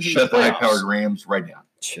 interceptions in the playoffs. Shut the high-powered Rams right down.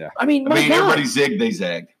 Yeah. I mean, everybody zigged, they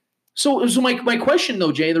zagged. So my question,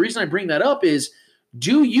 though, Jay, the reason I bring that up is,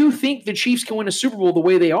 do you think the Chiefs can win a Super Bowl the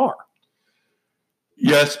way they are?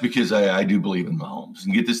 Yes, because I do believe in Mahomes.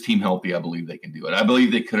 And get this team healthy, I believe they can do it. I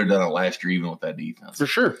believe they could have done it last year even with that defense. For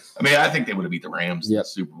sure. I mean, I think they would have beat the Rams in the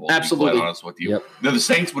Super Bowl. Absolutely. To be quite honest with you. Yep. Now, the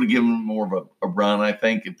Saints would have given them more of a run, I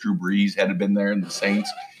think, if Drew Brees had been there and the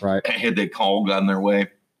Saints had that call gotten their way.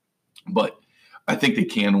 But I think they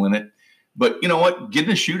can win it. But you know what? Getting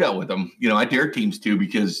a shootout with them, you know, I dare teams to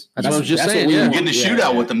because that's what I was just saying. Getting a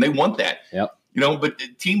shootout with them, they want that. Yep. You know, but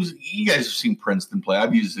teams, you guys have seen Princeton play.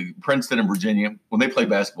 I've used Princeton and Virginia. When they play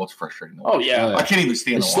basketball, it's frustrating. Oh, yeah. I can't even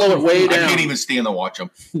stand to watch them. Slow it way down. I can't even stand to watch them.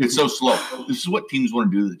 It's so slow. This is what teams want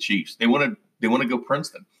to do to the Chiefs. They want to go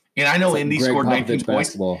Princeton. And I know Indy scored 19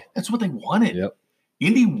 points. That's what they wanted. Yep.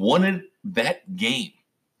 Indy wanted that game.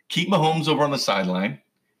 Keep Mahomes over on the sideline,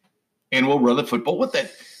 and we'll run the football. What that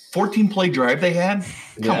 14-play drive they had?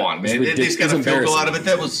 Come on, man. They just got a field goal out of it.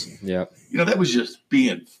 That was, you know, that was just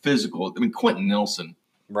being physical. I mean, Quentin Nelson.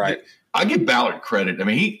 Right. I give Ballard credit. I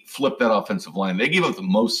mean, he flipped that offensive line. They gave up the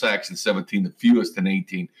most sacks in 17, the fewest in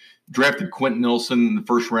 18. Drafted Quentin Nelson in the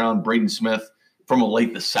first round, Braden Smith from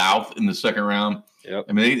the South in the second round. Yep.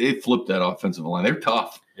 I mean, they flipped that offensive line. They're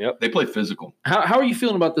tough. Yep. They play physical. How are you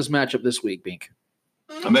feeling about this matchup this week, Bink?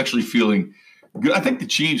 I'm actually feeling good. I think the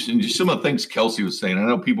Chiefs and just some of the things Kelsey was saying. I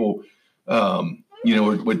know people, you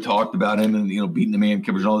know, would talked about him and, you know, beating the man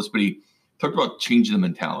coverage and all this, but he talked about changing the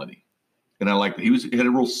mentality. And I like that. He had a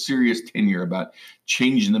real serious tenure about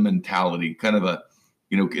changing the mentality, kind of a,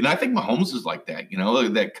 you know, and I think Mahomes is like that, you know,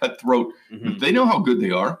 that cutthroat. Mm-hmm. They know how good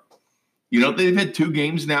they are. You know, they've had 2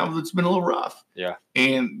 games now that's been a little rough. Yeah.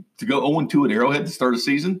 And to go 0-2 at Arrowhead to start a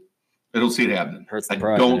season, I don't see it happening. Hurts the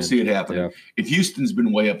pride, I don't see it happening. Yeah. If Houston's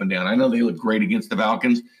been way up and down, I know they look great against the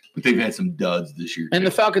Falcons, But they've had some duds this year. And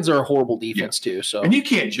the Falcons are a horrible defense too. So and you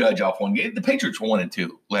can't judge off one game. The Patriots were 1-2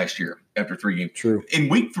 last year after 3 games. True. In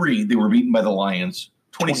week 3, they were beaten by the Lions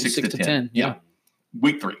 26-10. Yeah.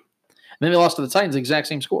 Week 3. And then they lost to the Titans, the exact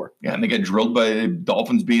same score. Yeah, and they got drilled by the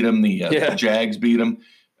Dolphins. Beat them. The Jags beat them.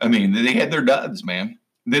 I mean, they had their duds, man.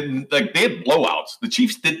 They had blowouts. The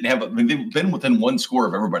Chiefs didn't have. They've been within one score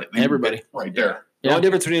of everybody. Right there. The only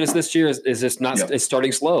difference between us this year is just not it's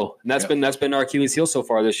starting slow, and that's been our Achilles heel so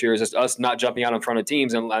far this year. Is just us not jumping out in front of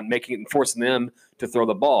teams and forcing them to throw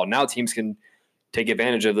the ball. Now teams can take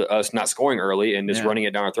advantage of us not scoring early and just running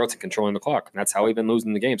it down our throats and controlling the clock. And that's how we've been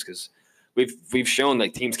losing the games because we've shown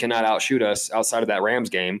that teams cannot outshoot us outside of that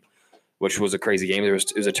Rams game, which was a crazy game. It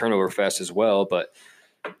was a turnover fest as well, but.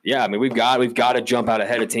 Yeah, I mean we've got to jump out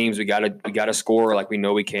ahead of teams. We got to score like we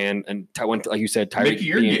know we can. And when, like you said, Tyreek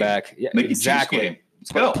being back, exactly.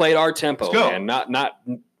 Let's go. Play at our tempo, man. Not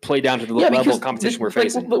play down to the level of competition we're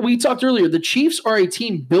facing. We talked earlier. The Chiefs are a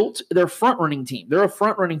team built. They're a front-running team. They're a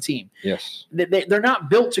front-running team. Yes, they're not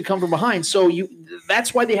built to come from behind. So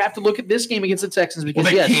that's why they have to look at this game against the Texans because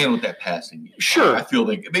they can with that passing game. Sure, I feel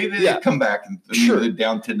they come back and they're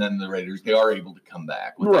down 10 on the Raiders. They are able to come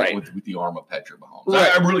back with the arm of Patrick Mahomes.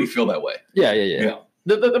 Right. I really feel that way. Yeah.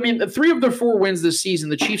 I mean, 3 of their 4 wins this season,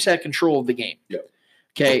 the Chiefs had control of the game. Yeah.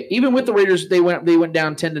 Okay, even with the Raiders, they went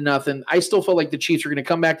down 10-0. I still felt like the Chiefs were going to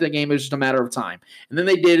come back to the game. It was just a matter of time, and then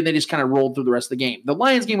they did, and they just kind of rolled through the rest of the game. The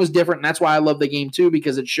Lions game was different, and that's why I love the game too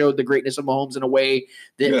because it showed the greatness of Mahomes in a way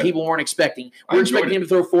that people weren't expecting. We were expecting him to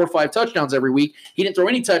throw 4 or 5 touchdowns every week. He didn't throw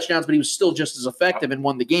any touchdowns, but he was still just as effective and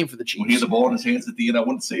won the game for the Chiefs. When he had the ball in his hands at the end, I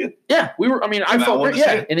wanted to see it. Yeah, we were. I mean, I felt great.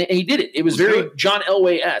 Yeah, and he did it. It was very good. John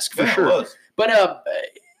Elway-esque for sure. It was. But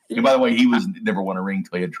and by the way, he was never won a ring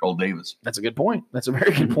until he had Troll Davis. That's a good point. That's a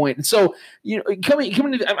very good point. And so, coming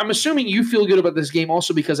to, I'm assuming you feel good about this game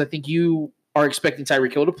also because I think you are expecting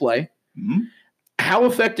Tyreek Hill to play. Mm-hmm. How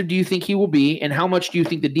effective do you think he will be, and how much do you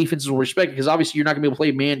think the defenses will respect it? Because obviously you're not going to be able to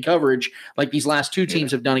play man coverage like these last 2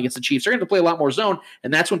 teams have done against the Chiefs. They're going to play a lot more zone,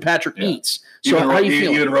 and that's when Patrick eats. So how do you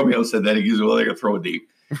feel? Even Romeo said that. He goes, well, they're going to throw it deep.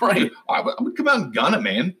 Right. I'm going to come out and gun it,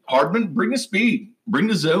 man. Hardman, bring the speed. Bring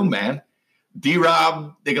the zone, man.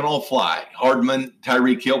 D-Rob, they can all fly. Hardman,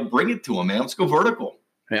 Tyreek Hill, bring it to him, man. Let's go vertical.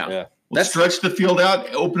 Yeah. Let's stretch the field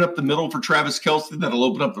out, open up the middle for Travis Kelce. That'll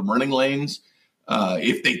open up the running lanes.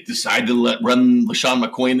 If they decide to run LaShawn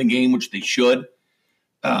McCoy in the game, which they should.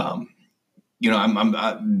 I'm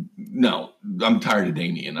tired of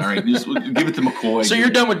Damian. All right, just give it to McCoy. So you're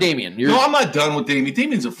done with Damian? No, I'm not done with Damian.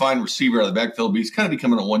 Damian's a fine receiver out of the backfield, but he's kind of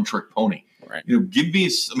becoming a one-trick pony. Right. Give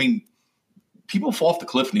me. People fall off the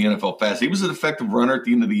cliff in the NFL fast. He was an effective runner at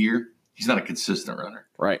the end of the year. He's not a consistent runner.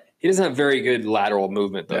 Right. He doesn't have very good lateral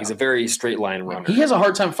movement, though. Yeah. He's a very straight line runner. He has a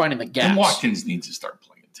hard time finding the gaps. And Watkins needs to start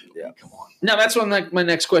playing too. Yeah. Come on. Now that's my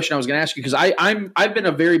next question I was going to ask you because I've been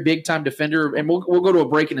a very big time defender, and we'll go to a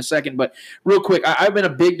break in a second. But real quick, I've been a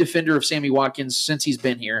big defender of Sammy Watkins since he's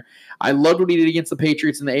been here. I loved what he did against the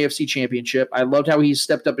Patriots in the AFC Championship. I loved how he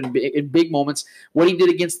stepped up in big moments. What he did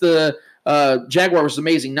against the Jaguar was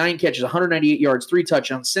amazing. 9 catches, 198 yards, 3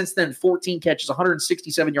 touchdowns. Since then, 14 catches,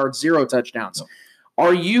 167 yards, 0 touchdowns. No.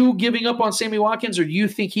 Are you giving up on Sammy Watkins, or do you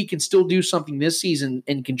think he can still do something this season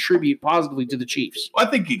and contribute positively to the Chiefs? Well, I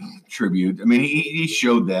think he can contribute. I mean, he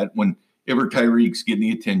showed that whenever Tyreek's getting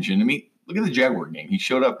the attention. I mean, look at the Jaguar game. He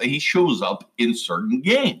showed up. He shows up in certain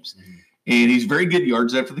games, and he's very good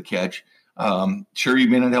yards after the catch. Sure, you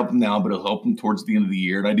may not help him now, but it'll help him towards the end of the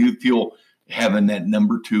year. And I do feel having that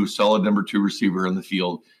solid number 2 receiver on the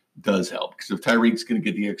field does help. Because if Tyreek's going to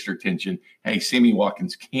get the extra attention, hey, Sammy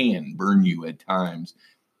Watkins can burn you at times.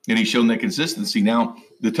 And he's shown that consistency. Now,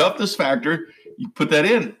 the toughness factor, you put that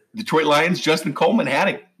in. Detroit Lions, Justin Coleman had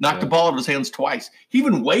him. Knocked the ball out of his hands twice. He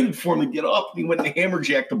even waited for him to get up, and he went and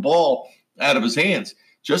hammerjacked the ball out of his hands.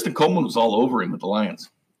 Justin Coleman was all over him with the Lions.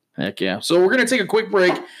 Heck yeah. So we're going to take a quick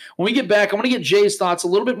break. When we get back, I'm going to get Jay's thoughts a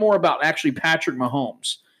little bit more about actually Patrick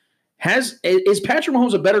Mahomes. Is Patrick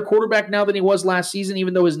Mahomes a better quarterback now than he was last season,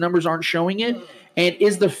 even though his numbers aren't showing it? And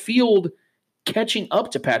is the field catching up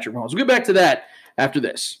to Patrick Mahomes? We'll get back to that after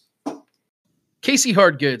this. Casey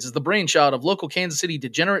Hardgoods is the brainchild of local Kansas City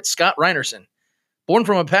degenerate Scott Reinerson. Born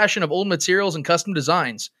from a passion of old materials and custom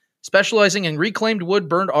designs, specializing in reclaimed wood,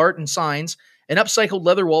 burned art and signs, and upcycled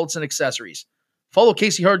leather wallets and accessories. Follow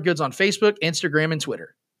Casey Hardgoods on Facebook, Instagram, and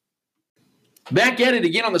Twitter. Back at it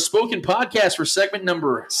again on the Spoken Podcast for segment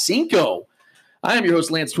number 5. I am your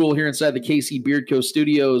host, Lance Toole, here inside the KC Beard Co.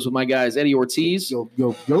 studios with my guys, Eddie Ortiz,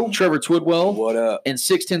 Trevor Twidwell, what up? And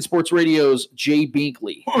 610 Sports Radio's Jay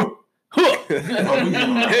Binkley.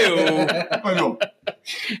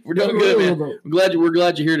 We're doing good, man. We're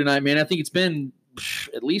glad you're here tonight, man. I think it's been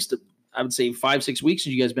at least I would say 5-6 weeks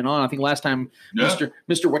since you guys been on. I think last time Mr.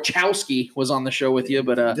 Wachowski was on the show with you,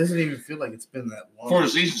 but it doesn't even feel like it's been that long before the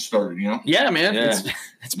season started. Yeah, man,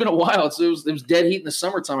 it's been a while. It was dead heat in the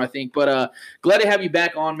summertime, I think. But glad to have you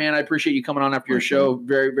back on, man. I appreciate you coming on after your show.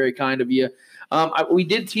 Very, very kind of you. We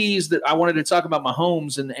did tease that I wanted to talk about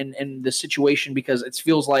Mahomes and the situation because it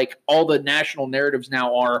feels like all the national narratives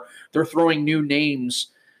now they're throwing new names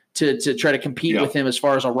to try to compete with him as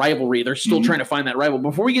far as a rivalry. They're still trying to find that rival.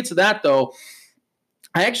 Before we get to that, though,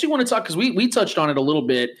 I actually want to talk because we touched on it a little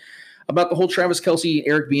bit about the whole Travis Kelce,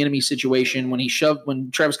 Eric Bieniemy situation when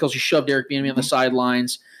Travis Kelce shoved Eric Bieniemy on the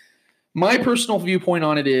sidelines. My personal viewpoint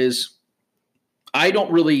on it is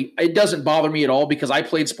it doesn't bother me at all because I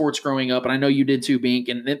played sports growing up, and I know you did too, Bink.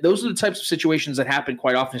 And those are the types of situations that happen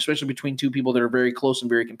quite often, especially between two people that are very close and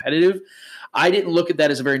very competitive. I didn't look at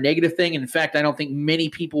that as a very negative thing. In fact, I don't think many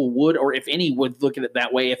people would, or if any, would look at it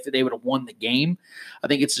that way if they would have won the game. I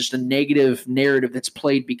think it's just a negative narrative that's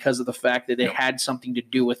played because of the fact that it had something to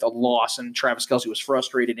do with a loss, and Travis Kelce was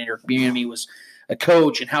frustrated, and Eric Bieniemy was a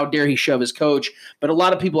coach, and how dare he shove his coach. But a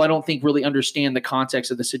lot of people, I don't think, really understand the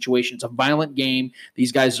context of the situation. It's a violent game.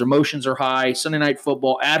 These guys' emotions are high. Sunday Night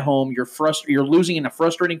Football at home. You're losing in a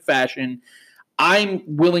frustrating fashion. I'm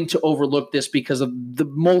willing to overlook this because of the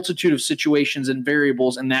multitude of situations and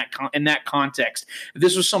variables in that context. If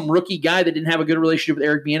this was some rookie guy that didn't have a good relationship with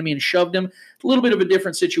Eric Bieniemy and shoved him, a little bit of a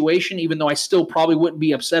different situation, even though I still probably wouldn't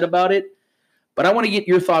be upset about it. But I want to get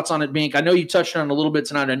your thoughts on it, Bink. I know you touched on it a little bit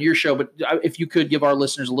tonight on your show, but if you could give our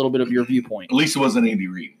listeners a little bit of your viewpoint. At least it wasn't Andy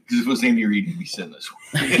Reid. Because if it was Andy Reid, he'd be sitting this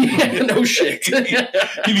way. No shit.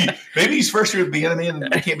 Maybe he's frustrated with Bieniemy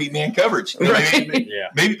and they can't beat man coverage. Right.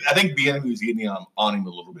 Maybe I think Bieniemy was getting on him a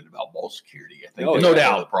little bit about ball security. I think no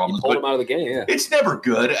doubt. The problems. Pulled him out of the game. Yeah, it's never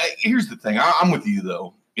good. Here's the thing. I'm with you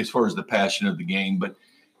though, as far as the passion of the game, but.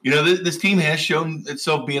 This team has shown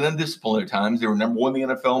itself being undisciplined at times. They were number one in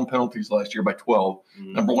the NFL in penalties last year by 12,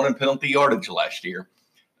 number one in penalty yardage last year,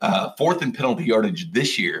 fourth in penalty yardage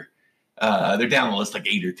this year. They're down the list like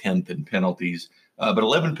 8th or 10th in penalties, but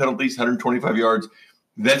 11 penalties, 125 yards.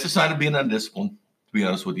 That's a sign of being undisciplined, to be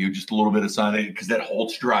honest with you. Just a little bit of sign of it because that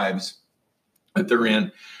halts drives that they're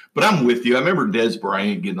in. But I'm with you. I remember Dez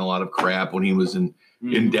Bryant getting a lot of crap when he was in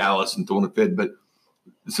Dallas and throwing a fit, but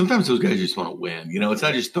sometimes those guys just want to win. It's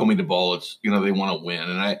not just throw me the ball. It's, they want to win.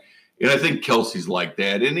 And I think Kelsey's like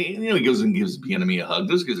that. And he goes and gives Bieniemy a hug.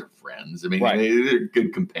 Those guys are friends. I mean, they're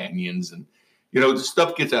good companions. And, the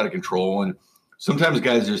stuff gets out of control. And sometimes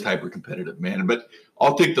guys are just hyper competitive, man. But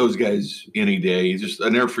I'll take those guys any day. I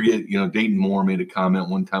never forget, Dayton Moore made a comment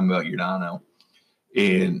one time about Giordano.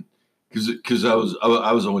 And because I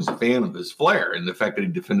was always a fan of his flair and the fact that he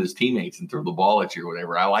defended his teammates and threw the ball at you or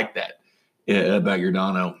whatever. I like that. About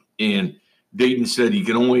Giordano. And Dayton said you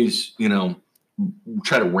can always,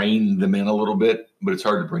 try to rein them in a little bit, but it's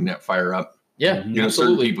hard to bring that fire up. Yeah,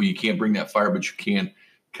 certain people you can't bring that fire, but you can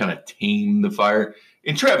kind of tame the fire.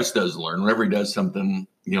 And Travis does learn whenever he does something,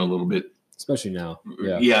 a little bit. Especially now.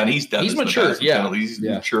 Yeah, and he's done. He's matured. Yeah, he's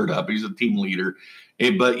matured up. He's a team leader.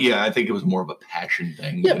 But I think it was more of a passion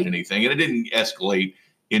thing than anything, and it didn't escalate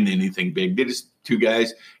into anything big. They just two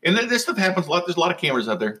guys, and this stuff happens a lot. There's a lot of cameras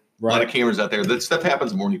out there. Right. A lot of cameras out there. That stuff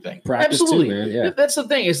happens more than you think. Practice absolutely. Too, man. Yeah. That's the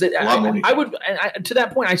thing is that I would to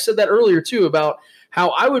that point. I said that earlier too about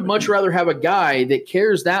how I would much rather have a guy that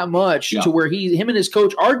cares that much to where him and his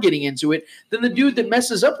coach are getting into it than the dude that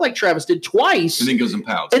messes up like Travis did twice and then goes and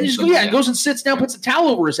pouts and goes and sits down, puts a towel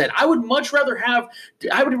over his head. I would much rather have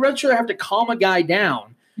to calm a guy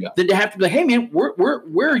down. Than to have to be like, hey man, where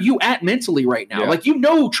are you at mentally right now? Like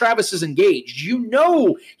Travis is engaged.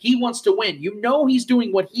 He wants to win. He's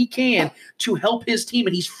doing what he can to help his team,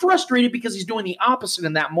 and he's frustrated because he's doing the opposite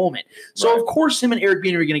in that moment. So of course, him and Eric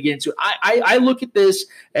Bieniemy are going to get into it. I look at this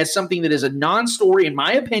as something that is a non-story, in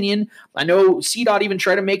my opinion. I know CDOT even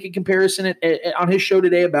tried to make a comparison on his show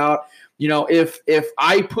today about. If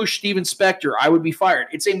I push Steven Spector, I would be fired.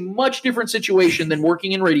 It's a much different situation than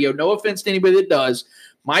working in radio. No offense to anybody that does.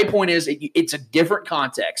 My point is, it's a different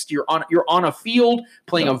context. You're on a field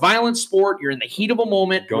playing a violent sport. You're in the heat of a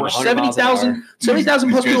moment. Where 70,000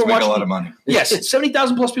 plus people are watching. A lot of money. Yes,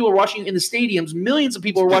 70,000 plus people are watching in the stadiums. Millions of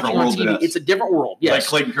people are watching on TV. It's a different world. Yes, like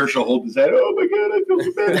Clayton Kershaw holding his head. Oh my God, I feel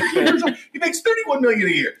so bad. He makes $31 million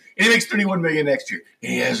a year, and he makes $31 million next year.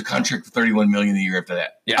 And he has a contract for $31 million a year after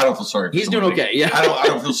that. Yeah, I don't feel sorry. He's doing okay. Yeah, I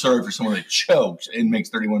don't feel sorry for someone that chokes and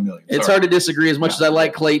makes $31 million. It's hard to disagree. As much as I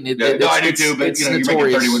like Clayton, I do too. But you're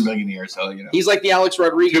making $31 million a year, so he's like the Alex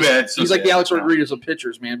Rodriguez. Too bad. He's like the Alex Rodriguez of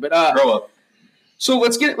pitchers, man. But grow up. So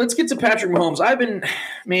let's get to Patrick Mahomes.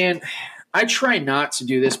 I try not to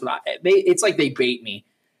do this, but it's like they bait me.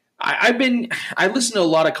 I listen to a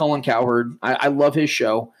lot of Colin Cowherd. I love his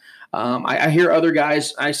show. I hear other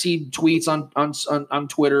guys. I see tweets on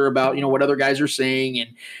Twitter about what other guys are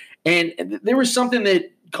saying, and there was something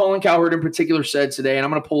that Colin Cowherd in particular said today, and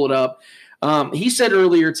I'm going to pull it up. He said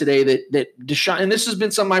earlier today that Deshaun, and this has been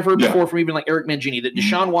something I've heard before from even like Eric Mangini, that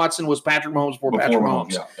Deshaun Watson was Patrick Mahomes before Patrick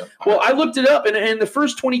Mahomes. Yeah. Well, I looked it up, and the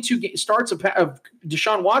first 22 starts of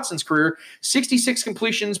Deshaun Watson's career, 66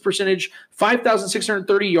 completions percentage,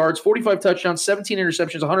 5,630 yards, 45 touchdowns, 17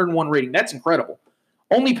 interceptions, 101 rating. That's incredible.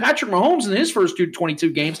 Only Patrick Mahomes in his first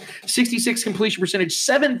 22 games, 66 completion percentage,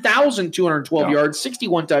 7,212 yards,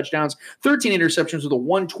 61 touchdowns, 13 interceptions with a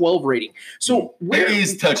 112 rating. So where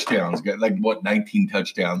is touchdowns? Got 19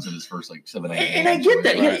 touchdowns in his first 7, 8 games. And I get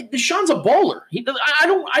that. Yeah, Deshaun's a baller.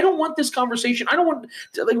 I don't want this conversation. I don't want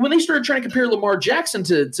when they started trying to compare Lamar Jackson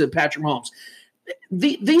to Patrick Mahomes.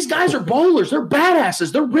 These guys are ballers. They're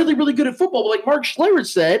badasses. They're really, really good at football. But like Mark Schlereth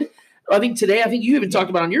said, I think you even talked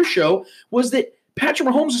about on your show, was that Patrick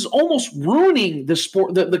Mahomes is almost ruining the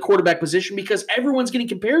sport, the quarterback position, because everyone's getting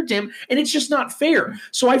compared to him, and it's just not fair.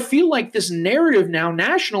 So I feel like this narrative now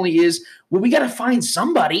nationally is, well, we got to find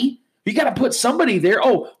somebody. You got to put somebody there.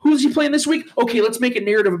 Oh, who's he playing this week? Okay, let's make a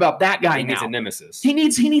narrative about that guy now. He needs a nemesis. He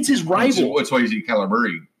needs his rival. That's why you see Kyler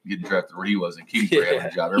Murray getting drafted where he was in Kingsbury having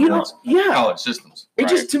a job. Everyone's college systems. I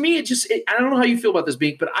don't know how you feel about this,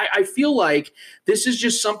 Bink, but I feel like this is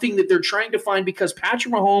just something that they're trying to find because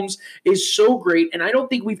Patrick Mahomes is so great, and I don't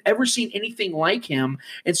think we've ever seen anything like him.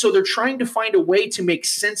 And so they're trying to find a way to make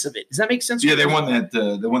sense of it. Does that make sense? Yeah, they won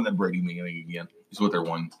that Brady meeting again. Is what they're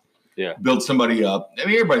wanting. Yeah. Build somebody up. I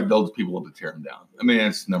mean, everybody builds people up to tear them down. I mean,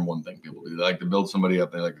 that's the number one thing people do. They like to build somebody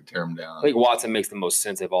up. They like to tear them down. I think Watson makes the most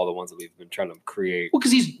sense of all the ones that we've been trying to create. Well,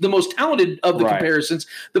 because he's the most talented of the comparisons.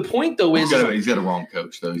 The point, though, is he's got a wrong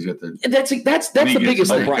coach, though. He's got the that's the biggest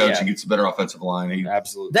thing. Coach, he gets a better offensive line.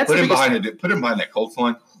 Absolutely. Put him behind that Colts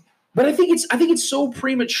line. But I think it's so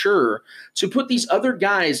premature to put these other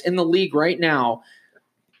guys in the league right now.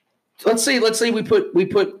 Let's say we put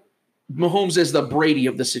Mahomes as the Brady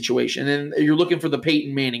of the situation, and you're looking for the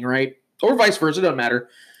Peyton Manning, right? Or vice versa, it doesn't matter.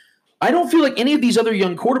 I don't feel like any of these other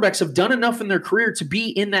young quarterbacks have done enough in their career to be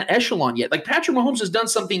in that echelon yet. Like Patrick Mahomes has done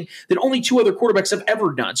something that only 2 other quarterbacks have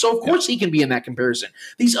ever done. So, of course, he can be in that comparison.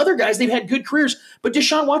 These other guys, they've had good careers, but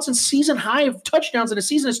Deshaun Watson's season high of touchdowns in a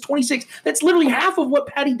season is 26. That's literally half of what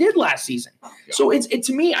Patty did last season. Yeah. So, it's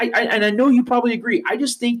to me, and I know you probably agree, I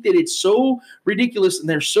just think that it's so ridiculous, and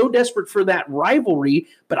they're so desperate for that rivalry,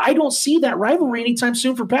 but I don't see that rivalry anytime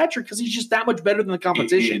soon for Patrick because he's just that much better than the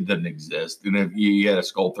competition. It doesn't exist. And if you had a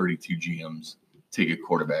Skull 32 GMs take a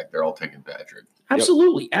quarterback, they're all taking Patrick.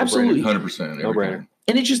 Absolutely. Yep. Absolutely. 100%. No brainer.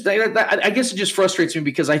 And it just, I guess it just frustrates me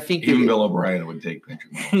because I think even Bill O'Brien would take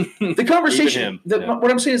Patrick. The conversation, what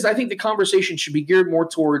I'm saying is I think the conversation should be geared more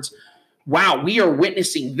towards, wow, we are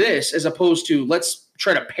witnessing this as opposed to let's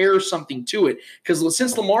try to pair something to it. Because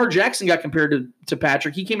since Lamar Jackson got compared to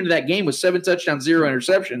Patrick, he came into that game with 7 touchdowns, 0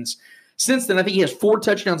 interceptions. Since then, I think he has 4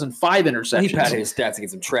 touchdowns and 5 interceptions. He padded his stats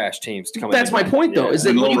against some trash teams. That's my point, though, is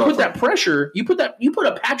that when you put that pressure, you put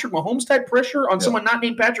a Patrick Mahomes type pressure on someone not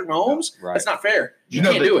named Patrick Mahomes. Yeah, right. That's not fair. You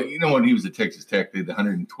can't do it. You know, when he was at Texas Tech, they had the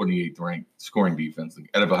 128th ranked scoring defense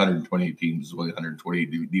out of 128 teams, only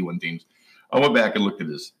 128 D1 teams. I went back and looked at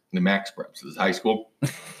the max preps. His high school,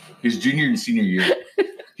 his junior and senior year,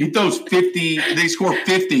 he throws 50. They score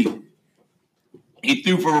 50. He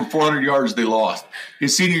threw for over 400 yards. They lost.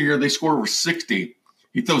 His senior year, they scored over 60.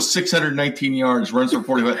 He throws 619 yards, runs for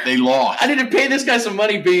 45. They lost. I need to pay this guy some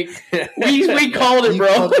money, B. We called it,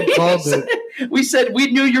 bro. We said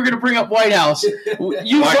we knew you were going to bring up White House.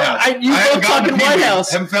 You both talking White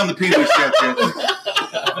House. Haven't found the Pee-wee stats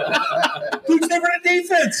yet. Dude's never had a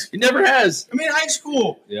defense. He never has. I mean, high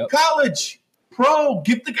school, college, pro.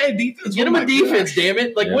 Give the guy defense. Get him a defense, damn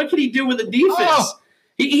it. Like, what can he do with a defense? Oh.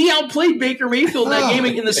 He outplayed Baker Mayfield in that game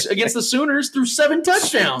against the Sooners through 7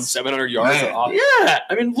 touchdowns. 700 yards. Yeah.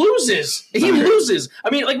 I mean, loses. He loses.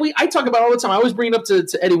 I mean, I talk about it all the time. I always bring it up to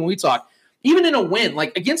Eddie when we talk. Even in a win,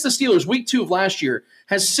 like against the Steelers, week 2 of last year,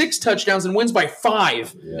 has 6 touchdowns and wins by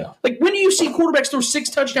 5. Yeah. Like, when do you see quarterbacks throw 6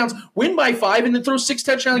 touchdowns, win by 5, and then throw 6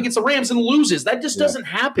 touchdowns against the Rams and loses? That just doesn't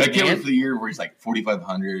happen, That came for the year where he's like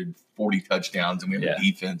 4,500, 40 touchdowns, and we have a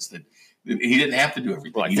defense that he didn't have to do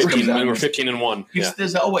everything. Like 15-1. He just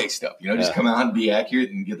does Elway stuff, just come out and be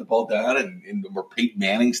accurate and get the ball down and more Peyton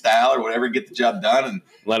Manning style or whatever, get the job done and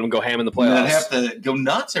let him go ham in the playoffs. Not have to go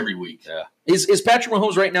nuts every week. Yeah. Is Patrick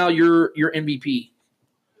Mahomes right now your MVP?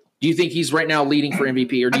 Do you think he's right now leading for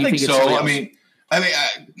MVP, or do you think it's so? I mean,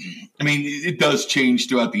 it does change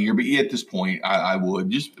throughout the year, but at this point, I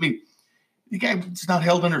would the guy's not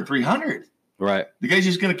held under 300. Right. The guy's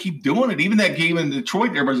just going to keep doing it. Even that game in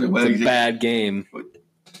Detroit, everybody's like, well, it's a bad game.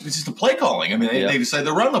 It's just the play calling. I mean, they decided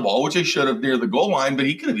to run the ball, which they should have near the goal line, but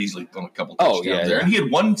he could have easily thrown a couple touchdowns there. And he had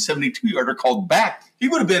 172-yarder called back. He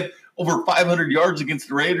would have been over 500 yards against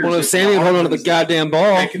the Raiders. Well, if Sammy holding on to the goddamn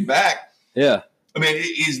ball. Taking back. Yeah. I mean,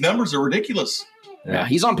 his numbers are ridiculous. Yeah,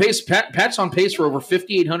 he's on pace. Pat's on pace for over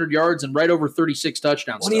 5,800 yards and right over 36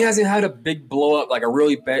 touchdowns. Well, he hasn't had a big blow up, like a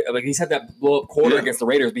really bad. Like he's had that blow up quarter against the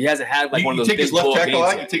Raiders, but he hasn't had like one of those. You take big his left tackle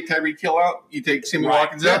out. games You take Tyreek Hill out. You take Sammy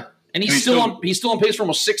Watkins out. And he's still on pace for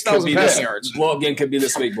almost 6,000 passing yards. Blow up game could be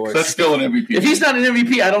this week, boys. That's still an MVP. If he's not an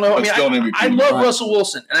MVP, I don't know. That's I love Russell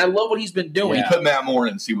Wilson, and I love what he's been doing. You put Matt Moore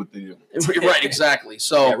in and see what they do. Right, exactly.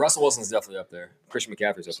 So Russell Wilson's definitely up there. Christian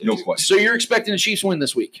McCaffrey's up there. No question. So you're expecting the Chiefs win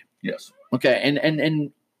this week? Yes. Okay,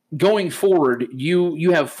 and going forward,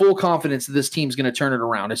 you have full confidence that this team's going to turn it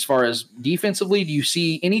around. As far as defensively, do you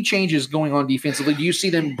see any changes going on defensively? Do you see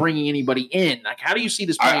them bringing anybody in? Like, how do you see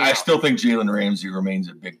this playing out? I still think Jalen Ramsey remains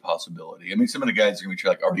a big possibility. I mean, some of the guys are going to be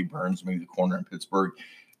like Artie Burns, maybe the corner in Pittsburgh.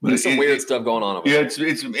 But there's some weird stuff going on. Yeah,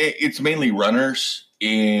 it's mainly runners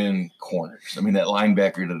and corners. I mean, that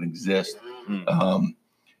linebacker doesn't exist.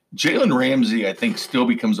 Jalen Ramsey, I think, still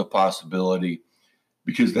becomes a possibility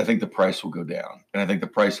because I think the price will go down. And I think the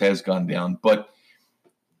price has gone down. But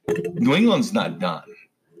New England's not done.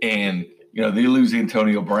 And, you know, they lose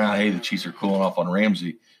Antonio Brown. Hey, the Chiefs are cooling off on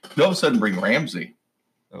Ramsey. They all of a sudden bring Ramsey.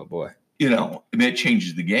 Oh, boy. You know, I mean, it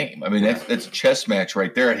changes the game. I mean, that's a chess match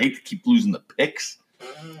right there. I hate to keep losing the picks,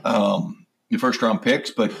 the first-round picks,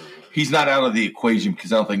 but he's not out of the equation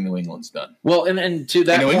because I don't think New England's done. Well, and to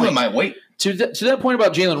that New point, England might wait. To that point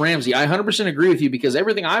about Jalen Ramsey, I 100% agree with you because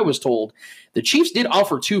everything I was told, the Chiefs did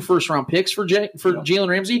offer 2 first-round picks for Jalen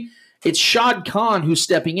Ramsey. It's Shad Khan who's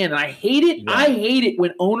stepping in, and I hate it. Yeah. I hate it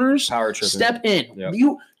when owners step in. Yep.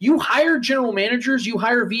 You hire general managers, you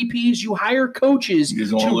hire VPs, you hire coaches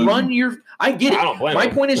to run your. I get it. My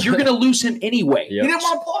point is, you're going to lose him anyway. Yep. He didn't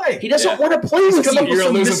want to play. He doesn't want to play with you. You're going to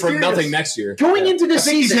lose him for nothing next year. Going into the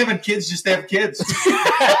season, he's having kids just to have kids.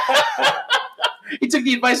 He took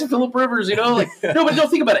the advice of Phillip Rivers, you know. No, but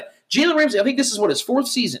think about it. Jalen Ramsey, I think this is his 4th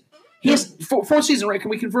season. He has 4th season, right? Can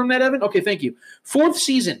we confirm that, Evan? Okay, thank you. 4th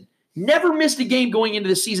season. Never missed a game going into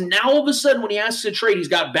the season. Now all of a sudden, when he asks to trade, he's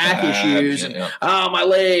got back issues and my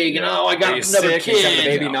leg and I got another kid. He's got the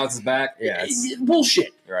baby, now it's his back. Yeah,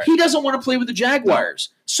 bullshit. Right. He doesn't want to play with the Jaguars,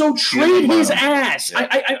 so trade his ass. Yeah.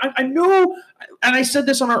 I know, and I said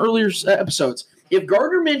this on our earlier episodes. If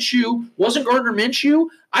Gardner Minshew wasn't Gardner Minshew,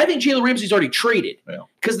 I think Jalen Ramsey's already traded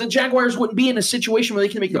because the Jaguars wouldn't be in a situation where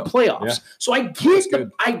they can make the playoffs. Yeah. So I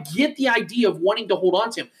get the idea of wanting to hold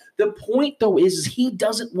on to him. The point, though, is he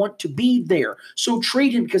doesn't want to be there. So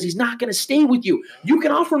trade him because he's not going to stay with you. You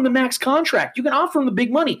can offer him the max contract. You can offer him the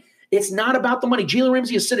big money. It's not about the money. Jalen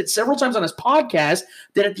Ramsey has said it several times on his podcast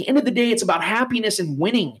that at the end of the day, it's about happiness and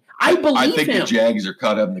winning. I think the Jags are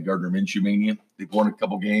caught up in the Gardner Minshew mania. They've won a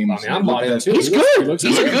couple games. I mean, I'm bought in too. He's good.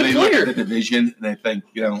 He's a good player. Look at the division, and they think,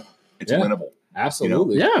 it's winnable.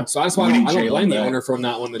 Absolutely. You know? Yeah. So that's why I don't blame the owner for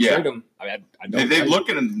not wanting to trade him. I mean, they look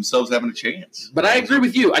at themselves having a chance. But I agree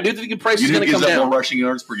with you. I do think the price is going to come down. More rushing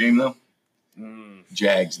yards per game, though?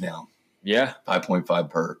 Jags now. Yeah. 5.5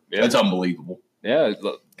 per. Yeah. That's unbelievable. Yeah.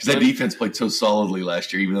 Because that defense played so solidly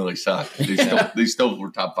last year, even though they sucked. They still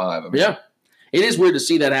were top 5. I mean, yeah. It is weird to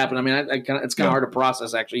see that happen. I mean, it's kind of hard to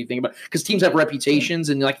process, actually. You think about because teams have reputations,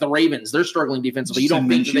 and like the Ravens, they're struggling defensively. You don't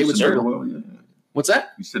think that they would struggle. What's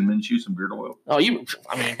that? You said Minshew some beard oil. Oh,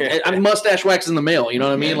 I mean, mustache wax in the mail. You know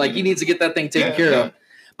what I mean? Like he needs to get that thing taken care of.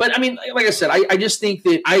 But I mean, like I said, I just think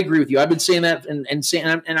that I agree with you. I've been saying that and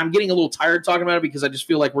I'm getting a little tired talking about it because I just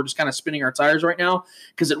feel like we're just kind of spinning our tires right now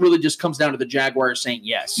because it really just comes down to the Jaguars saying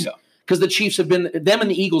yes. Yeah. Because the Chiefs them and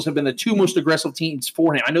the Eagles have been the 2 most aggressive teams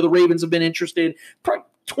for him. I know the Ravens have been interested. Probably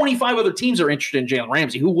 25 other teams are interested in Jalen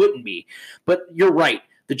Ramsey. Who wouldn't be? But you're right.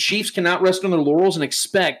 The Chiefs cannot rest on their laurels and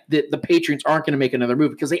expect that the Patriots aren't going to make another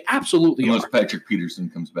move because they absolutely Unless Patrick Peterson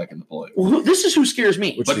comes back into play. Well, this is who scares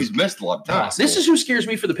me. But he's missed a lot of time. This is who scares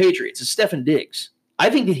me for the Patriots. It's Stefon Diggs. I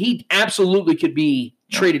think that he absolutely could be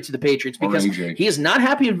traded to the Patriots because he is not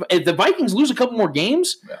happy. If the Vikings lose a couple more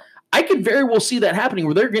games, I could very well see that happening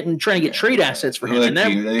where they're trying to get trade assets for him.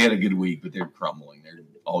 They had a good week, but they're crumbling. They're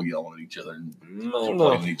all yelling at each other and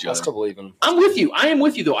playing each other. I still believe in. I'm with you. I am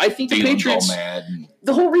with you, though. I think the Patriots. All mad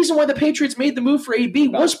the whole reason why the Patriots made the move for AB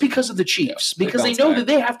was because of the Chiefs, because they know that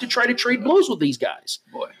they have to try to trade blows with these guys.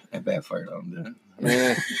 Boy, that backfired on them,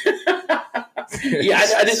 didn't it?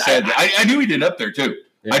 I knew he did up there too.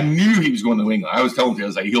 Yeah. I knew he was going to New England. I was telling him, I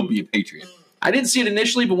was like, he'll be a Patriot. I didn't see it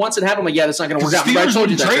initially, but once it happened, I'm like, yeah, that's not going to work out. The I Steelers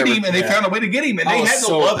told you wouldn't that, trade Trevor. him, and they found a way to get him, and they had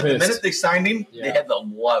to love it. The minute they signed him, they had to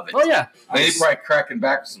love it. Oh, yeah. They probably cracking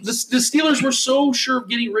back. The Steelers were so sure of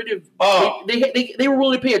getting rid of they were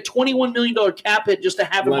willing to pay a $21 million cap hit just to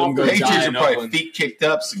have him off. The Patriots are probably feet kicked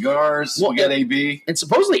up, cigars. We got AB. And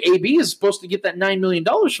supposedly AB is supposed to get that $9 million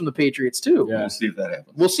from the Patriots, too. Yeah. We'll see if that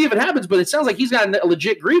happens. We'll see if it happens, but it sounds like he's got a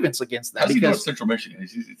legit grievance against that. How's he doing Central Michigan?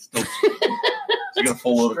 He's still... He got a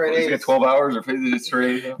full load of, he got 12 hours or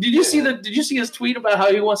straight. Did you see his tweet about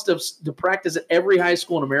how he wants to practice at every high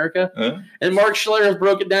school in America? Huh? And Mark Schiller has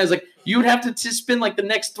broken down. He's like, you would have to spend like the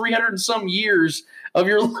next 300 and some years of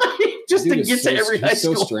your life just to get to every high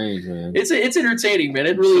school. So strange, man. It's entertaining, man.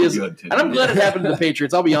 It really is. And I'm glad it happened to the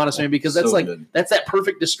Patriots. I'll be honest, man, because that's that's that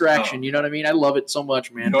perfect distraction. You know what I mean? I love it so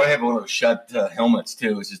much, man. You know, I have one of those shut helmets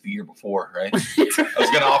too. It's just the year before, right? I was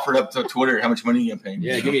going to offer it up to Twitter. How much money are you going to pay me?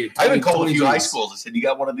 Yeah, give me. I even called a few high schools. I said, "You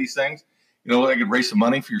got one of these things? You know, I could raise some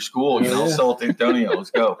money for your school. I'll sell it to Antonio. Let's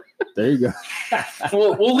go." There you go.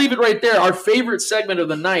 We'll leave it right there. Our favorite segment of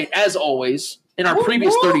the night, as always, in our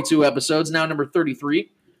previous 32 episodes, now number 33.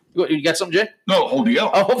 You got something, Jay? No, hold the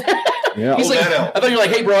L. Oh, yeah. He's like, I thought you were like,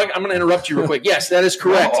 hey, bro, I'm going to interrupt you real quick. Yes, that is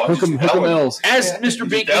correct. Hook 'em L's. As Mr.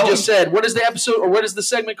 Binkley just said, what is the episode or what is the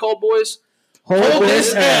segment called, boys? Hold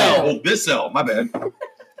this L. Hold this L. My bad.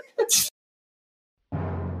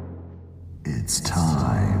 It's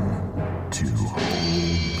time to hold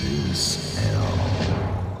this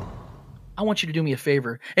L. I want you to do me a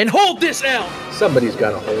favor and hold this L. Somebody's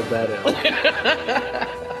got to hold that L.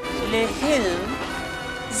 The who?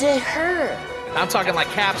 The her. I'm talking like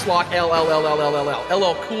caps lock L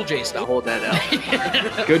LL Cool J stuff. Hold that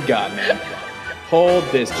L. Good God, man. Hold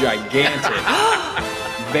this gigantic,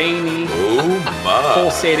 veiny,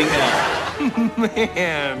 pulsating L.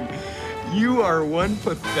 Man, you are one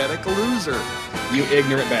pathetic loser. You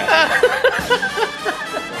ignorant bastard.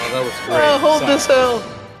 That was great. Hold this L.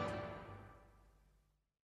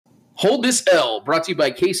 Hold This L, brought to you by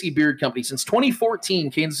KC Beard Company. Since 2014,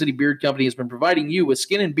 Kansas City Beard Company has been providing you with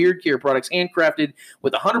skin and beard care products handcrafted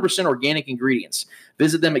with 100% organic ingredients.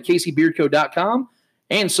 Visit them at kcbeardco.com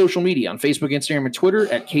and social media on Facebook, Instagram, and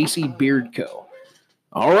Twitter at KC Beard Co.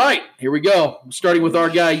 All right, here we go. Starting with our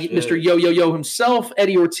guy, Mr. Yo himself,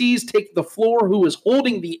 Eddie Ortiz. Take the floor. Who is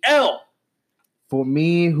holding the L? For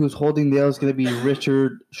me, who's holding the L is going to be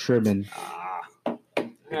Richard Sherman.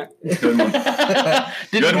 Good one.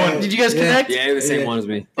 Good one. Did you guys connect? Yeah, the same one as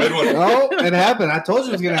me. Good one. Oh, it happened. I told you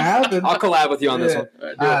it was going to happen. I'll collab with you on this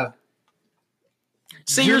one.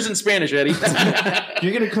 Say yours in Spanish, Eddie.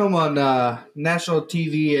 You're going to come on national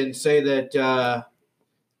TV and say that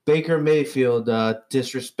Baker Mayfield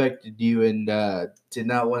disrespected you and did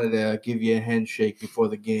not want to give you a handshake before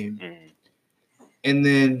the game. And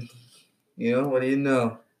then, what do you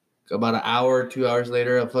know? About an hour or 2 hours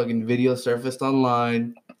later, a fucking video surfaced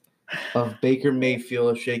online of Baker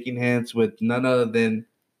Mayfield shaking hands with none other than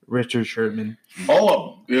Richard Sherman. All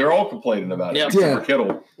of them. They're all complaining about it. Except for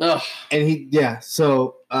Kittle. And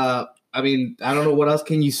so, I mean, I don't know what else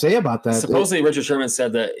can you say about that. Supposedly, Richard Sherman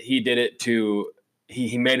said that he did it to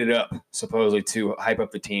he made it up supposedly to hype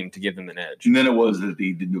up the team to give them an edge. And then it was that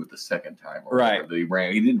he didn't do it the second time. Right. He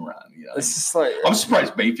didn't run. It's just like, I'm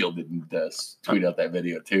surprised Mayfield didn't tweet out that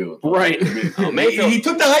video too. Right. Mayfield, he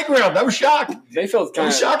took the high ground. I was shocked. Mayfield I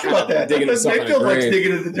was shocked about that. Mayfield likes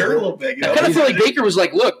digging in the dirt a little bit. I kind of feel like Baker was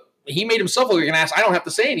like, look, he made himself look like an ass. I don't have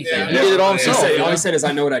to say anything. He did it all himself. All he said is,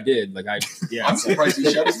 I know what I did. I'm surprised he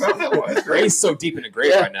shut his mouth that way. He's so deep in the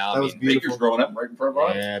grave right now. Baker's growing up right in front of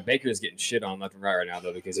us. Yeah, Baker's getting shit on left and right now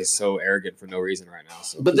though because he's so arrogant for no reason right now.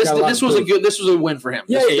 So. But this was a win for him.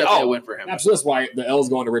 Yeah, definitely a win for him. Absolutely, that's why the L's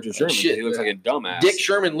going to Richard Sherman. He looks like a dumbass. Dick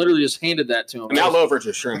Sherman literally just handed that to him. I mean, I love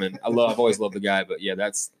Richard Sherman. I've always loved the guy, but yeah,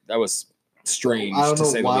 that was strange. I don't to know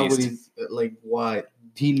say why the least. why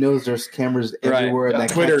he knows there's cameras everywhere. That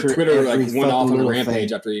Twitter every went off on a rampage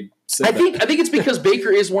thing. after he said I think it's because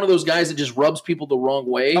Baker is one of those guys that just rubs people the wrong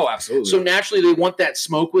way. Oh, absolutely. So naturally they want that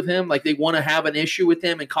smoke with him, like they want to have an issue with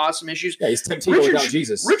him and cause some issues. Yeah, he's Temptation without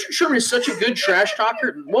Jesus. Richard Sherman is such a good trash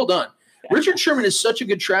talker. Well done. Richard Sherman is such a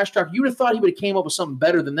good trash talker. You would have thought he would have came up with something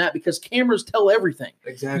better than that because cameras tell everything.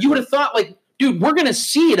 Exactly. You would have thought dude, we're going to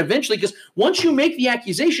see it eventually because once you make the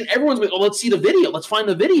accusation, everyone's like, let's see the video. Let's find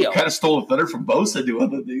the video. Kind of stole the thunder from Bosa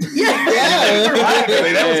doing the things. Yeah.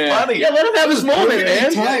 That was funny. Yeah, let him have his moment,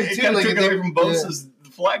 man. He kind of took away from Bosa's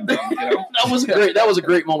flag dump. That was a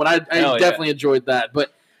great moment. I definitely enjoyed that.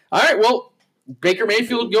 But, all right, well, Baker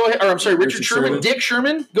Mayfield, go ahead. Or I'm sorry, Richard Sherman, Dick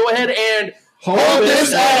Sherman, go ahead and hold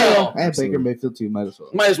this L. And Baker Mayfield, too. Might as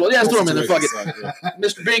well. Yeah, throw him in there. Fuck it.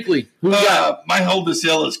 Mr. Binkley, who got? My hold this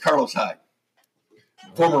L is Carlos Hyde.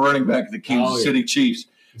 former running back of the Kansas City Chiefs,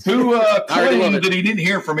 who claimed that he didn't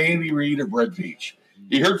hear from Andy Reid or Brett Veach.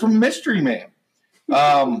 He heard from Mystery Man.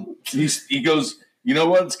 He goes, you know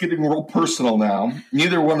what? It's getting real personal now.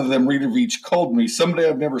 Neither one of them, Reid or Veach, called me. Somebody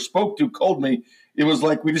I've never spoke to called me. It was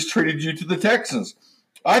like we just traded you to the Texans.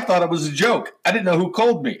 I thought it was a joke. I didn't know who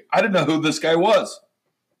called me. I didn't know who this guy was.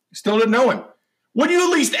 Still didn't know him. Would you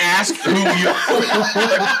at least ask who you?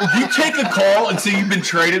 Do you take a call and say you've been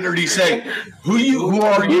traded, or do you say who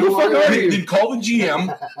are you? Then call the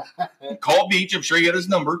GM. Call Veach. I'm sure you had his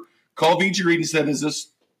number. Call Veach or Reid and said, "Is this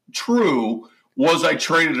true? Was I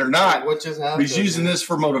traded or not?" What just happened? He's using this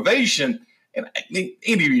for motivation. And I think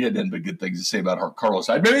Andy Reid had nothing but good things to say about Carlos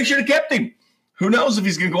Hyde. Maybe he should have kept him. Who knows if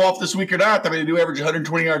he's going to go off this week or not? I mean, they do average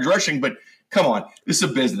 120 yards rushing, but come on. This is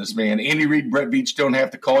a business, man. Andy Reid, Brett Veach don't have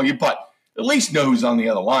to call you, but at least know who's on the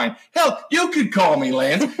other line. Hell, you could call me,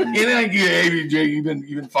 Lance. And then I go, hey, Jay, you've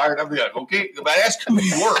been fired. I'd be like, okay. If I ask who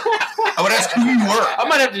you were, I would ask who you were. I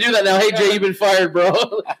might have to do that now. Hey, Jay, you've been fired, bro.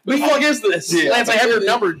 Who the fuck is this? Yeah. Lance, I have your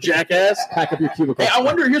number, jackass. Pack up your cubicle. Hey, I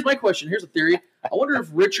wonder, here's my question. Here's a theory. I wonder if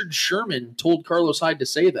Richard Sherman told Carlos Hyde to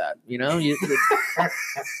say that. You know,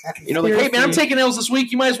 like, hey, man, I'm taking L's this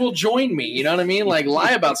week. You might as well join me. You know what I mean? Like,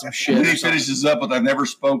 lie about some shit. And he finishes up with, I never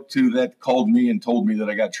spoke to that called me and told me that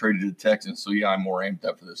I got traded to the Texans. So, yeah, I'm more amped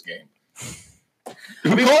up for this game.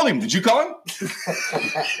 Who called him? Did you call him?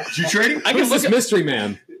 Did you trade him? I guess this Mystery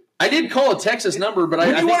Man. I did call a Texas number, but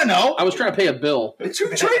I want to know. I was trying to pay a bill. It's who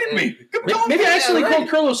traded me. Maybe I actually called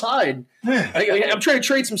Carlos Hyde. I'm trying to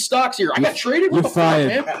trade some stocks here. I got traded. You're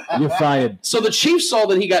fired. You're fired. So the Chiefs saw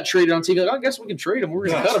that he got traded on TV. Like, I guess we can trade him. We're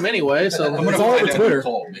going to cut him anyway. So I'm going to all over Twitter.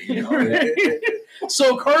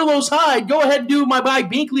 So Carlos Hyde, go ahead and do my guy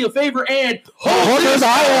Binkley a favor and hold this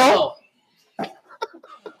IL.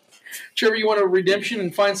 Trevor, you want a redemption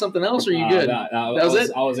and find something else, or are you good? That was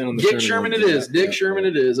it? I was in on the Dick Sherman it is. Dick Sherman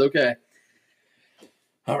it is. Okay.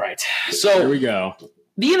 All right. So here we go.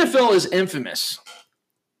 The NFL is infamous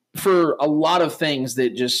for a lot of things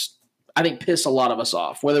that just, I think, piss a lot of us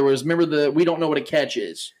off. Whether it was, remember we don't know what a catch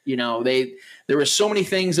is. You know, there were so many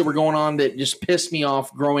things that were going on that just pissed me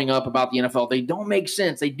off growing up about the NFL. They don't make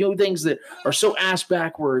sense. They do things that are so ass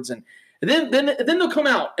backwards. And then they'll come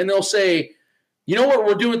out and they'll say, you know what?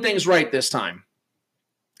 We're doing things right this time.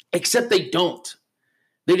 Except they don't.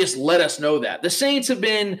 They just let us know that. The Saints have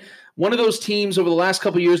been one of those teams over the last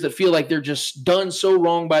couple of years that feel like they're just done so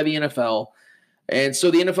wrong by the NFL. And so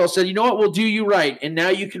the NFL said, you know what? We'll do you right. And now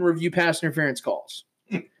you can review pass interference calls.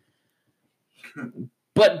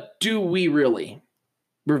 But do we really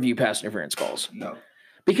review pass interference calls? No.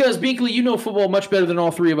 Because, Binkley, you know football much better than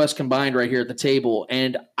all three of us combined right here at the table.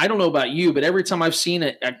 And I don't know about you, but every time I've seen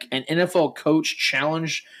an NFL coach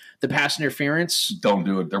challenge the pass interference. Don't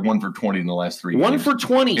do it. They're 1 for 20 in the last 3 1 games. for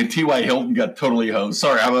 20. And T.Y. Hilton got totally hosed.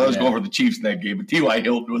 Sorry, I was going for the Chiefs in that game, but T.Y.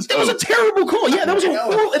 Hilton was hosed. That was a terrible call. Yeah, that was a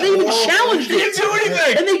horrible. And they even challenged it. He didn't do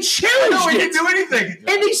anything. And they challenged it. He didn't do anything.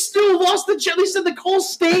 And they still lost the challenge. They said the call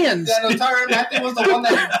stands. Yeah, no, Tyrann Mathieu was the one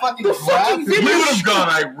that fucking grabbed. We would have gone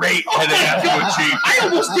irate had it happened with Chiefs. I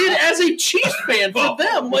almost did as a Chiefs fan for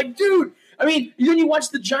them. Like, dude. I mean, then you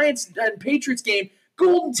watch the Giants and Patriots game.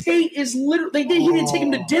 Golden Tate is literally, he didn't take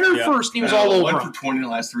him to dinner first. He was all over 1 for 20 in the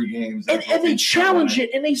last 3 games. And they challenge it,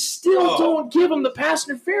 and they still don't give him the pass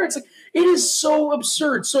interference. Like, it is so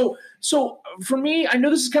absurd. So for me, I know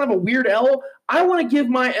this is kind of a weird L. I want to give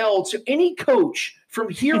my L to any coach from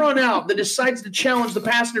here on out that decides to challenge the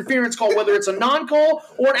pass interference call, whether it's a non-call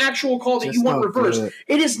or an actual call that you want reversed.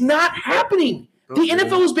 It is not happening. The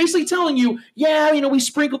NFL is basically telling you, we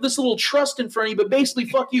sprinkled this little trust in front of you, but basically,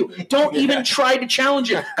 fuck you. Don't even try to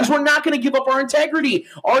challenge it because we're not going to give up our integrity.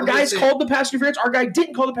 Our guys called the pass interference. Our guy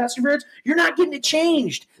didn't call the pass interference. You're not getting it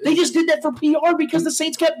changed. They just did that for PR because the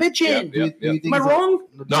Saints kept bitching. Am I wrong?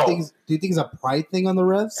 No. Do you think it's a pride thing on the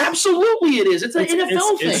refs? Absolutely it is. It's an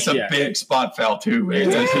NFL thing. It's a big spot foul, too,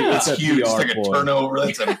 man. It's huge. It's like a turnover.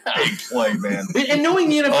 That's a big play, man. And knowing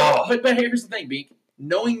the NFL, but here's the thing, Beak.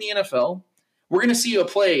 Knowing the NFL, we're going to see a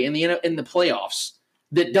play in the playoffs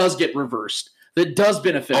that does get reversed, that does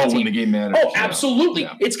benefit the team. When the game matters. Oh, absolutely.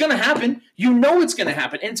 Yeah. It's going to happen. You know it's going to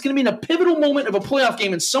happen. And it's going to be in a pivotal moment of a playoff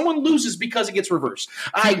game, and someone loses because it gets reversed.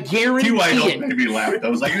 I guarantee it. Made me laugh. I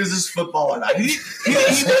was like, is this football? And he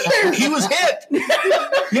was hit.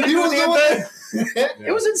 He was the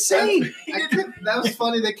It was insane. That was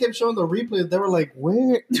funny. They kept showing the replay. They were like,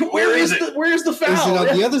 "Where is the foul? Is it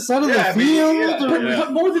on the other side of the field?"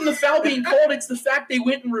 But more than the foul being called, it's the fact they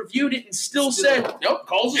went and reviewed it and still said, "Nope,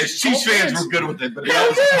 calls." Chiefs fans were good with it, but if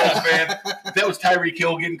that was Tyreek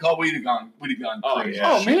Hill getting called, we'd have gone.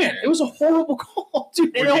 Oh man, it was a horrible call,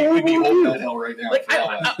 dude. We'd be holding that hell right now. Like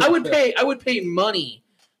I would pay money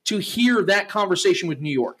to hear that conversation with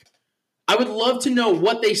New York. I would love to know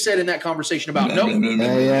what they said in that conversation about.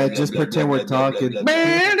 Yeah, just pretend we're talking.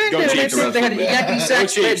 They had yakety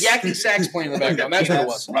sax playing in the background. That's what it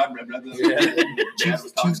was.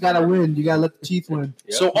 Chiefs got to win. You got to let the Chiefs win.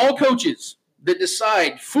 So all coaches that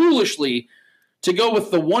decide foolishly to go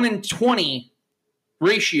with the 1-in-20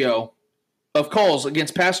 ratio of calls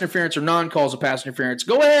against pass interference or non-calls of pass interference,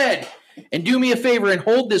 go ahead and do me a favor and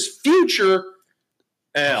hold this future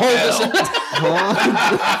L.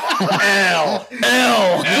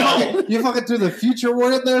 You fucking threw the future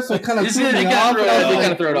word in there, so it kind of threw me off. You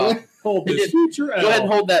kind of throw it off. Hold this future L. Go ahead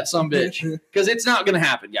and hold that sumbitch, because it's not going to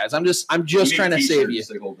happen, guys. I'm just trying to save you.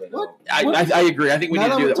 I agree. I think we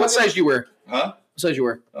need to do that. What size do you wear? Huh? What size you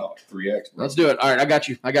wear? Oh, 3X. Let's do it. All right, I got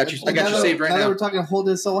you. I got you saved right now. Now that we're talking hold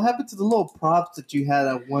this, so what happened to the little props that you had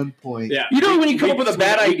at one point? Yeah. You know when you come up with a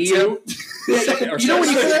bad idea? You know when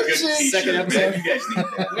you second episode? You guys need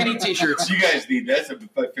that. Mini t-shirts. You guys need that. That's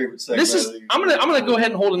my favorite segment. I'm gonna go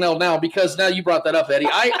ahead and hold an L now, because now you brought that up, Eddie.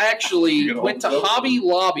 I actually went to Hobby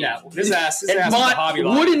Lobby and bought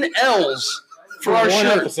wooden L's for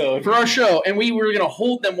our show, and we were gonna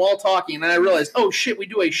hold them while talking, and then I realized, oh shit, we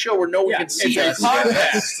do a show where no one can see us.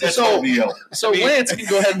 So Lance can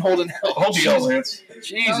go ahead and hold an L. Hold the L, Lance.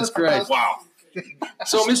 Jesus Christ! Wow.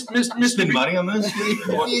 So, Mr. Spend money on this?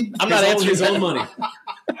 I'm not answering his own money.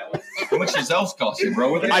 How much does L's cost you,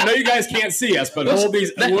 bro? I know you guys can't see us, but hold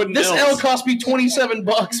these wooden This L's. L cost me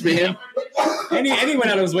 $27, man. And he went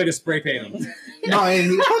out of his way to spray paint them. No,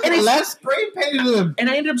 and Lance spray painted them. And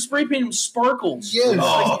I ended up spray painting them sparkles. Yes.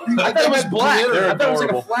 I thought it was black. I thought it was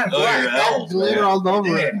like a flat black. Had glitter all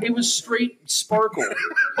over it. It was straight sparkle.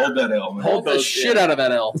 Hold that L, man. Hold the shit out of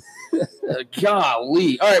that L.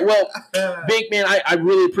 Golly. All right, well, Bink, man, I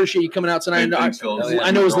really appreciate you coming out tonight. I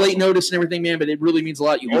know it's late notice and everything, man, but it really means a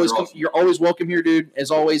lot. You're always welcome here, dude, as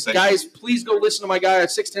always. Guys, please go listen to my guy at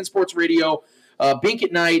 610 Sports Radio. Bink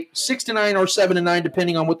at night, 6 to 9 or 7 to 9,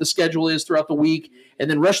 depending on what the schedule is throughout the week. And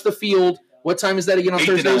then Rush the Field. What time is that again on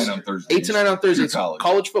Thursdays? 8 to 9 on Thursdays.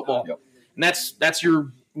 College football. Yep. And that's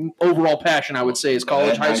your overall passion, I would say, is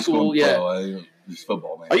college, high school. Yeah. Just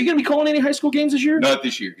football, man. Are you going to be calling any high school games this year? Not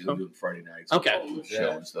this year, because I'm doing Friday nights. Okay. Show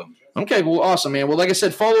and stuff. Okay, well, awesome, man. Well, like I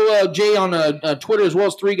said, follow Jay on Twitter, as well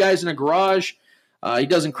as 3 Guys in a Garage. He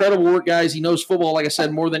does incredible work, guys. He knows football, like I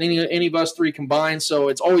said, more than any of us 3 combined. So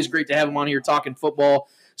it's always great to have him on here talking football.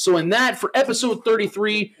 So in that, for episode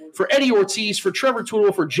 33, for Eddie Ortiz, for Trevor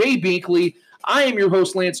Twidwell, for Jay Binkley, I am your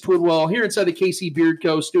host, Lance Twidwell, here inside the KC Beard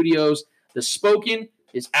Co. studios. The Spoken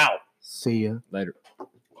is out. See ya. Later.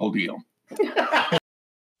 Whole deal.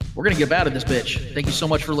 We're going to get out of this bitch. Thank you so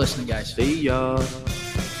much for listening, guys. See ya.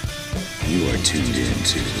 You are tuned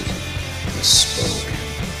into The Spoken.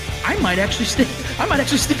 I might actually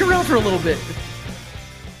stick around for a little bit.